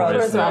 box. 4 Rug.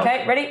 is the.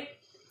 Okay, ready?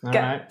 All Go.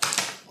 right.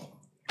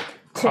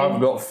 2. I've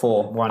got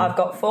 4. 1. I've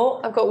got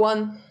 4. I've got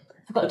 1.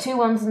 I've got 2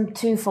 1s and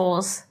 2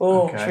 4s.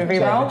 Oh, Okay. should we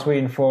So re-roll?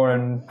 between 4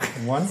 and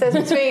 1? So it's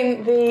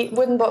between the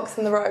wooden box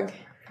and the rug.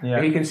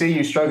 Yeah. He can see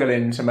you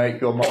struggling to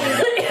make your mind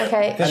up.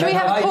 Okay. Should we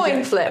have a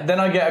coin flip? Then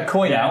I get a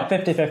coin Yeah, out.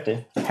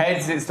 50-50.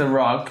 Heads, it's the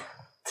rug.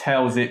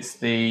 Tails, it's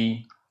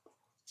the.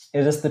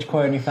 Is this the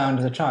coin you found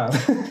as a child?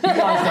 You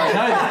guys don't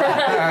know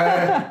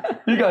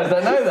that. You guys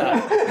don't know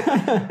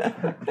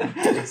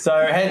that. So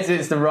heads,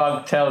 it's the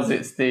rug. Tails,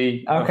 it's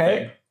the. Okay.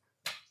 thing.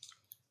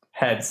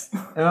 Heads. Oh,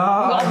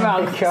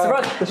 rug. It's the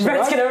rug.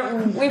 Red's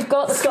gonna. We've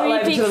got the Scott over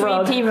creepy, to the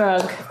rug. creepy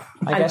rug.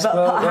 I guess put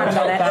we'll a hand take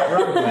on it. that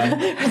rug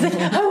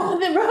then. I want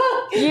the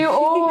rug. You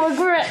all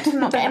regret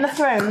not getting a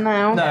throne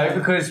now. No,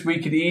 because we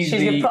could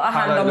easily gonna put a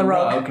hand hallow on the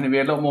rug. and it'd be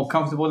a lot more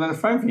comfortable than a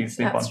throne for you to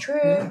sleep That's on.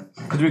 true.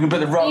 Because we can put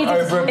the rug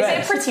Either- over a Is it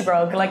bed. a pretty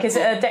rug? Like, is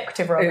it a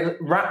decorative rug? It's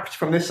wrapped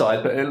from this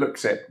side, but it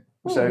looks it.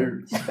 So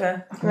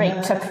Gonna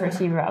Great to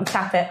pretty rug.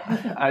 tap it.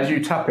 as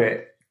you tap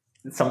it,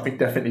 something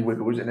definitely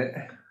wiggles in it.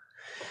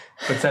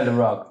 But say the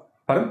rug.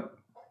 Pardon?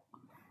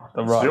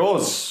 The It's rug.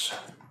 yours.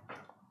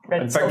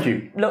 Red And sort thank of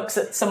you. Looks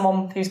at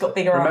someone who's got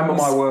bigger Remember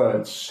arms. my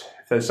words.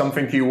 If there's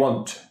something you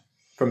want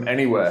from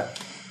anywhere,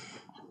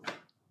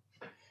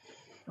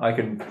 I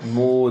can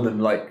more than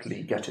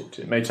likely get it.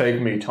 It may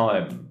take me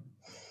time.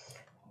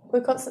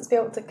 Will Constance be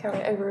able to carry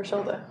it over her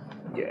shoulder?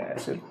 Yeah,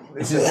 so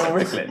This is not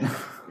wriggling.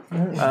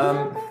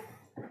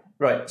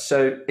 right,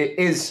 so it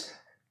is.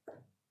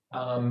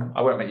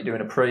 I won't make you do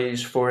an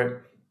appraise for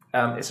it.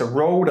 It's a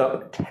rolled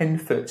up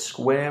 10-foot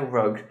square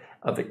rug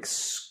of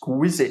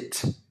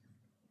exquisite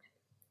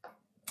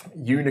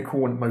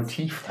unicorn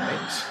motif on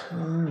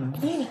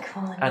it.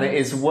 Unicorn. And it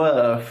is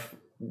worth,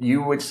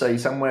 you would say,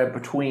 somewhere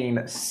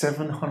between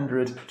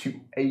 700 to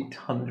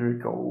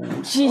 800 gold.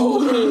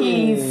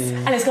 Jeez.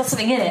 And it's got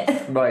something in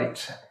it.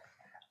 Right.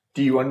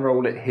 Do you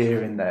unroll it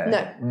here and there?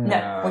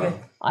 No, we're good.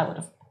 I would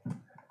have.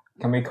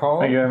 Can we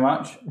call? Thank you very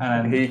much.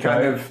 And He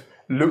kind of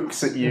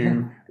looks at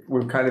you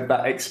with kind of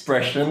that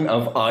expression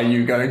of, are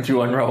you going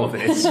to unroll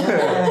this?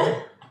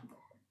 I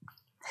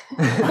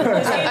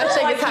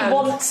shake Like his he hand.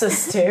 wants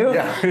us to.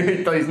 Yeah,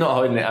 he's not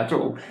holding it at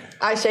all.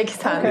 I shake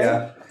his hand.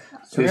 Yeah.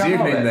 we This unroll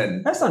evening it?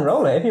 then. Let's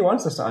unroll it if he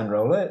wants us to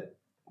unroll it.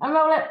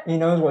 Unroll it. He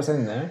knows what's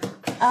in there.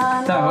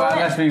 No, well,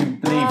 unless we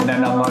leave and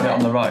then unroll it on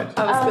the road.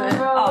 I was gonna.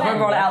 Oh, we'll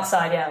roll it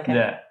outside, yeah, okay.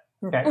 Yeah.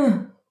 Okay.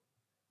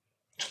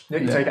 Yeah,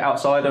 you take it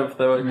outside of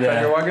the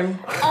treasure wagon.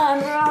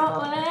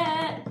 Unroll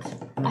it.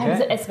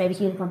 Okay. It's baby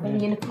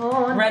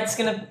unicorn. Red's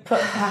gonna put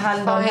her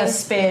hand on her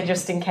spear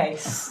just in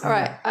case.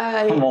 Alright,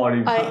 I'm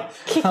already. I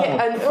kick it and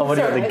I've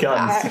already got sorry, the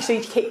guns. I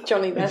actually kick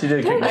Johnny there. You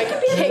do kick I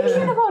kick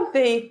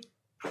the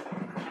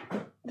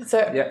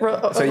so, Yeah.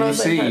 So you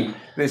see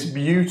this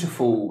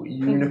beautiful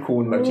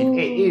unicorn motif.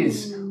 It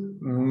is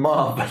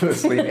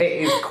marvelously.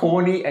 It is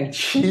corny and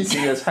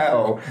cheesy as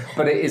hell,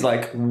 but it is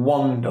like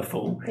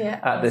wonderful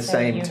at the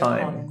same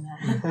time.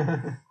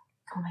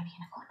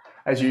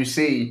 As you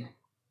see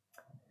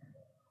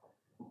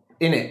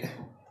in it,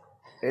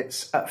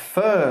 it's at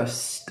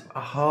first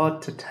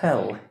hard to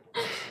tell.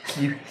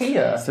 You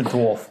hear. It's a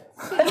dwarf.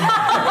 That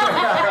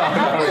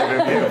would have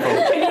been beautiful.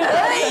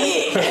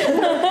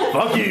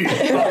 Fuck you!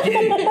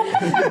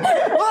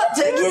 What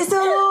took you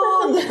so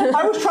long?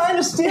 I was trying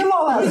to steal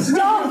all that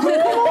stuff. Come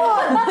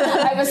on.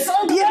 I was so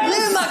You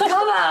blew my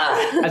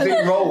cover. As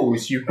it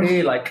rolls, you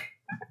hear like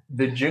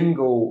the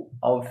jingle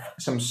of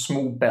some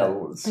small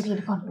bells.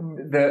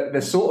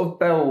 The sort of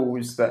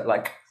bells that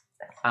like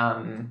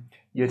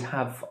you'd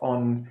have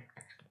on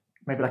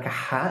maybe like a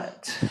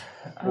hat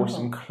or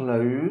some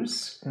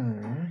clothes.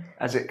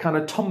 As it kind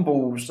of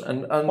tumbles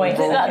and Wait,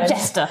 unrolls.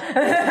 Jester.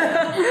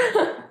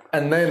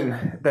 And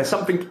then there's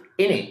something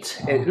in it.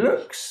 It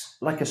looks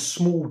like a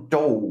small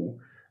doll,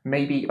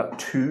 maybe about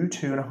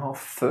 2.5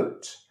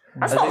 foot.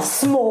 That's not a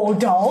small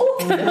doll.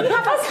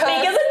 That's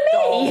bigger than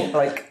me.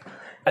 Like,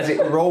 as it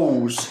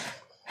rolls,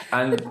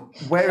 and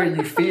where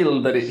you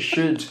feel that it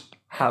should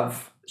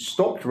have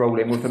stopped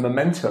rolling with the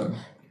momentum,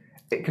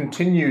 it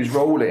continues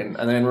rolling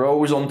and then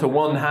rolls onto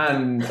one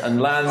hand and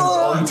lands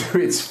onto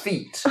its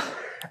feet.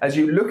 As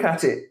you look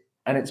at it,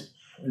 and it's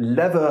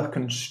leather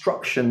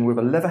construction with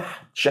a leather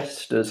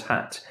jester's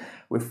hat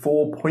with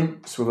 4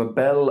 points with a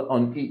bell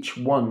on each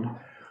one,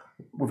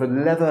 with a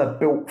leather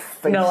built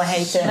face. No, I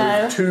hate it.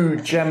 With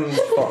 2 gems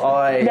for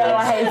eyes. No,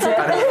 I hate it.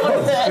 And a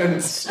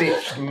constant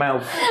stitched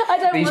mouth.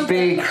 don't These want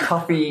big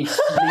puffy sleeves.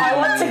 I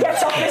want to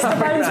get off this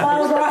boat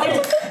while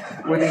ride.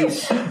 With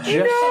these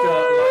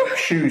jester-like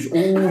shoes,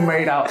 all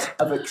made out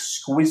of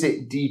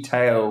exquisite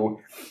detail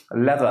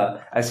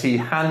leather, as he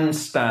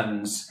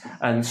handstands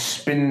and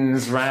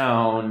spins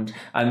round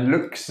and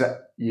looks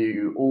at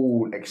you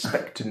all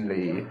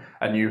expectantly,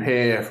 and you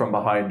hear from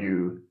behind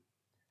you,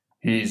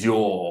 "He's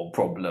your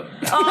problem."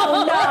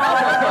 Oh no!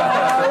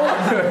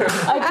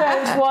 I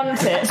don't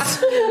want it.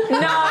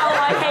 No,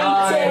 I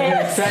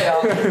hate it.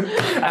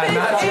 And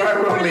that's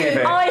where we'll leave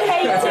it. I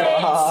hate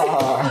it.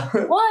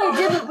 Why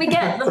didn't we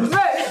get the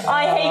throat?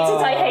 I hate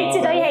it. I hate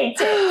it. I hate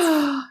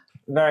it.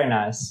 Very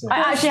nice. I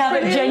actually have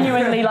it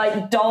genuinely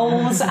like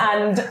dolls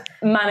and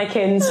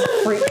mannequins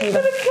freak me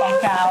the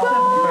fuck out.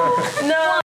 No.